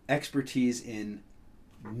expertise in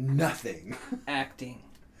nothing. Acting.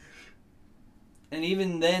 And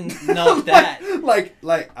even then, not that.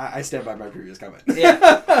 I stand by my previous comment.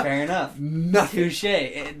 Yeah, fair enough. Nothing. Touche.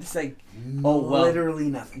 It's like, literally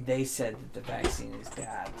nothing. They said that the vaccine is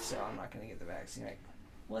bad, so I'm not going to get the vaccine. Like,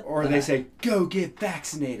 what? Or they say, go get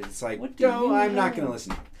vaccinated. It's like, no, I'm not going to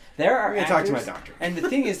listen. There are I'm going to talk to my doctor. And the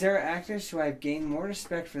thing is, there are actors who I've gained more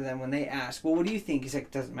respect for them when they ask, well, what do you think? He's like,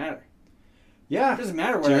 it doesn't matter. Yeah. It doesn't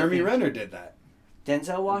matter what Jeremy Renner did that.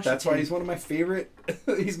 Denzel Washington. That's why he's one of my favorite.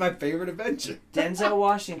 He's my favorite Avenger. Denzel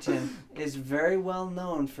Washington is very well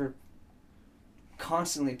known for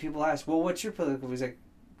constantly people ask, well, what's your political view? He's like,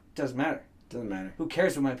 doesn't matter. Doesn't matter. Who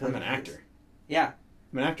cares what my political I'm an actor. Is? Yeah.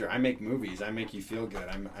 I'm an actor. I make movies. I make you feel good.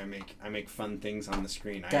 I make fun things on the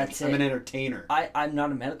screen. That's I'm an entertainer. I'm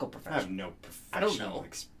not a medical professional. I have no professional. I don't know.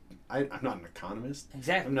 I'm not an economist.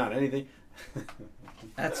 Exactly. I'm not anything.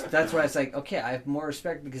 That's why it's like, okay, I have more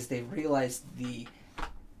respect because they realize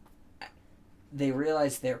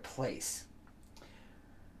their place.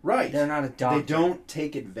 Right. They're not a doctor. They don't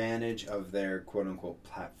take advantage of their quote unquote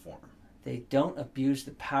platform. They don't abuse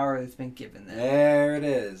the power that's been given them. There it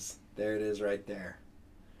is. There it is right there.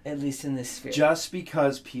 At least in this sphere. Just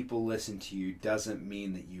because people listen to you doesn't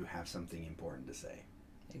mean that you have something important to say.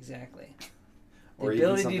 Exactly. Or the even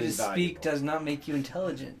ability to valuable. speak does not make you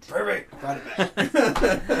intelligent. Perfect. Brought it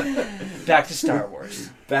back. Back to Star Wars.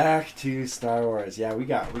 Back to Star Wars. Yeah, we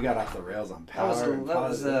got off the rails on power.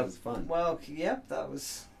 That was fun. Well, yep, that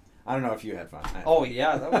was. I don't know if you had fun.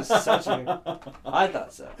 Yeah, that was such a. I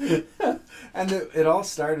thought so. And it all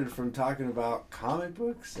started from talking about comic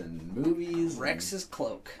books and movies. Rex's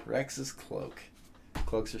cloak. Rex's cloak.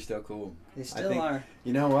 Cloaks are still cool. They still are.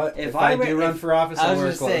 You know what? If I do run for office, I'll wear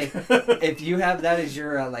a cloak. I was going to say, if you have that as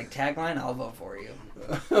your tagline, I'll vote for you.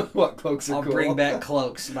 What, cloaks are cool? I'll bring back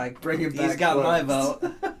cloaks. Bring it back. He's got my vote.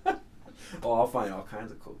 Oh, I'll find all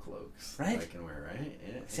kinds of cool cloaks right? that I can wear, right?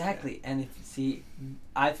 Yeah, exactly. Yeah. And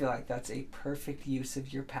I feel like that's a perfect use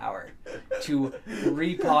of your power to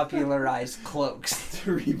repopularize cloaks.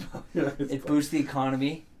 It boosts the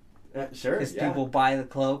economy. Sure, because people buy the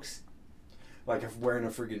cloaks. Like if wearing a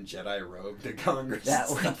friggin' Jedi robe to Congress. That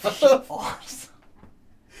would be awesome.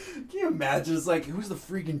 Can you imagine? It's like, who's the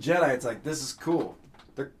freaking Jedi? It's like, this is cool.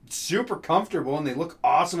 They're super comfortable and they look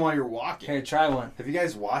awesome while you're walking. Here, try one. Have you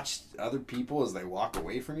guys watched other people as they walk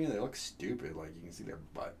away from you? They look stupid. Like you can see their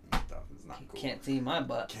butt and stuff. It's not cool. Can't see my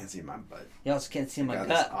butt. Can't see my butt. You also can't see my gut.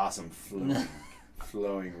 This awesome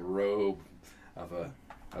flowing robe of a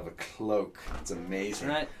cloak. It's amazing.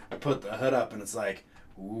 Right. I put the hood up and it's like,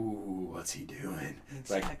 ooh, what's he doing?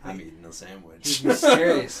 It's like, I'm eating a sandwich. He's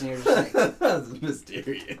mysterious, and you're just like... That's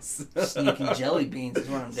mysterious. Sneaking jelly beans is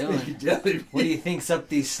what I'm doing. Sneaking jelly beans. What do you think's up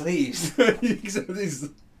these sleeves?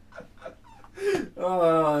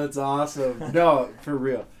 Oh, that's awesome. No, for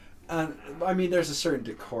real. I mean, there's a certain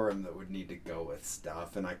decorum that would need to go with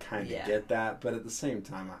stuff, and I kind of get that, but at the same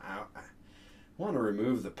time, I want to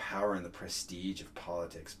remove the power and the prestige of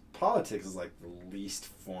politics. Politics is like the least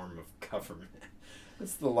form of government.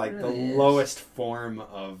 It's the lowest form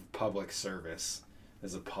of public service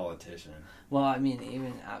as a politician. Well, I mean,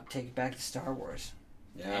 even I'll take it back to Star Wars.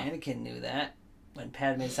 Yeah. Anakin knew that. When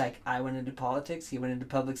Padme's like, I went into politics, he went into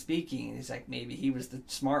public speaking, and he's like, maybe he was the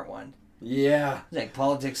smart one. Yeah. He's like,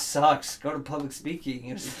 politics sucks. Go to public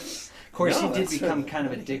speaking. Of course, No, he did that's become what kind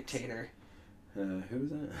of a it is. dictator. Who was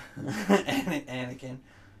that? Anakin.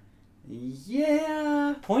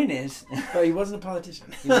 Yeah. Point is, But he wasn't a politician.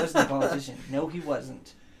 he wasn't a politician. No, he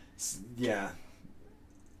wasn't. Yeah.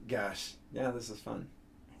 Gosh. Yeah, this is fun.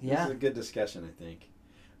 This Yeah. is a good discussion, I think.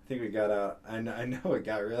 I think we got out. I know it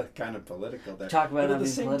got really kind of political there. Talk about But not at the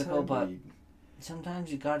being same political, time, but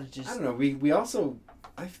sometimes you gotta just. I don't know. We also.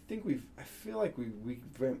 I feel like we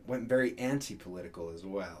went very anti-political as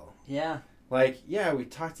well. Yeah. Like, yeah, we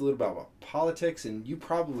talked a little about politics, and you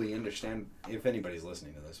probably understand if anybody's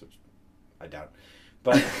listening to this, which I doubt.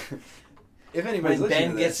 But if anybody's When listening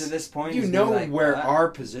Ben to gets this, to this point, you he's gonna know be like, where "What?" our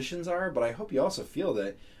positions are. But I hope you also feel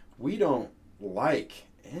that we don't like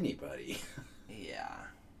anybody. Yeah.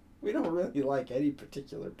 We don't really like any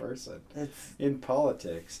particular person It's in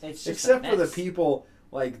politics, It's just a except for the mess. people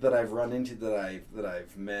like that I've run into, that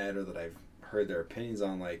I've met, or that I've heard their opinions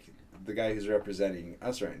on. Like the guy who's representing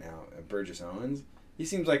us right now, Burgess Owens. He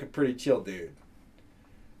seems like a pretty chill dude,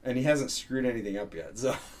 and he hasn't screwed anything up yet.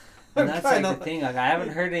 So, and that's like kinda the thing. Like I haven't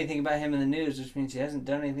heard anything about him in the news, which means he hasn't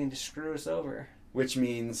done anything to screw us over. which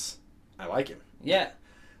means I like him. Yeah.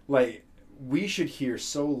 Like, we should hear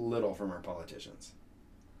so little from our politicians.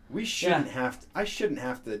 We shouldn't have to. I shouldn't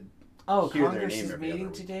have to. Oh, Hear their Congress name is every other meeting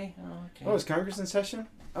week. today. Oh, okay. Oh, is Congress in session?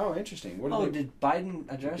 Oh, interesting. What Oh, did they? did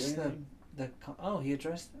Biden address do the anything? Oh, he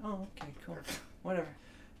addressed. Oh, okay, cool. Whatever.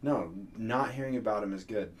 No, not hearing about him is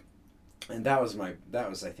good. And that was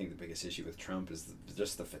I think the biggest issue with Trump is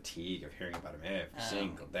just the fatigue of hearing about him every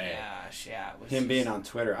single day. Gosh, yeah. It was Him just- being on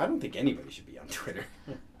Twitter. I don't think anybody should be on Twitter.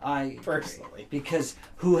 I Personally. because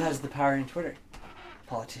who has the power in Twitter?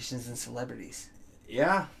 Politicians and celebrities.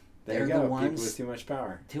 Yeah. There They're you the go. People ones- with too much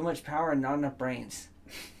power. Too much power and not enough brains.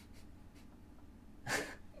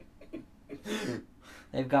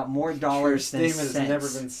 They've got more dollars than Statement cents. has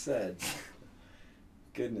never been said.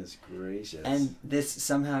 Goodness gracious. And this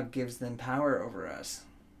somehow gives them power over us.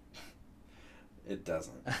 It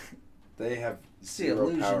doesn't. They have It's the zero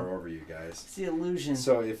illusion. power over you guys. It's the illusion.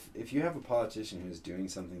 So if you have a politician who's doing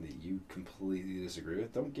something that you completely disagree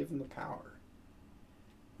with, don't give them the power.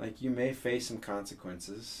 Like, you may face some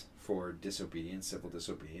consequences for disobedience, civil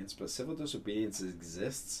disobedience, but civil disobedience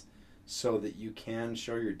exists so that you can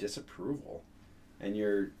show your disapproval and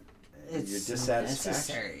your it's dissatisfaction.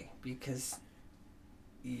 necessary because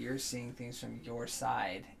you're seeing things from your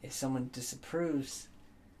side. If someone disapproves,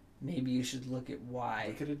 maybe you should look at why.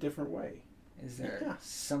 Look at it a different way. Is there Yeah.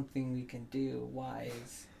 something we can do? Why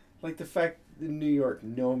is... Like the fact in New York,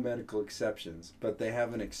 no medical exceptions, but they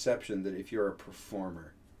have an exception that if you're a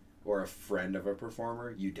performer or a friend of a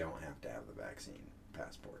performer, you don't have to have the vaccine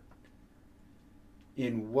passport.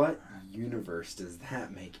 In what universe does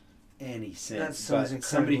that make any sense? That sounds But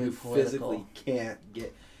somebody who incredibly physically can't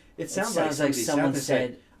get... It It sounds, sounds like like someone somebody sat there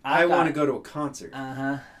and said, I want to go to a concert.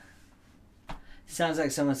 Uh-huh. Sounds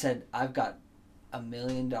like someone said, I've got $1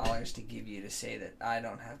 million to give you to say that I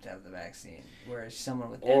don't have to have the vaccine. Whereas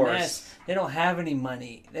someone with Or MS, they don't have any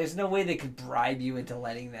money. There's no way they could bribe you into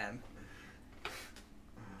letting them.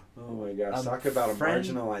 Oh my gosh, A talk about a friend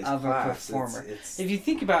marginalized of a class. performer. It's If you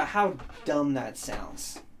think about how dumb that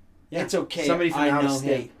sounds, yeah, it's okay. Somebody from I out know of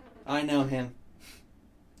state. him. I know him.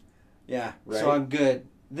 Yeah, right. So I'm good.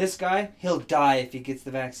 This guy, he'll die if he gets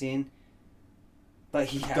the vaccine. But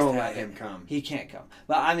he has Don't to let have him it. come. He can't come.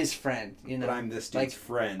 But I'm his friend, you know. But I'm this dude's like,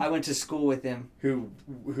 friend I went to school with him. who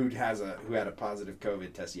had a positive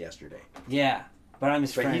COVID test yesterday. Yeah. But I'm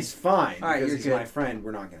his But friend. he's fine All right, because you're he's good. my friend.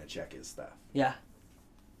 We're not going to check his stuff. Yeah.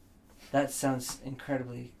 That sounds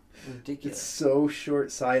incredibly ridiculous. It's so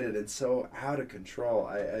short-sighted and so out of control.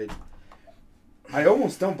 I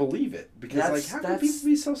almost don't believe it because how can people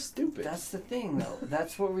be so stupid? That's the thing, though.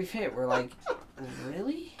 That's what we've hit. We're like,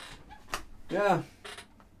 really? Yeah.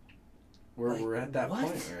 Like, We're at that what?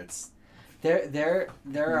 point where it's There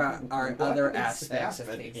are What other is aspects of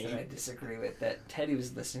happening? things that I disagree with. That Teddy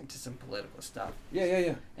was listening to some political stuff,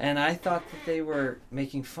 yeah. and I thought that they were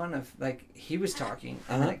making fun of. Like he was talking,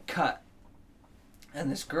 and then Uh-huh. it cut,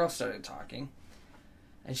 and this girl started talking,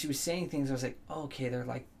 and she was saying things. I was like, oh, okay,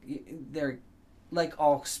 they're like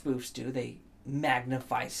all spoofs do. They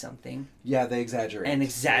magnify something Yeah, they exaggerate. and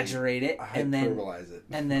exaggerate it, and then hyperbolize it.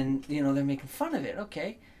 they're making fun of it.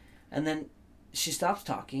 Okay, and then she stops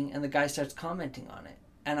talking, and the guy starts commenting on it.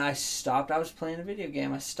 And I stopped. I was playing a video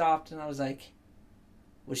game. I stopped, and I was like,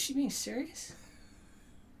 "Was she being serious?"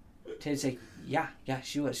 Teddy's like, "Yeah,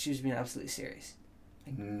 she was. She was being absolutely serious."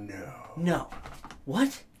 No,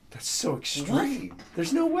 what? That's so extreme.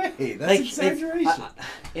 There's no way. That's Like, exaggeration.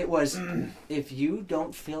 It was if you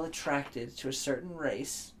don't feel attracted to a certain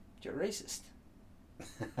race, you're racist.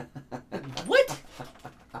 What?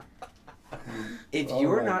 If Oh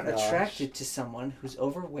you're my not gosh. attracted to someone who's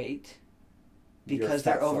overweight You're because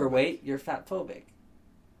they're fatphobic. overweight, you're fatphobic.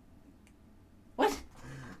 What?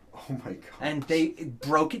 Oh my god. And they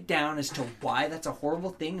broke it down as to why that's a horrible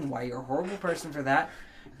thing and why you're a horrible person for that.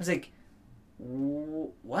 I was like,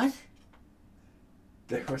 what?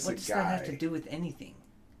 There was What a does guy. that have to do with anything?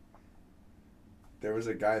 There was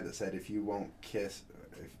a guy that said if you won't kiss,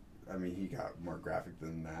 he got more graphic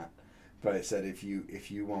than that, but it said if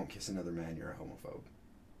you won't kiss another man, you're a homophobe.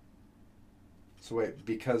 So wait,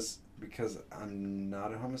 because I'm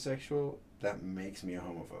not a homosexual, that makes me a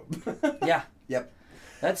homophobe. Yeah. Yep.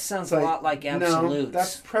 That sounds It's a lot like No, absolutes.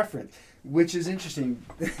 that's preference, which is interesting.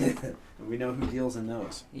 We know who deals in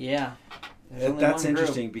those. Yeah. There's only That's one group.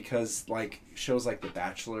 interesting because like shows like The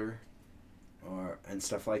Bachelor and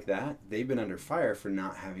stuff like that, they've been under fire for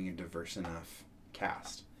not having a diverse enough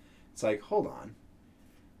cast. It's like, hold on.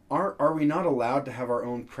 Are we not allowed to have our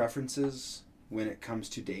own preferences when it comes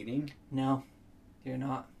to dating? No, you're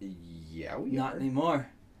not. Yeah, we Not are. anymore.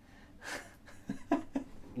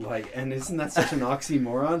 Like, and isn't that such an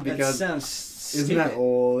oxymoron? That Because sounds isn't stupid. that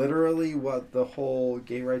literally what the whole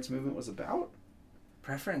gay rights movement was about?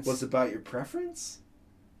 Preference. Was about your preference?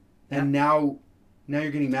 Yeah. And now you're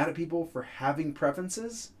getting mad at people for having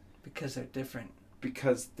preferences Because they're different.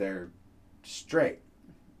 because they're straight.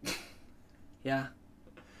 Yeah.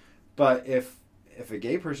 But if a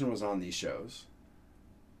gay person was on these shows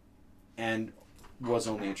and was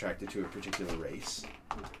only attracted to a particular race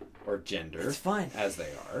or gender, It's fine. as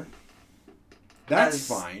they are, that's As-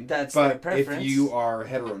 fine. that's their but if preference. you are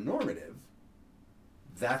heteronormative,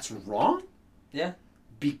 that's wrong? Yeah.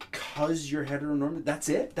 Because you're heteronormative? That's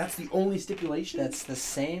it? That's the only stipulation? That's the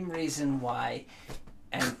same reason why,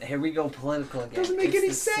 and here we go political again. Doesn't make It's any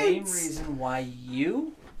the same sense. reason why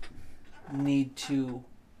you need to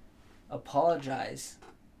apologize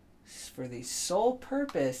for the sole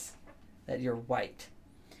purpose that you're white.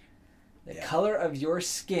 The Yeah. color of your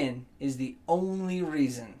skin is the only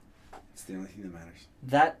reason. It's the only thing that matters.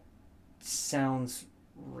 That sounds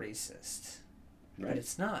racist, Right? but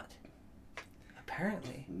it's not.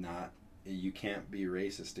 Apparently. You can't be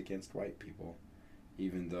racist against white people,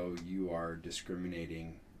 even though you are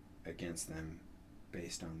discriminating against them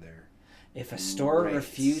based on their. If a store Race.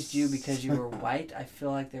 refused you because you were white, I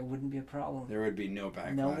feel like there wouldn't be a problem. There would be no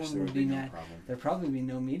backlash. No one there would would be be no mad. problem. There'd probably be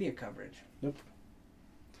no media coverage.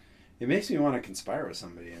 It makes me want to conspire with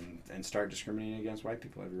somebody and start discriminating against white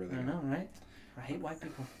people everywhere they I go. know, right? I hate white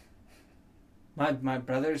people. My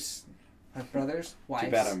brother's wife,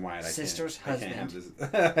 Too bad I'm white. sister's I can't husband.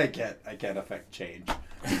 have this. I can't affect change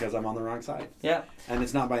because I'm on the wrong side. Yeah, And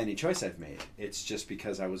it's not by any choice I've made. It's just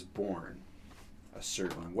because I was born a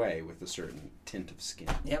certain way with a certain tint of skin.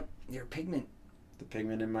 yep. Your pigment. The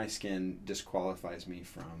pigment in my skin disqualifies me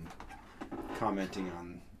from commenting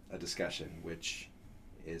on a discussion, which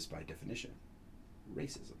is by definition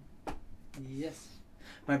racism. Yes.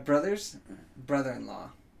 My brother's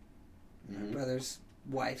brother-in-law, Mhm. my brother's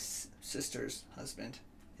wife's sister's husband,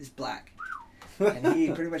 is black, and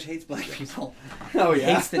he pretty much hates black people. Oh He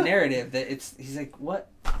yeah. hates the narrative that it's. He's like, what?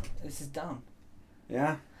 This is dumb.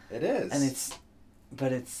 Yeah, it is. And it's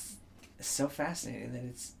so fascinating that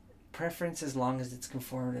it's preference as long as it's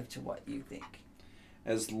conformative to what you think.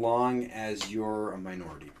 as long as you're a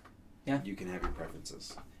minority. Yeah. You can have your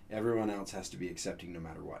preferences. Everyone else has to be accepting no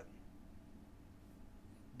matter what.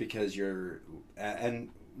 Because and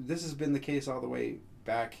this has been the case all the way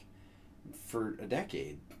back for a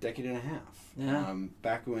decade and a half. Yeah.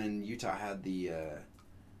 Back when Utah had the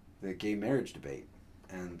gay marriage debate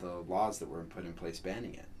and the laws that were put in place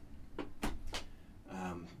banning it.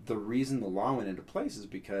 The reason the law went into place is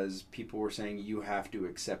because people were saying you have to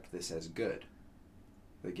accept this as good.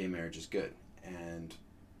 That gay marriage is good. And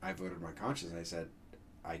I voted my conscience and I said,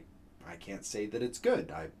 I can't say that it's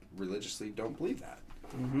good. I religiously don't believe that.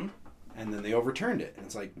 Mm-hmm. And then they overturned it. And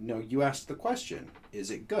it's like, no, you asked the question,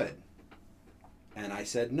 is it good? And I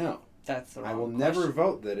said no. That's the wrong I will question. never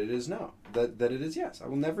vote that it is no. That it is yes. I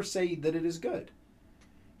will never say that it is good.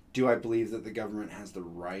 Do I believe that the government has the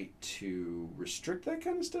right to restrict that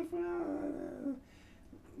kind of stuff?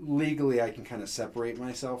 Legally, I can kind of separate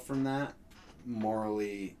myself from that.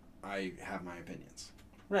 Morally, I have my opinions.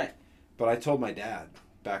 Right. But I told my dad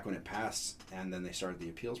back when it passed and then they started the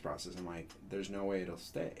appeals process, I'm like, there's no way it'll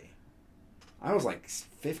stay. I was like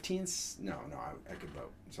 15. No, I could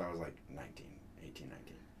vote. So I was like 19, 18,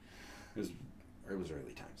 19. It was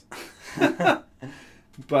early times.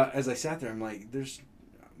 But as I sat there, I'm like,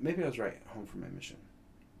 maybe I was right. Home for my mission.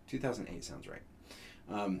 2008 sounds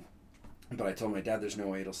right. But I told my dad there's no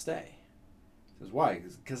way it'll stay. He says, why?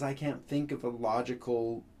 Because I can't think of a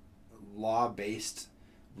logical, law-based,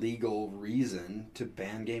 legal reason to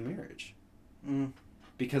ban gay marriage. Mm.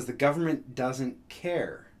 Because the government doesn't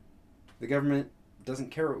care. The government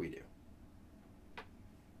doesn't care what we do.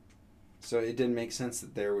 So it didn't make sense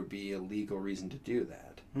that there would be a legal reason to do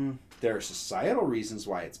that. Mm. There are societal reasons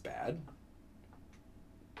why it's bad,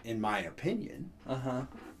 in my opinion. Uh-huh.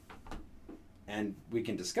 And we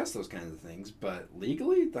can discuss those kinds of things, but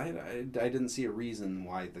legally, I didn't see a reason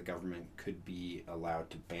why the government could be allowed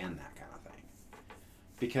to ban that kind of thing.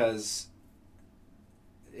 Because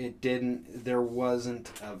there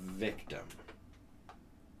wasn't a victim.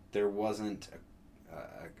 There wasn't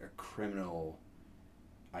a criminal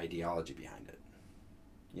ideology behind it.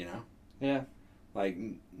 You know? Yeah. Like,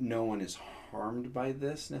 no one is harmed by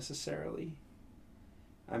this necessarily.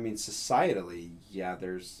 I mean, societally, yeah,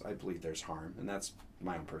 I believe there's harm, and that's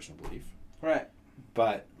my own personal belief. Right.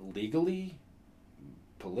 But legally,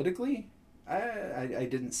 politically, I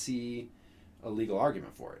didn't see a legal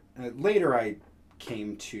argument for it. Later, I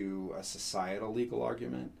came to a societal legal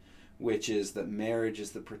argument, which is that marriage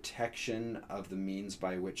is the protection of the means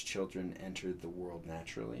by which children enter the world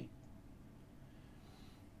naturally.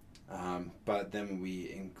 But then we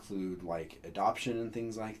include like adoption and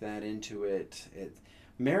things like that into it.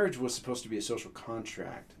 Marriage was supposed to be a social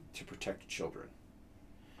contract to protect children.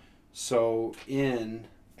 So in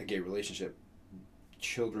a gay relationship,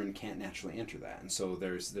 children can't naturally enter that, and so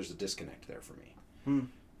there's a disconnect there for me. Hmm.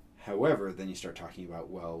 However, then you start talking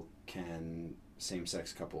about, well, can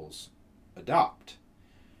same-sex couples adopt?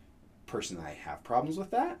 Personally, I have problems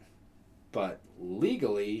with that, but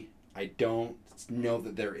legally, I don't know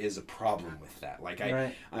that there is a problem with that. Like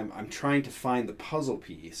I'm trying to find the puzzle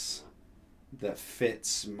piece that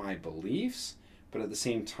fits my beliefs, but at the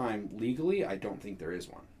same time, legally, I don't think there is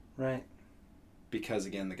one. Right. Because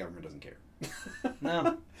again, the government doesn't care.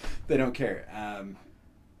 No. They don't care.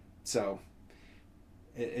 So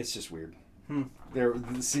it's just weird. They're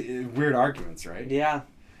weird arguments, right? Yeah.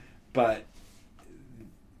 But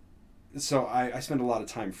so I spend a lot of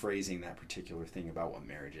time phrasing that particular thing about what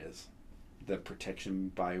marriage is. The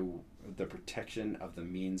protection of the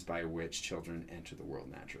means by which children enter the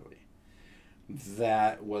world naturally.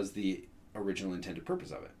 That was the original intended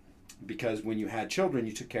purpose of it. Because when you had children,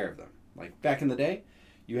 you took care of them. Like back in the day,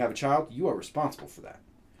 you have a child, you are responsible for that.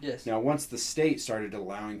 Yes. Now, once the state started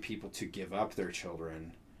allowing people to give up their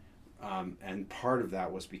children, and part of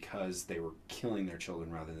that was because they were killing their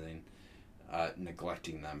children rather than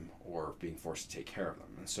neglecting them or being forced to take care of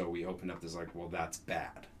them. And so we opened up this like, well, that's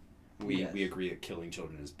bad. We agree that killing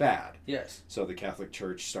children is bad. Yes. So the Catholic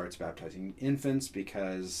Church starts baptizing infants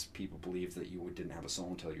because people believe that you didn't have a soul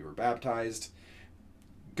until you were baptized.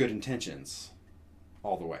 Good intentions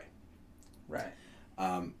all the way. Right.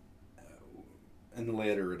 And then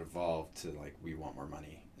later it evolved to like, we want more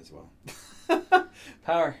money as well.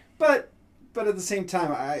 Power. But at the same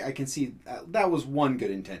time, I can see that was one good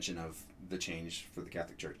intention of the change for the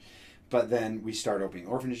Catholic Church. But then we start opening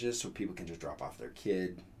orphanages so people can just drop off their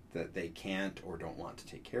kid that they can't or don't want to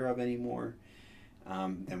take care of anymore.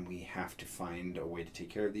 Then we have to find a way to take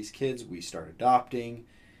care of these kids. We start adopting.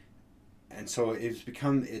 And so it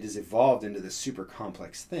has evolved into this super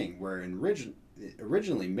complex thing where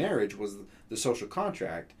originally marriage was the social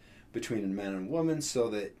contract between a man and a woman so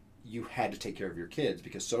that you had to take care of your kids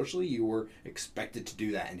because socially you were expected to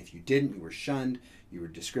do that. And if you didn't, you were shunned, you were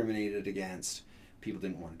discriminated against, people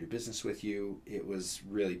didn't want to do business with you. It was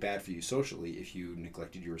really bad for you socially if you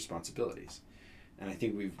neglected your responsibilities. And I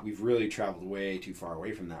think we've really traveled way too far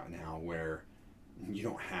away from that now where you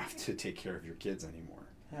don't have to take care of your kids anymore.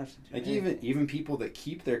 Like even people that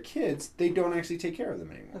keep their kids, they don't actually take care of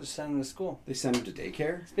them anymore. I'll just send them to school. They send them to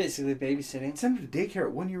daycare. It's basically babysitting. Send them to daycare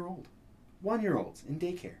at 1 year old. 1 year olds in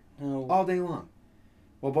daycare. No. All day long.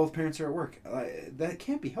 While both parents are at work. That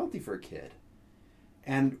can't be healthy for a kid.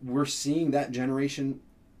 And we're seeing that generation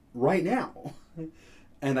right now.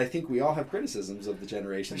 And I think we all have criticisms of the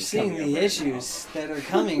generation. We're seeing the issues that are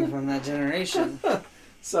coming from that generation.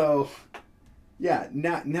 So, yeah,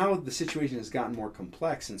 now the situation has gotten more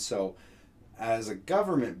complex. And so, as a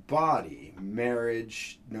government body,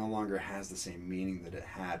 marriage no longer has the same meaning that it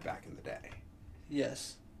had back in the day.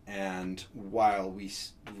 Yes. And while we,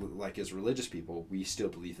 like as religious people, we still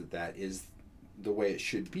believe that is the way it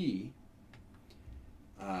should be,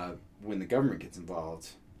 when the government gets involved,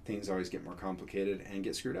 things always get more complicated and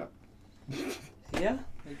get screwed up. Yeah,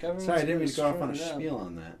 the government. Sorry, I didn't mean to go off on a spiel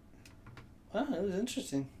on that. Wow, it was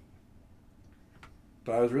interesting.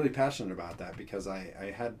 But I was really passionate about that because I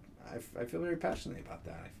feel very passionately about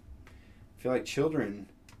that. I feel like children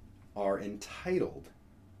are entitled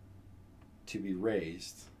to be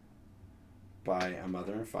raised by a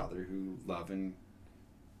mother and father who love and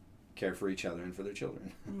care for each other and for their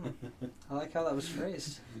children. I like how that was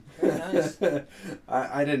phrased. Very nice.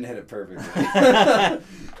 I didn't hit it perfectly.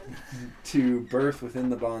 To birth within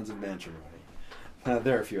the bonds of matrimony.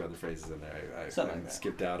 There are a few other phrases in there I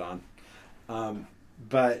skipped out on.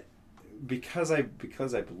 But because I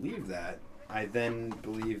believe that, I then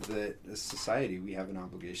believe that as a society we have an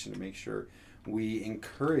obligation to make sure we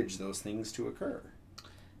encourage those things to occur.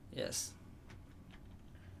 Yes.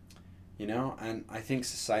 You know, and I think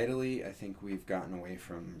societally, I think we've gotten away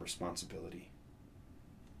from responsibility.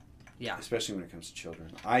 Yeah. Especially when it comes to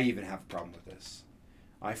children. I even have a problem with this.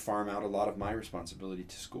 I farm out a lot of my responsibility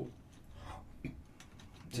to school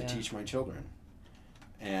to teach my children.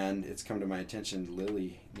 And it's come to my attention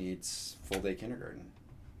Lily needs full day kindergarten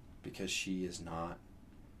because she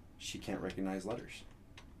can't recognize letters.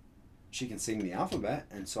 She can sing the alphabet,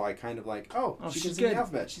 and so I kind of like, she can sing the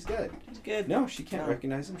alphabet. She's good. She's good. No, she can't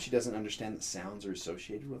recognize them. She doesn't understand that sounds are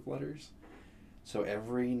associated with letters. So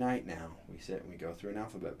every night now, we sit and we go through an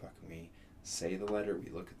alphabet book, and we say the letter,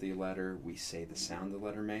 we look at the letter, we say the sound the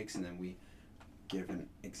letter makes, and then we give an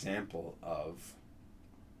example of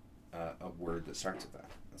a word that starts with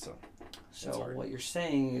that. So what you're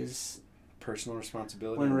saying is, personal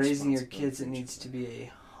responsibility. When raising your kids, it needs to be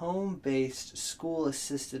a home-based,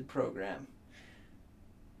 school-assisted program.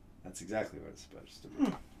 That's exactly what it's supposed to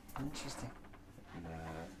be. Interesting. And,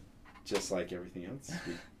 just like everything else,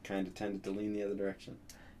 we kind of tended to lean the other direction.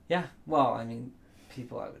 Yeah. Well, I mean,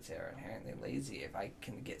 people, I would say, are inherently lazy. If I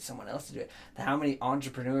can get someone else to do it. How many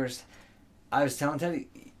entrepreneurs... I was telling Teddy,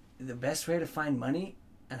 the best way to find money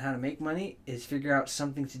and how to make money is figure out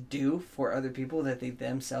something to do for other people that they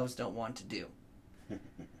themselves don't want to do.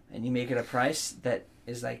 And you make it a price that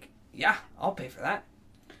is like, yeah, I'll pay for that.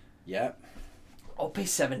 Yeah. I'll pay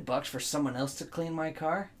 $7 for someone else to clean my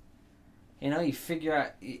car. You know, you figure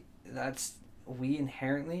out we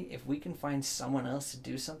inherently, if we can find someone else to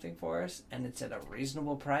do something for us and it's at a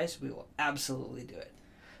reasonable price, we will absolutely do it.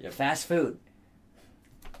 Yep. Fast food.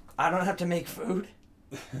 I don't have to make food.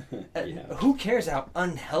 Yeah. Who cares how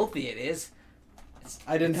unhealthy it is?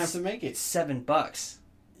 I didn't have to make it. It's $7.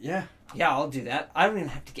 Yeah. Yeah, I'll do that. I don't even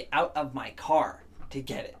have to get out of my car to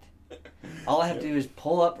get it. All I have to do is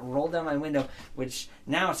pull up, roll down my window, which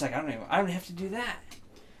now it's like, I don't have to do that.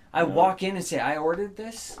 I walk in and say, I ordered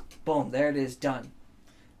this. Boom, there it is, done.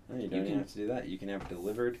 No, you don't even have to do that. You can have it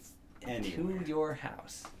delivered anywhere. To your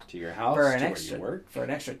house. To your house, for an to extra, where you work. For an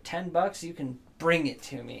extra $10, you can bring it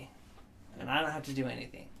to me. And I don't have to do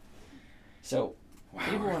anything. So,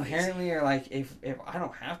 people inherently are like, if I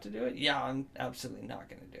don't have to do it, yeah, I'm absolutely not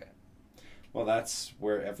going to do it. Well, that's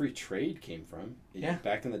where every trade came from. Yeah.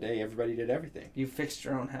 Back in the day, everybody did everything. You fixed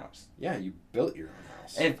your own house. Yeah, you built your own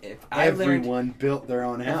house. If Everyone built their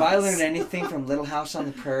own house. If I learned anything from Little House on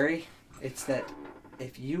the Prairie, it's that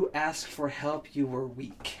if you asked for help, you were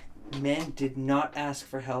weak. Men did not ask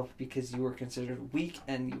for help because you were considered weak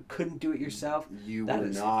and you couldn't do it yourself. You that were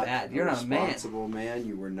is not bad. a You're not a man. responsible man.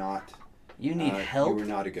 You were not. You need help. You were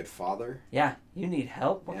not a good father. Yeah, you need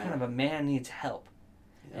help. What kind of a man needs help?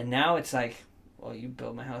 Yeah. And now it's like, well, you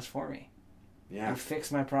build my house for me. Yeah. You fix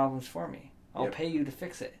my problems for me. I'll pay you to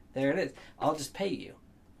fix it. There it is. I'll just pay you.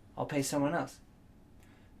 I'll pay someone else.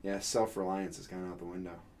 Yeah, self-reliance has gone out the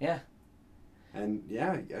window. Yeah. And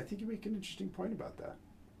yeah, I think you make an interesting point about that.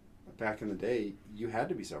 Back in the day, you had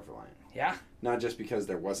to be self-reliant. Yeah. Not just because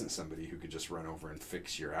there wasn't somebody who could just run over and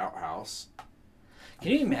fix your outhouse.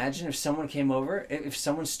 Can you imagine if someone came over, if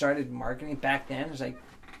someone started marketing back then, it was like,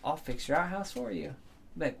 I'll fix your outhouse for you.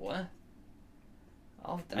 I'm like, what?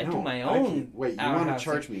 I do my own. Wait, you want to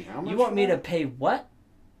charge me how much? You want me to pay what?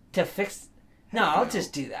 To fix? No, I'll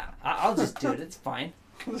just do that. I'll just do it. It's fine.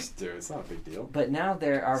 Just do it. It's not a big deal. But now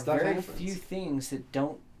there are very few things that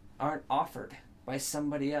aren't offered by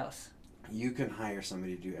somebody else. You can hire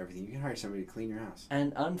somebody to do everything. You can hire somebody to clean your house.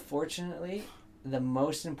 And unfortunately, the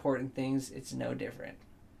most important things, it's no different.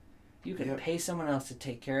 You can pay someone else to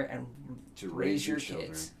take care and to raise your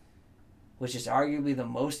kids, which is arguably the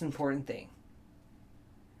most important thing.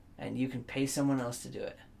 And you can pay someone else to do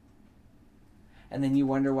it. And then you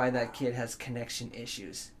wonder why that kid has connection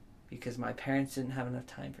issues. Because my parents didn't have enough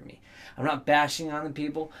time for me. I'm not bashing on the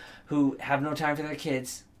people who have no time for their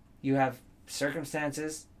kids. You have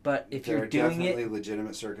circumstances, but if you're doing it... There are definitely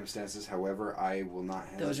legitimate circumstances. However, I will not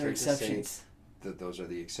hesitate to say that those are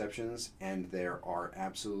the exceptions. And there are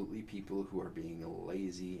absolutely people who are being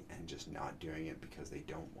lazy and just not doing it because they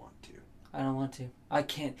don't want to. I don't want to. I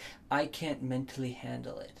can't mentally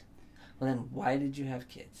handle it. Well, then why did you have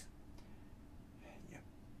kids?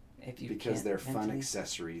 if you because can't they're fun mentally.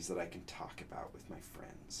 accessories that I can talk about with my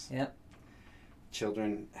friends. Yep.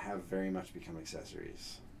 Children have very much become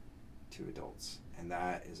accessories to adults, and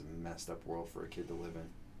that is a messed up world for a kid to live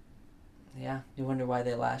in. Yeah, you wonder why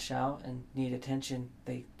they lash out and need attention.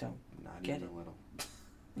 They don't Not get even it. a little.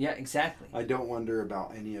 Yeah, exactly. I don't wonder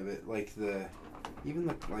about any of it, like the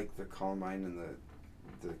Columbine and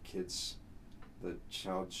the kids, the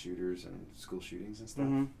child shooters and school shootings and stuff.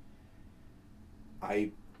 Mm-hmm.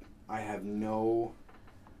 I have no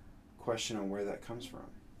question on where that comes from.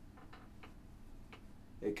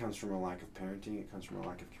 It comes from a lack of parenting. It comes from a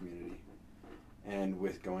lack of community. And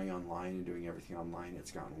with going online and doing everything online,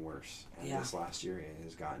 it's gotten worse. And Yeah. this last year, it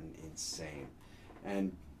has gotten insane.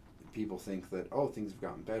 And people think that, oh, things have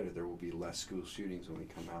gotten better. There will be less school shootings when we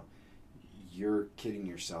come out. You're kidding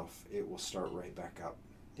yourself. It will start right back up.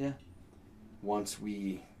 Yeah. Once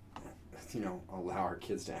we, allow our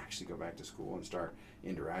kids to actually go back to school and start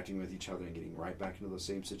interacting with each other and getting right back into those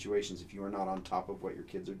same situations, if you are not on top of what your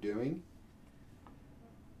kids are doing,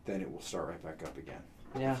 then it will start right back up again.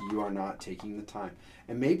 Yeah. If you are not taking the time.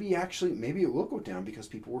 And maybe it will go down because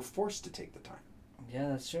people were forced to take the time Yeah,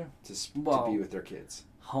 that's true. to Well, be with their kids.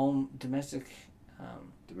 Domestic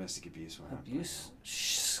Domestic abuse went up. abuse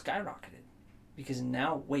skyrocketed. Because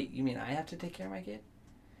now, wait, you mean I have to take care of my kid?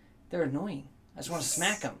 They're annoying. I just want to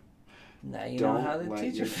smack them. Now you know how the Don't let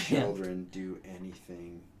teacher your feels. children do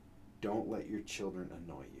anything. Don't let your children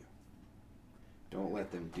annoy you. Don't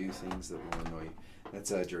let them do things that will annoy you.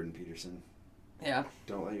 That's Jordan Peterson. Yeah.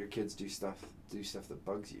 Don't let your kids do stuff that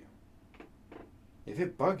bugs you. If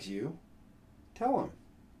it bugs you, tell them.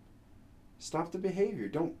 Stop the behavior.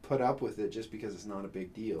 Don't put up with it just because it's not a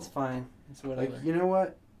big deal. It's fine. It's whatever. Like, you know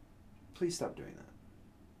what? Please stop doing that.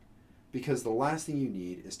 Because the last thing you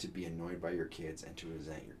need is to be annoyed by your kids and to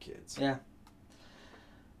resent your kids. Yeah.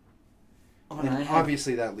 And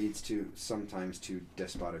obviously that leads sometimes to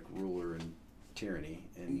despotic ruler and tyranny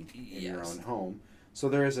in your own home. So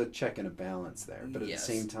there is a check and a balance there. But at the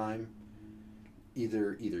same time,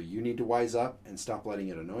 either you need to wise up and stop letting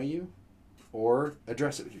it annoy you, or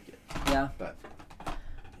address it with your kid. Yeah. But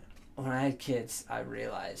when I had kids, I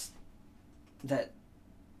realized that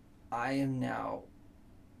I am now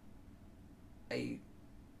a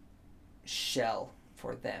shell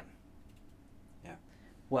for them. Yeah.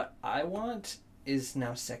 What I want is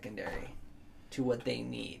now secondary to what they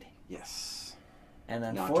need. yes. And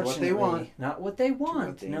Not to unfortunately, what they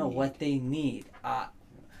want. what they need.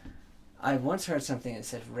 I once heard something that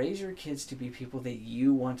said, raise your kids to be people that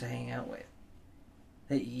you want to hang out with.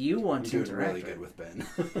 That you want to doing interact really with. good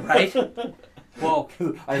with Ben. Right? Well,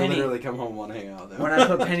 I Penny, literally come home and want to hang out with him. when I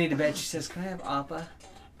put Penny to bed, she says, can I have Appa?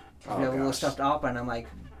 Oh, We have a little gosh. stuffed Appa, and I'm like,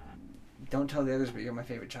 don't tell the others, but you're my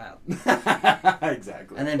favorite child.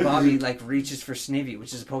 Exactly. And then Bobby reaches for Snivy,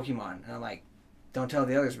 which is a Pokemon, and I'm like, don't tell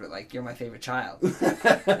the others, but you're my favorite child.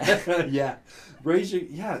 Yeah.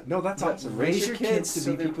 That's awesome. Raise your kids to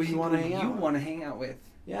so be they're people you want to hang out You with. want to hang out with.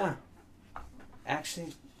 Yeah.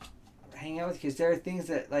 Actually, hang out with kids. There are things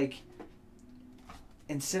that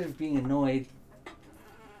instead of being annoyed,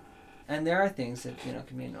 and there are things that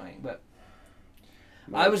can be annoying, but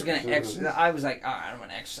I was gonna exercise. I was like, all right, I'm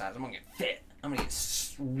gonna exercise. I'm gonna get fit. I'm gonna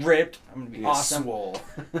get ripped. I'm gonna be awesome. Swole.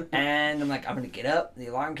 And I'm like, I'm gonna get up. The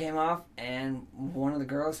alarm came off, and one of the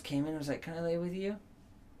girls came in and was like, "Can I lay with you?"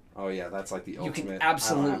 Oh yeah, that's like the You ultimate. can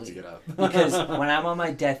absolutely. I don't have to get up. Because when I'm on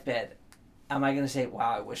my deathbed, am I gonna say,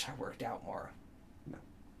 "Wow, I wish I worked out more"? No.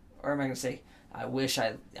 Or am I gonna say, "I wish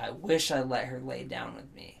I let her lay down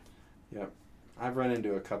with me"? Yep. I've run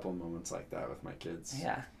into a couple moments like that with my kids.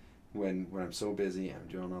 Yeah. When I'm so busy, I'm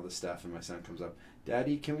doing all this stuff, and my son comes up,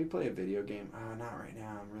 "Daddy, can we play a video game?" "Oh, not right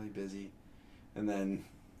now. I'm really busy." And then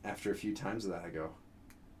after a few times of that, I go,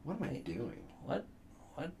 "What am I doing? What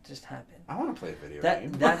just happened? I want to play a video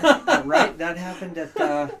game." Right? That happened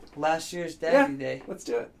at last year's Daddy Day. Let's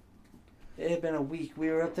do it. It had been a week. We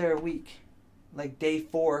were up there a week, like day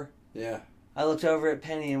 4. Yeah. I looked over at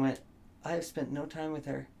Penny and went, I have spent no time with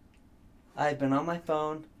her. I have been on my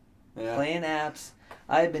phone, playing apps.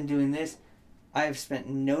 I have been doing this. I have spent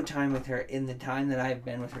no time with her in the time that I have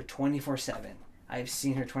been with her 24/7. I have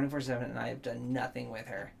seen her 24/7 and I have done nothing with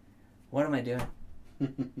her. What am I doing?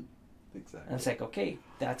 Exactly. And it's like, okay,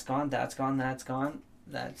 that's gone.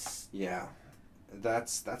 That's Yeah.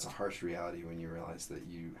 That's a harsh reality when you realize that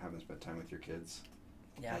you haven't spent time with your kids.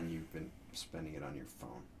 Yeah. And you've been spending it on your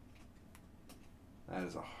phone. That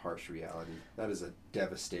is a harsh reality. That is a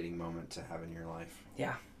devastating moment to have in your life.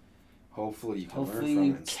 Yeah. Hopefully you can Hopefully learn from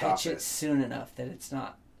you it and catch stop it soon enough that it's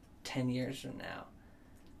not 10 years from now.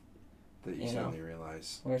 That you suddenly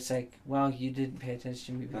realize. Where it's like, well, you didn't pay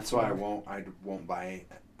attention to me before. That's why I won't buy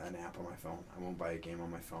an app on my phone. I won't buy a game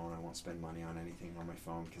on my phone. I won't spend money on anything on my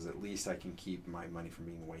phone because at least I can keep my money from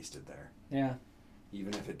being wasted there. Yeah.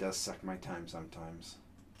 Even if it does suck my time sometimes.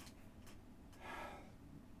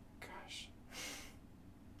 Gosh.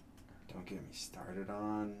 Don't get me started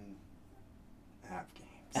on app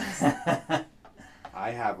games.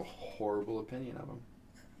 I have a horrible opinion of them.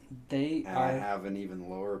 I have an even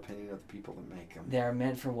lower opinion of the people that make them. They are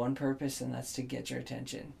meant for one purpose, and that's to get your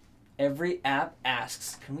attention. Every app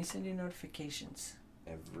asks, can we send you notifications?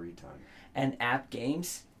 Every time. And app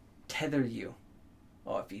games tether you.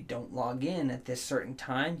 Oh, if you don't log in at this certain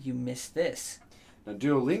time, you miss this. Now,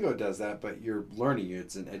 Duolingo does that, but you're learning.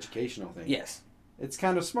 It's an educational thing. Yes. It's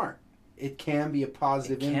kind of smart. It can be a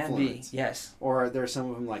positive influence. Be, yes. Or there are some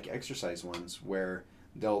of them like exercise ones where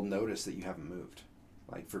they'll notice that you haven't moved.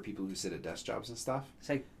 Like for people who sit at desk jobs and stuff. It's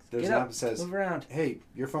like, there's get an up, app that says, move around. Hey,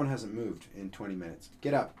 your phone hasn't moved in 20 minutes.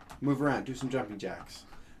 Get up, move around, do some jumping jacks.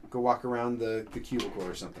 Go walk around the cubicle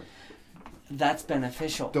or something. That's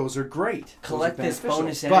beneficial. Those are great. Collect this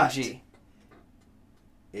bonus energy.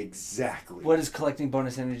 Exactly. What does collecting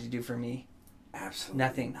bonus energy do for me? Absolutely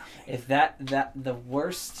nothing. If that the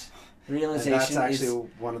worst realization and that's actually is,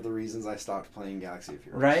 one of the reasons I stopped playing Galaxy of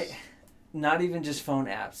Heroes. Right? Not even just phone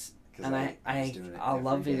apps. And I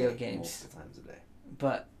love video games. Multiple times a day.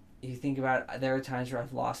 But you think about it, there are times where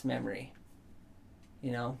I've lost memory.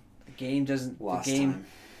 You know, the game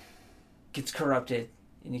gets corrupted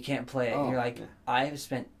and you can't play it. And you're like, I have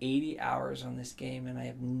spent 80 hours on this game and I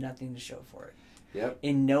have nothing to show for it. Yep.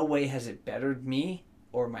 In no way has it bettered me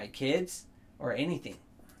or my kids or anything.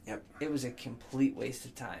 Yep. It was a complete waste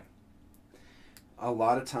of time. A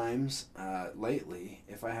lot of times, lately,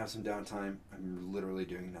 if I have some downtime, I'm literally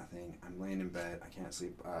doing nothing. I'm laying in bed. I can't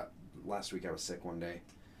sleep. Last week I was sick one day.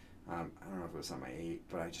 I don't know if it was something I ate,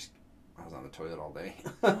 but I was on the toilet all day.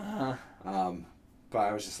 But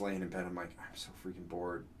I was just laying in bed. I'm like, I'm so freaking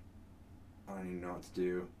bored. I don't even know what to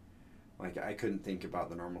do. Like, I couldn't think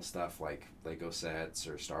about the normal stuff like Lego sets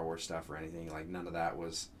or Star Wars stuff or anything. Like, none of that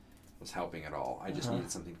was helping at all. I just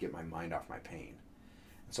needed something to get my mind off my pain.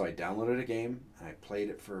 So I downloaded a game, and I played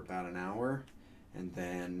it for about an hour, and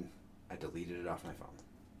then I deleted it off my phone.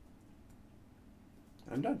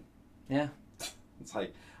 I'm done. Yeah. It's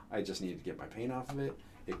like, I just needed to get my pain off of it.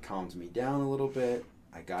 It calmed me down a little bit.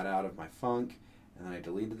 I got out of my funk, and then I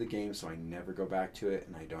deleted the game so I never go back to it,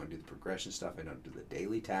 and I don't do the progression stuff. I don't do the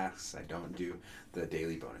daily tasks. I don't do the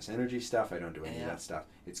daily bonus energy stuff. I don't do any of that stuff.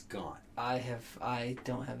 It's gone. I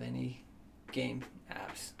don't have any game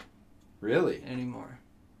apps. Really? Anymore.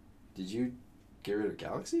 Did you get rid of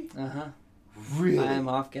Galaxy? Uh-huh. Really? I'm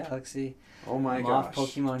off Galaxy. Oh my I'm gosh. off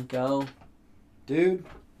Pokemon Go. Dude.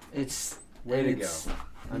 It's... Way to go.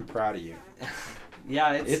 I'm proud of you.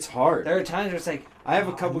 Yeah, it's hard. There are times where it's like, I have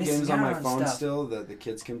a couple games on my phone stuff. still that the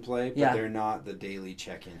kids can play, but they're not the daily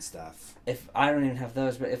check-in stuff. If I don't even have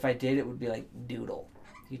those, but if I did, it would be like Doodle.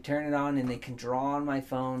 You turn it on and they can draw on my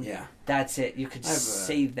phone. Yeah. That's it. You could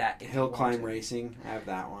save that. Hill Climb Racing. I have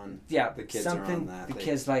that one. Yeah. The kids are on that. The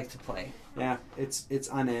kids like to play. Yeah. It's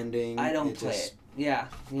unending. I don't play it. Yeah.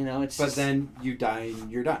 You know, it's But then you die and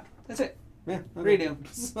you're done. That's it. Yeah. Okay.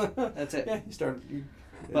 Redo. That's it. Yeah. You start.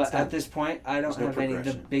 But at this point, I don't have any.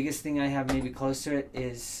 The biggest thing I have maybe close to it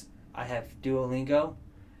is I have Duolingo.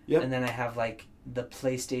 Yep. And then I have like the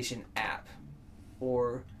PlayStation app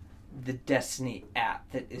or the Destiny app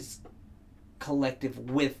that is collective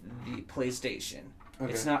with the PlayStation.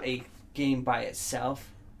 Okay. It's not a game by itself.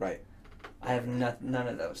 Right. I have none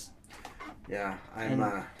of those. Yeah,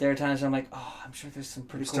 there are times I'm like, oh, I'm sure there's some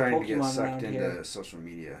pretty cool Pokemon around here. I'm starting to get sucked into social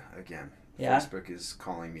media again. Yeah? Facebook is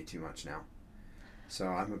calling me too much now. So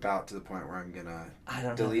I'm about to the point where I'm gonna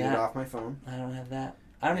delete it off my phone. I don't have that.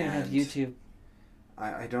 I don't even have YouTube.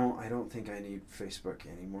 I don't think I need Facebook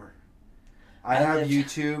anymore. I have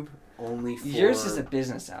YouTube only for... Yours is a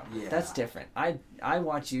business app. Yeah. That's different. I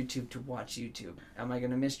watch YouTube to watch YouTube. Am I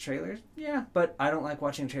going to miss trailers? Yeah, but I don't like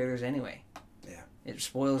watching trailers anyway. Yeah. It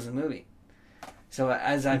spoils the movie. So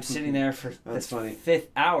as I'm sitting there for the fifth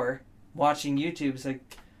hour watching YouTube, it's like,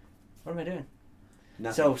 what am I doing?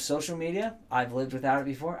 Nothing. So social media, I've lived without it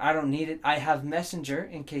before. I don't need it. I have Messenger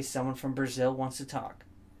in case someone from Brazil wants to talk.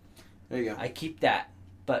 There you go. I keep that.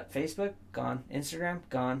 But Facebook, gone. Instagram,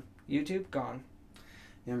 gone. YouTube, gone.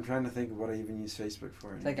 Yeah, I'm trying to think of what I even use Facebook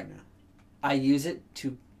for. Like I use it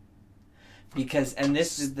to... Because, and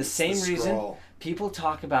this is the same reason people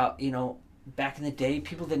talk about, you know, back in the day,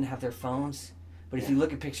 people didn't have their phones. But if you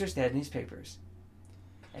look at pictures, they had newspapers.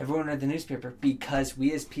 Everyone read the newspaper because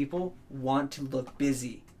we as people want to look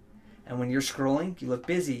busy. And when you're scrolling, you look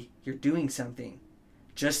busy. You're doing something.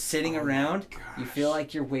 Just sitting around, you feel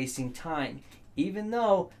like you're wasting time. even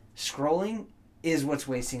though scrolling is what's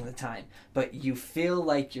wasting the time, but you feel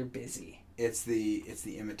like you're busy. It's the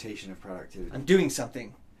imitation of productivity. I'm doing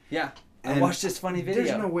something. Yeah. And I watched this funny video.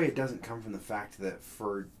 There's no way it doesn't come from the fact that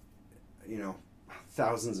for,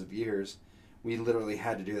 thousands of years, we literally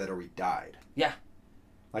had to do that or we died. Yeah.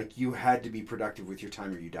 Like, you had to be productive with your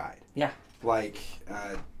time or you died. Yeah. Like,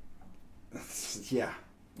 yeah.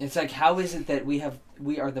 It's like, how is it that we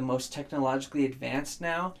are the most technologically advanced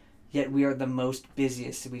now, yet we are the most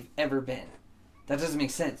busiest that we've ever been? That doesn't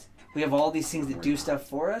make sense. We have all these things that do stuff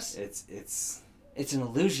for us. It's an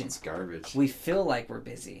illusion. It's garbage. We feel like we're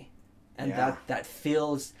busy. And that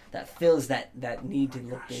fills that need to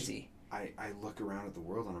look busy. I look around at the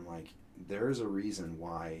world and I'm like, there's a reason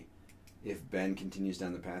why if Ben continues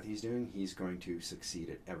down the path he's doing, he's going to succeed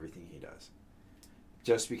at everything he does.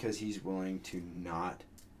 Just because he's willing to not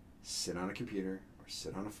sit on a computer or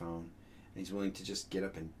sit on a phone, and he's willing to just get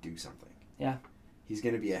up and do something. Yeah. He's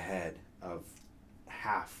going to be ahead of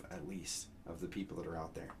half, at least, of the people that are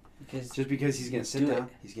out there. Just because he's going to sit down,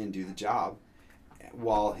 he's going to do the job,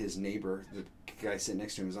 while his neighbor, the guy sitting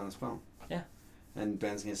next to him, is on his phone. Yeah. And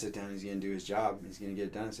Ben's going to sit down, he's going to do his job, he's going to get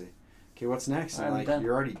it done and say, okay, what's next? And like, done.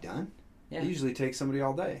 You're already done? Yeah. It usually takes somebody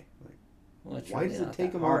all day. Like, well, why really does it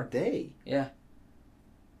take him all day? Yeah.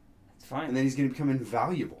 It's fine. And then he's going to become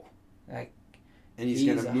invaluable. Like, and he's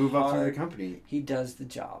going to move up through the company. He does the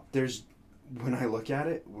job. When I look at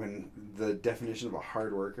it, when the definition of a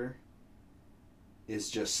hard worker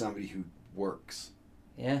is just somebody who works.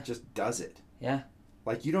 Yeah. Just does it. Yeah.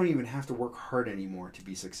 Like, you don't even have to work hard anymore to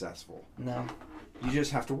be successful. No. You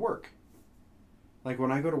just have to work. Like,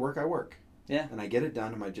 when I go to work, I work. Yeah. And I get it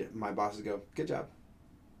done, and my bosses go, good job.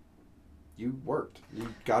 You worked.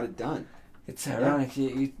 You got it done. It's ironic.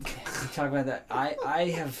 You talk about that.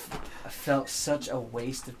 I have felt such a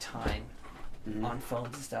waste of time on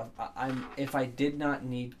phones and stuff. If I did not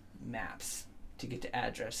need maps to get to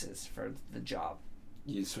addresses for the job,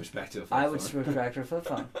 you'd switch back to a flip phone. I would switch back to a flip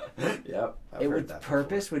phone. Yep.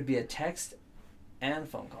 Purpose would be a text and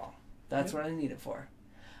phone call. That's what I need it for.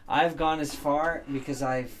 I've gone as far because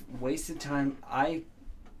I've wasted time.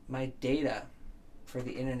 My data for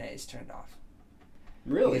the internet is turned off.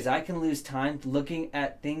 Really? Because I can lose time looking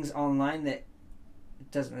at things online that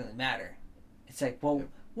it doesn't really matter. It's like, well,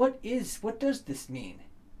 what does this mean?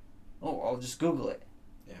 Oh, I'll just Google it.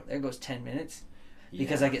 Yeah. There goes 10 minutes.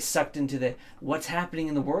 Because I get sucked into what's happening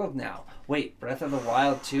in the world now. Wait, Breath of the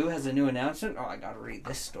Wild 2 has a new announcement? Oh, I gotta read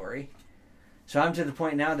this story. So I'm to the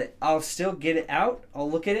point now that I'll still get it out, I'll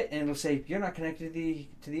look at it, and it'll say, you're not connected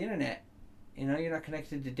to the internet. You're not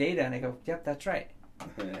connected to data. And I go, yep, that's right.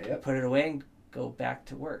 Yep. Put it away and go back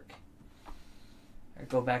to work. Or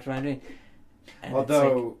go back to what I'm doing. And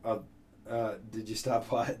although, did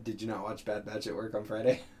you not watch Bad Batch at work on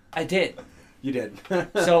Friday? I did. You did.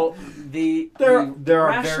 So the there are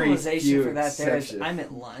rationalization for that exceptions. there is I'm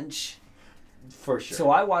at lunch. For sure.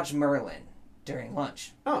 So I watch Merlin during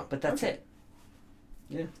lunch. Oh, but that's it.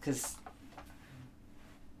 Yeah. Because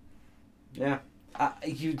yeah,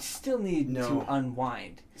 you still need to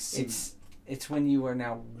unwind. It's when you are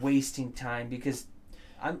now wasting time because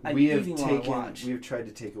I'm eating while I watch. We have tried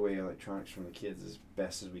to take away electronics from the kids as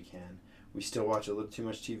best as we can. We still watch a little too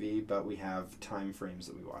much TV, but we have time frames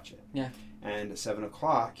that we watch it. Yeah. And at 7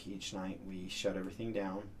 o'clock each night, we shut everything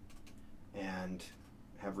down and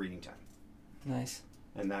have reading time. Nice.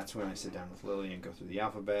 And that's when I sit down with Lily and go through the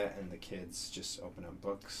alphabet, and the kids just open up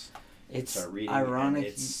books. It's start reading,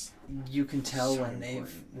 ironic. You can tell when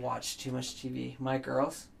they've watched too much TV. My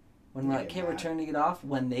girls, when we're like, okay, we're turning it off,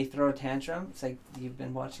 when they throw a tantrum, it's like, you've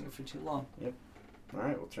been watching it for too long. Yep. All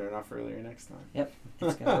right, we'll turn it off earlier next time. Yep,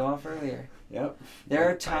 it's going to go off earlier. Yep. There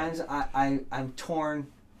are times I'm torn.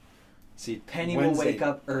 See, Penny will wake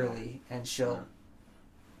up early, and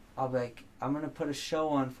I'll be like, I'm going to put a show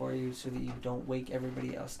on for you so that you don't wake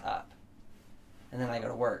everybody else up. And then I go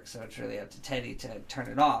to work, so it's really up to Teddy to turn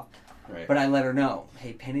it off. Right. But I let her know,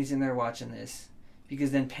 hey, Penny's in there watching this.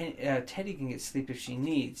 Because then Teddy can get sleep if she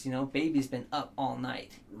needs. Baby's been up all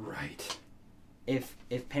night. Right. If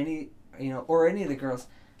Penny, or any of the girls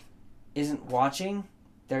isn't watching,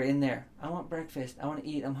 they're in there. I want breakfast. I want to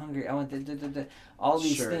eat. I'm hungry. I want all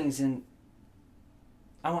these things. And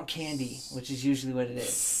I want candy, which is usually what it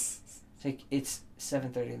is. It's like, it's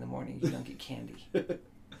 7:30 in the morning. You don't get candy.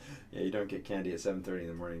 Yeah, you don't get candy at 7:30 in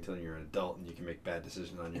the morning until you're an adult and you can make bad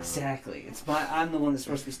decisions on your own. Exactly. I'm the one that's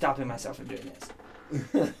supposed to be stopping myself from doing this.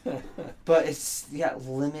 But it's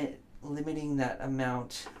limiting that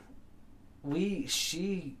amount.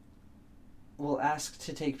 She will ask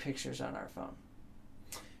to take pictures on our phone.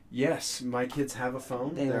 Yes, my kids have a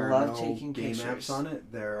phone. They there love are no taking game pictures. apps on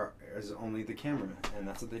it. There is only the camera, and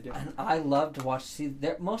that's what they do. And I love to watch. See,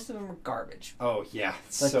 most of them are garbage, Oh yeah,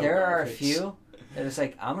 but so there are a garbage. few that it's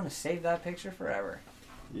like I'm gonna save that picture forever.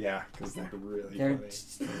 Yeah, because they're really They're funny.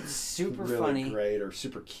 super really funny. great or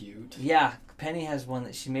super cute. Yeah, Penny has one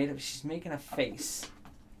that she made up. She's making a face,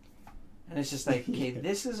 and it's just like, okay,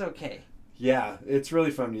 this is okay. Yeah, it's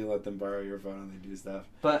really fun. You let them borrow your phone and they do stuff.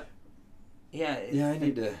 But yeah, Yeah, I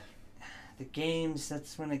need to. the games.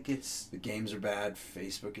 That's when it gets. The games are bad.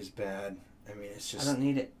 Facebook is bad. I mean, it's just. I don't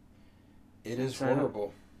need it. It is So I don't-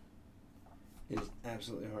 horrible. It is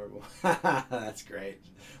absolutely horrible. That's great.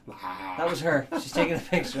 That was her. She's taking a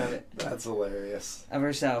picture of it That's hilarious. of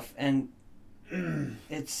herself, and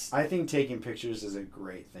it's. I think taking pictures is a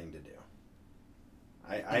great thing to do.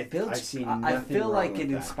 I see nothing I feel wrong like with it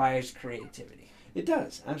that. inspires creativity. It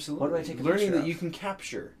does, absolutely. What do I take a Learning picture that of? you can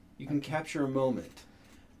capture. You can capture a moment,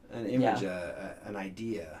 an image, an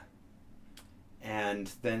idea,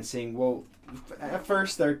 and then seeing, well, at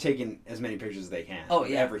first they're taking as many pictures as they can. Oh, of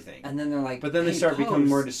yeah. everything. And then they're like, But then they hey, start becoming pose,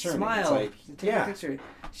 more discerning. Smile. It's like, Take yeah. a picture.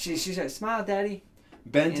 She said, "Smile, Daddy."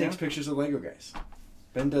 Ben You takes know? pictures of Lego guys.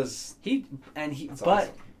 Ben does. That's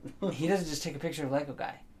But awesome. he doesn't just take a picture of Lego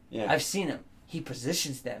guy. Yeah. I've seen him. He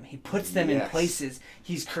positions them. He puts them in Yes. places.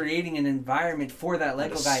 He's creating an environment for that And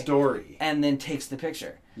Lego a guy, story. and then takes the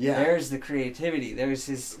picture. Yeah. There's the creativity. There's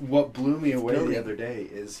his. What blew me away building. the other day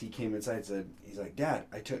is he came inside and said, he's like, Dad,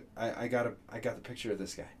 I got the picture of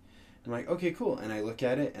this guy. I'm like, okay, cool. And I look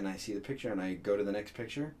at it and I see the picture and I go to the next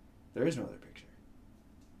picture. There is no other picture.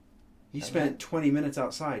 He Okay. spent 20 minutes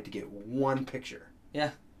outside to get one picture.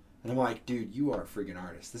 Yeah. And I'm like, dude, you are a friggin'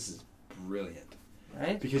 artist. This is brilliant.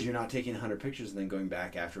 Right? Because you're not taking 100 pictures and then going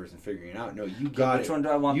back afterwards and figuring it out. No, you Okay, got which it. one do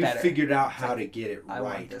I want You better? figured out how to get it I right.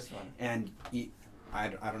 want this one. And I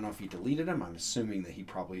don't know if he deleted them. I'm assuming that he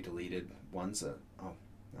probably deleted ones that, oh,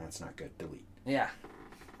 that's not good. Delete. Yeah.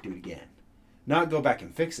 Do it again. Not go back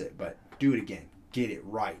and fix it, but do it again. Get it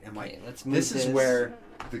right. I'm like, Okay, let's move this is where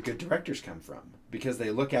the good directors come from. Because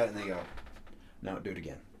they look at it and they go, no, do it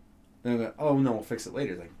again. Then they go, oh, no, we'll fix it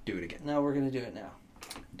later. It's like, do it again. No, we're gonna do it now.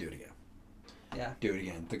 Do it again. Yeah. Do it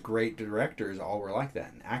again. The great directors all were like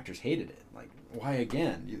that, and actors hated it. Like, why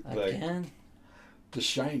again? Like, Again. The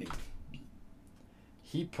Shining.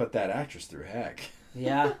 He put that actress through heck.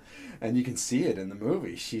 Yeah. And you can see it in the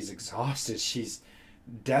movie. She's exhausted. She's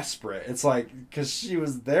desperate. It's like, because she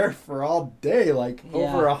was there for all day, like Yeah.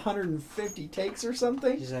 over 150 takes or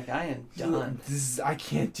something. She's like, I am She's like, done. I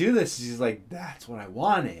can't do this. She's like, that's what I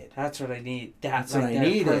wanted. That's what I need. That's what right I there.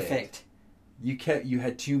 needed. Perfect. You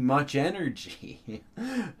had too much energy,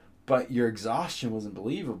 but your exhaustion wasn't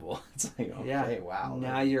believable. It's like, okay, Yeah. wow.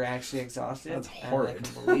 Now you're actually exhausted. That's and I horrid.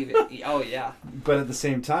 can believe it. Oh yeah. But at the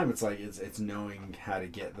same time, it's like it's knowing how to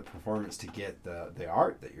get the performance to get the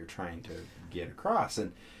art that you're trying to get across.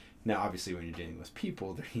 And now, obviously, when you're dealing with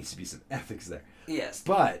people, there needs to be some ethics there. Yes.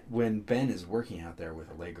 But when Ben is working out there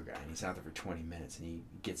with a Lego guy, and he's out there for 20 minutes, and he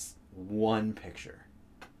gets one picture,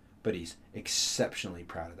 but he's exceptionally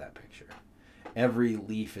proud of that picture. Every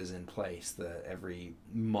leaf is in place. Every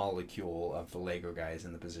molecule of the Lego guy is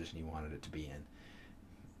in the position he wanted it to be in.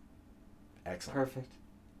 Excellent. Perfect.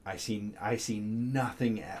 I see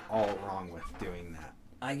nothing at all wrong with doing that.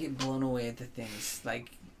 I get blown away at the things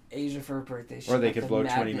like Asia for her birthday. She Or they got could the blow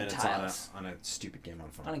 20 magnet minutes tiles on a stupid game on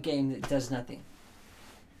phone. on a game that does nothing.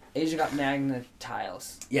 Asia got magnet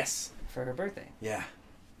tiles Yes. for her birthday. Yeah.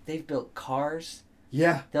 They've built cars.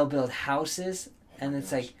 Yeah. They'll build houses, and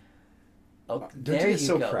it's gosh. like, oh, Don't there you get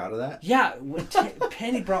so go. proud of that? Yeah, when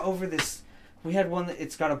Penny brought over this. We had one that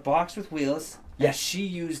it's got a box with wheels. Yes. And she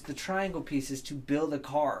used the triangle pieces to build a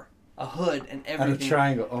car, a hood, and Out everything. of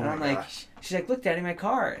triangle. Oh and my I'm like, gosh. she's like, look, Daddy, my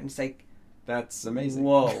car, and it's like, That's amazing.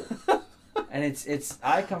 whoa. And it's.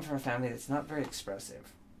 I come from a family that's not very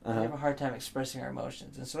expressive. We Uh-huh. have a hard time expressing our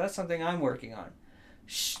emotions, and so that's something I'm working on.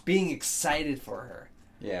 Being excited for her.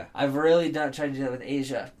 Yeah. I've really tried to do that with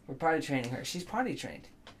Asia. We're potty training her. She's potty trained.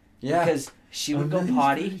 Yeah. Because she would go Amazing.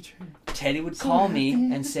 potty. Teddy would So call me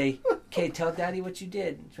happy. and say, "Okay, tell Daddy what you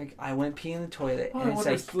did." It's like, I went pee in the toilet, Oh, I and it's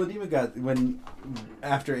wonder like, if Ladima got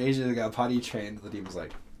after Asia got potty trained. Ladima was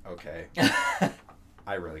like, "Okay,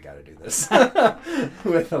 I really got to do this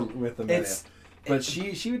with the Maya." it's But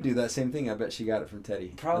she would do that same thing. I bet she got it from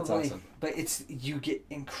Teddy. probably, That's awesome. but it's you get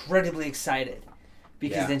incredibly excited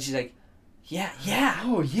because Yeah. then she's like, "Yeah,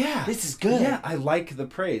 Oh yeah, this is good." Yeah, I like the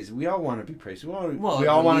praise. We all want to be praised. We Well,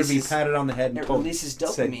 all it want to be releases- patted on the head and it told, releases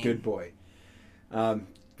said dopamine. "good boy."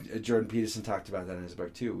 Jordan Peterson talked about that in his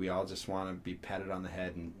book too. We all just want to be patted on the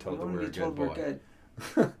head and We told that want we're to a be told good we're boy. good.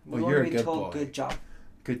 We Well, want you're to a be good told boy. good job.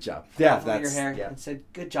 Good job. Yeah, over your that's hair yeah. and said,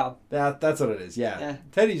 "Good job." That's what it is. Yeah.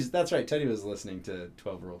 Yeah. That's right. Teddy was listening to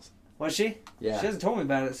 12 Rules. Was she? Yeah. She hasn't told me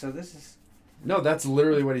about it, so this is No, that's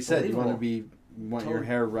literally what he said. You want Believable. your Totally.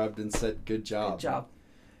 hair rubbed and said good job. good job.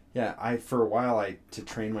 Yeah, for a while to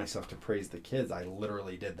train myself to praise the kids, I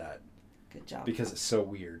literally did that Good job. because it's so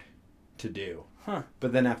weird to do. Huh.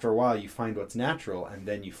 But then after a while you find what's natural and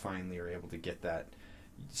then you finally are able to get that.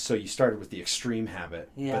 So you started with the extreme habit,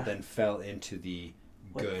 Yeah. but then fell into the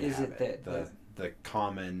What good is it habit, that- the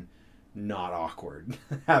common, not awkward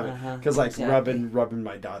habit. Uh-huh, Because like exactly. rubbing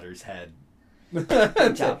my daughter's head.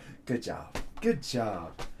 Good job. Good job. Good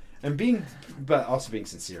job. And but also being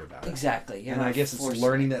sincere about it. Exactly. You're And I not guess it's forcing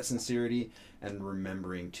learning it. that sincerity and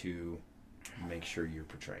remembering to make sure you're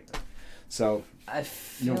portraying it. So I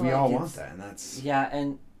feel we like all it's- want that, and that's Yeah,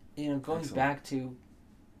 and going Excellent. back to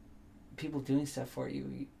people doing stuff for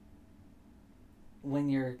you, when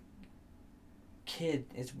your kid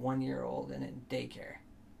is 1 year old and in daycare,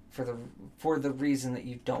 for the reason that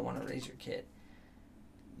you don't want to raise your kid,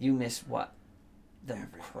 you miss what? Them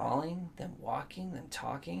Everything. crawling, them walking, them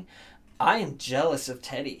talking. I am jealous of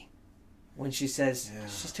Teddy when she says Yeah.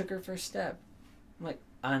 she just took her first step. I'm like,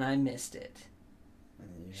 and I missed it. yeah.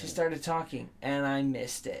 She started talking, and I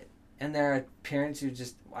missed it. And there are parents who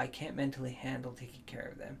just, I can't mentally handle taking care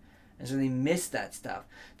of them. And so they miss that stuff.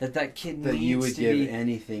 That kid that needs you would to give be.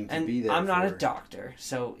 anything to And be there. I'm not a for. doctor,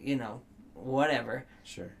 so, whatever.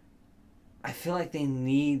 Sure. I feel like they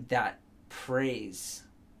need that praise,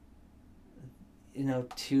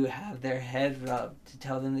 to have their head rubbed, to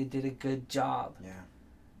tell them they did a good job. Yeah.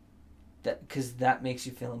 Because that makes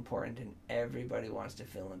you feel important, and everybody wants to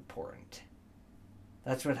feel important.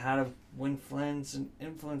 That's what How to Win Friends and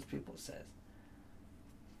Influence People says.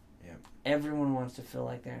 Yeah. Everyone wants to feel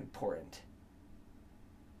like they're important.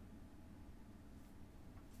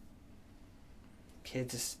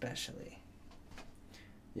 Kids especially.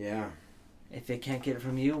 Yeah. If they can't get it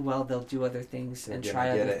from you, well, they'll do other things They're and gonna try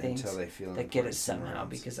get other it things until they feel that get it important somewhere somehow else.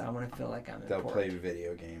 because I want to feel like I'm They'll play a important.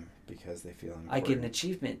 video game because they feel important. I get an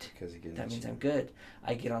achievement. because you get an That means I'm achievement. good.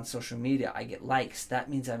 I get on social media. I get likes. That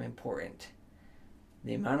means I'm important.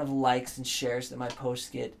 The amount of likes and shares that my posts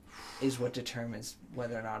get is what determines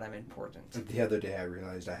whether or not I'm important. The other day I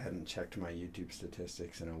realized I hadn't checked my YouTube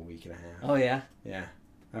statistics in a week and a half. Oh, yeah? Yeah.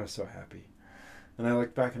 I was so happy. And I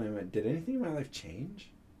looked back and I went, did anything in my life change?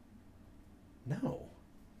 No.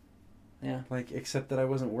 Yeah. Except that I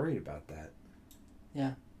wasn't worried about that.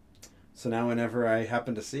 Yeah. So now whenever I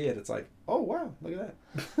happen to see it, it's like, oh, wow, look at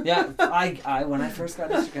that. Yeah, I when I first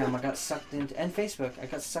got Instagram, I got sucked into, and Facebook, I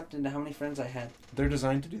got sucked into how many friends I had They're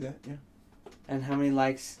designed to do that, yeah. and how many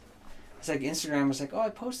likes. It's like Instagram was like, oh, I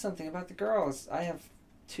post something about the girls. I have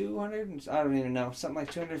 200, and I don't even know, something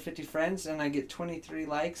like 250 friends, and I get 23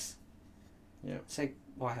 likes. Yeah. It's like,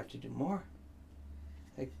 well, I have to do more.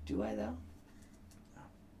 Like, do I though?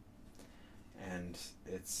 And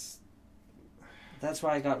it's... That's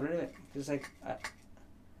why I got rid of it. It's like,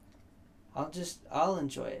 I'll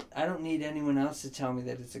enjoy it. I don't need anyone else to tell me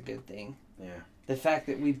that it's a good thing. Yeah. The fact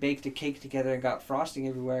that we baked a cake together and got frosting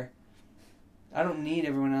everywhere, I don't need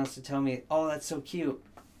everyone else to tell me, oh, that's so cute.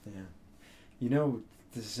 Yeah.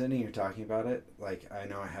 Sitting here talking about it, I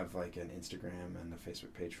know I have an Instagram and a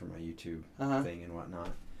Facebook page for my YouTube Uh-huh. thing and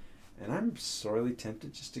whatnot. And I'm sorely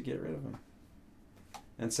tempted just to get rid of them.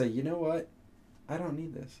 And say, you know what? I don't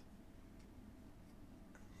need this.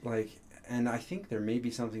 And I think there may be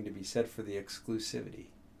something to be said for the exclusivity.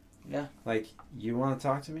 Yeah. You want to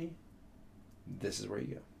talk to me? This is where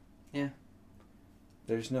you go. Yeah.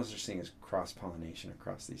 There's no such thing as cross-pollination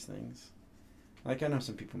across these things. I know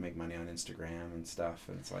some people make money on Instagram and stuff,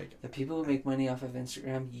 and it's The people who make money off of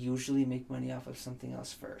Instagram usually make money off of something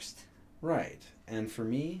else first. right. And for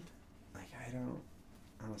me, I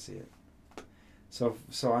don't see it.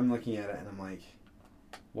 So I'm looking at it and I'm like,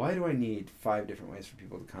 why do I need 5 different ways for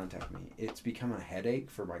people to contact me? It's become a headache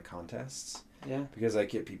for my contests Yeah. because I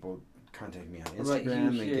get people contacting me on What about you Instagram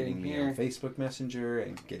and here getting and me here? on Facebook Messenger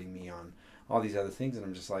and getting me on all these other things, and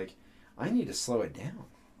I'm just like, I need to slow it down.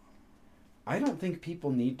 I don't think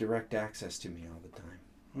people need direct access to me all the time.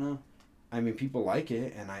 No. I mean, people like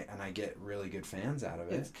it, and I get really good fans out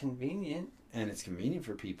of it. It's convenient. And it's convenient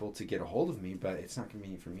for people to get a hold of me, but it's not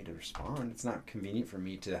convenient for me to respond. It's not convenient for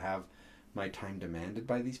me to have my time demanded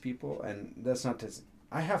by these people. And that's not to...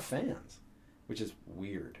 I have fans, which is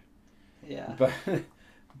weird. Yeah.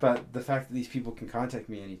 But the fact that these people can contact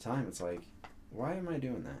me anytime, it's like, why am I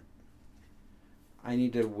doing that? I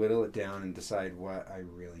need to whittle it down and decide what I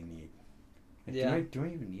really need. Yeah. Do I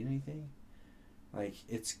even need anything?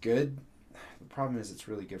 It's good. The problem is it's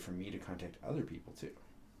really good for me to contact other people, too.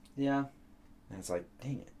 Yeah. And it's like,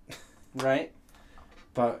 dang it. Right.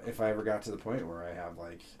 But if I ever got to the point where I have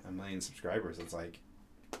like 1 million subscribers, it's like,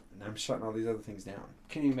 I'm shutting all these other things down.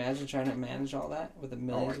 Can you imagine trying to manage all that with 1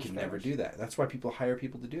 million I could never subscribers? do that. That's why people hire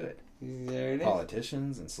people to do it. There it is.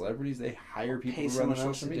 Politicians and celebrities, they hire people Pay to run their someone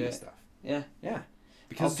else social to do media it. stuff. Yeah. Yeah.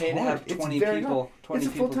 I'll pay it's to hard. have It's 20 very people. hard. 20 It's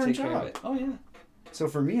a people full-time take care job. of it. Oh yeah. So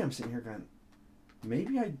for me, I'm sitting here going,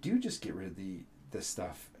 maybe I do just get rid of this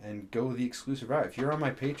stuff and go the exclusive route. If you're on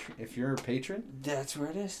my Patreon, if you're a patron, That's where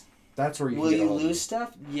it is. that's where you Will can get you a hold of me. lose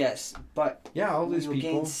stuff? Yes, but Yeah, I'll lose you'll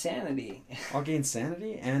people. gain sanity. I'll gain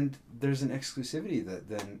sanity, and there's an exclusivity that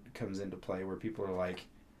then comes into play where people are like,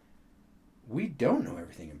 we don't know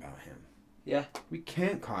everything about him. Yeah. We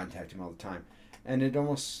can't contact him all the time. And it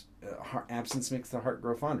almost, absence makes the heart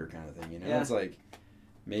grow fonder kind of thing, you know? Yeah. It's like,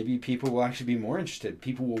 maybe people will actually be more interested.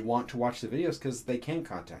 People will want to watch the videos because they can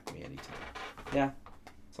contact me anytime. Yeah.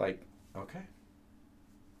 It's like, okay.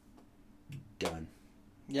 Done.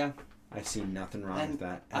 Yeah. I see nothing wrong And with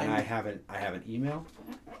that. And I have an email,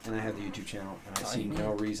 and I have the YouTube channel, and I Oh, see you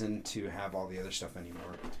no reason to have all the other stuff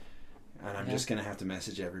anymore. And I'm just going to have to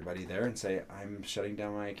message everybody there and say, I'm shutting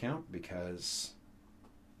down my account because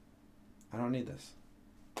I don't need this.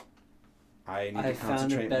 I need I to found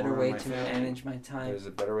concentrate a better more on way my to family. manage my time. There's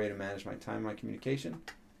a better way to manage my time, my communication.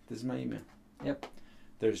 This is my email. Yep.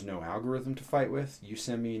 There's no algorithm to fight with. You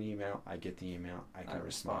send me an email, I get the email, I can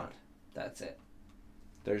respond. That's it.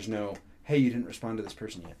 There's no, hey, you didn't respond to this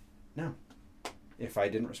person yet. No. If I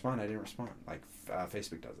didn't respond, I didn't respond. Like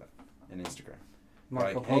Facebook does that, and Instagram.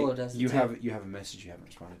 Marco Like, Polo hey, does it you too. have a message you haven't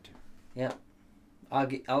responded to. I'll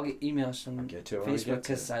get emails from Get to it when we Facebook get to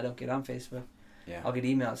because it. I don't get on Facebook. Yeah. I'll get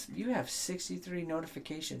emails. You have 63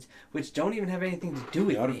 notifications, which don't even have anything to do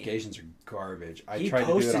with me. Notifications are garbage. I He tried to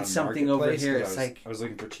do it posted on something over Marketplace here, 'cause it's I was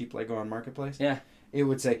looking for cheap Lego on Marketplace. Yeah. It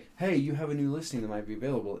would say, hey, you have a new listing that might be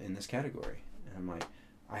available in this category. And I'm like,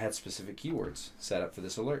 I had specific keywords set up for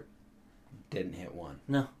this alert. Didn't hit one.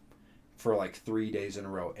 No. For like 3 days in a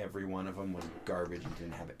row, every one of them was garbage and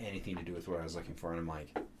didn't have anything to do with what I was looking for. And I'm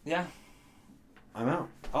like, Yeah. I'm out.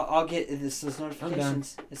 I'll get those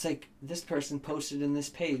notifications. It's like this person posted in this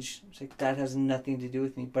page. It's like that has nothing to do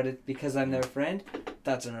with me, but because I'm their friend,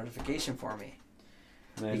 that's a notification for me.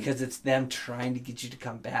 And Because it's them trying to get you to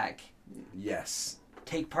come back. yes.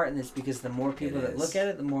 Take part in this because the more people It that is. look at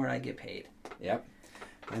it, the more I get paid. Yep.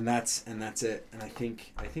 And that's it. And I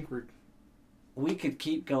think we're We could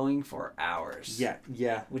keep going for hours.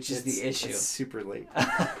 yeah. Which is the issue. It's super late.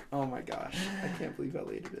 Oh my gosh. I can't believe how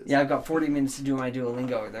late it is. Yeah, I've got 40 minutes to do my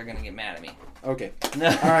Duolingo or they're going to get mad at me. Okay. All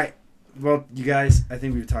right. Well, you guys, I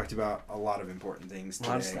think we've talked about a lot of important things A today.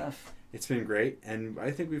 lot of stuff. It's been great, and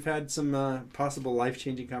I think we've had some possible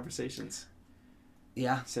life-changing conversations.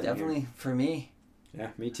 Yeah, Sitting definitely for me. Yeah,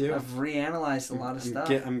 me too. I've reanalyzed a lot of stuff.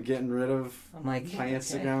 I'm getting rid of I'm like, my okay.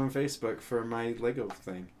 Instagram and Facebook for my Lego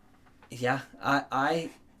thing. Yeah, I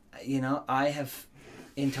have,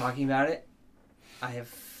 in talking about it, I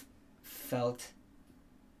have felt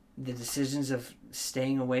the decisions of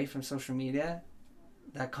staying away from social media,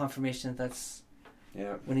 that confirmation that's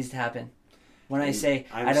Yeah. what needs to happen. When I say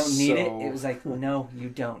I'm I don't need it, so- it was like, no, you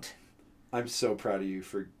don't. I'm so proud of you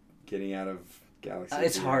for getting out of Galaxy.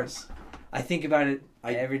 It's hard. videos. I think about it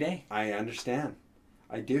I- every day. I understand.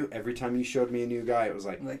 I do. Every time you showed me a new guy, it was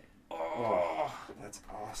like, I'm like, oh, that's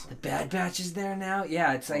awesome. the Bad Batch is there now?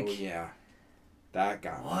 Yeah, it's like, oh, yeah. That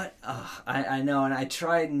got me. what? I know, and I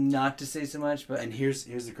try not to say so much, but And here's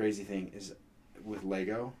the crazy thing is with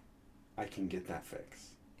Lego, I can get that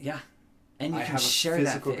fix. yeah. And you I can have a share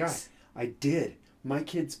physical that fix. I did. My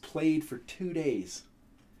kids played for 2 days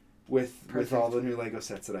with all the new Lego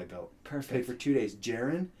sets that I built. Played Perfect. for 2 days.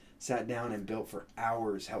 Jaren sat down and built for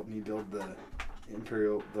hours, helped me build the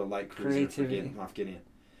light cruiser for Creativity. Moff Gideon.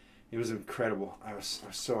 It was incredible. I was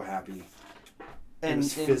so happy. It And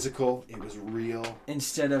was physical. It was real.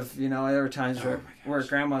 instead of, there were times Oh where my we're at gosh.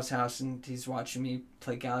 grandma's house and he's watching me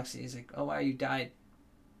play Galaxy. He's like, oh, wow, you died.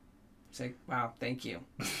 It's like, wow, thank you.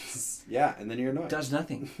 Yeah, and then you're annoyed. It does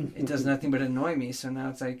nothing. It does nothing but annoy me. So now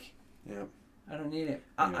it's like, Yeah. I don't need it.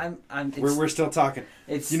 Yeah. I'm. We're still talking.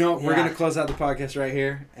 It's. We're yeah, going to close out the podcast right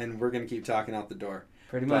here, and we're going to keep talking out the door.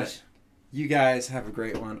 pretty but- much. You guys have a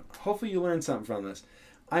great one. Hopefully you learned something from this.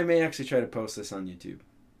 I may actually try to post this on YouTube,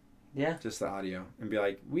 Yeah. just the audio, and be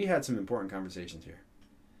like, we had some important conversations here.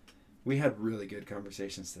 We had really good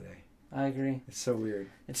conversations today. I agree. It's so weird.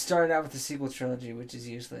 It started out with the sequel trilogy, which is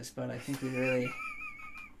useless, but I think we really,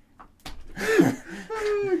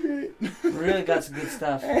 Oh, great. really got some good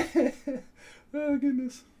stuff. Oh,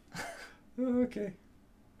 goodness. Oh, okay.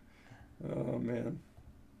 Oh, man.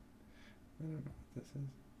 I don't know what this is.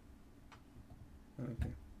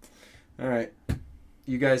 Okay. All right.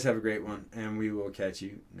 You guys have a great one, and we will catch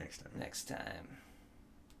you next time. Next time.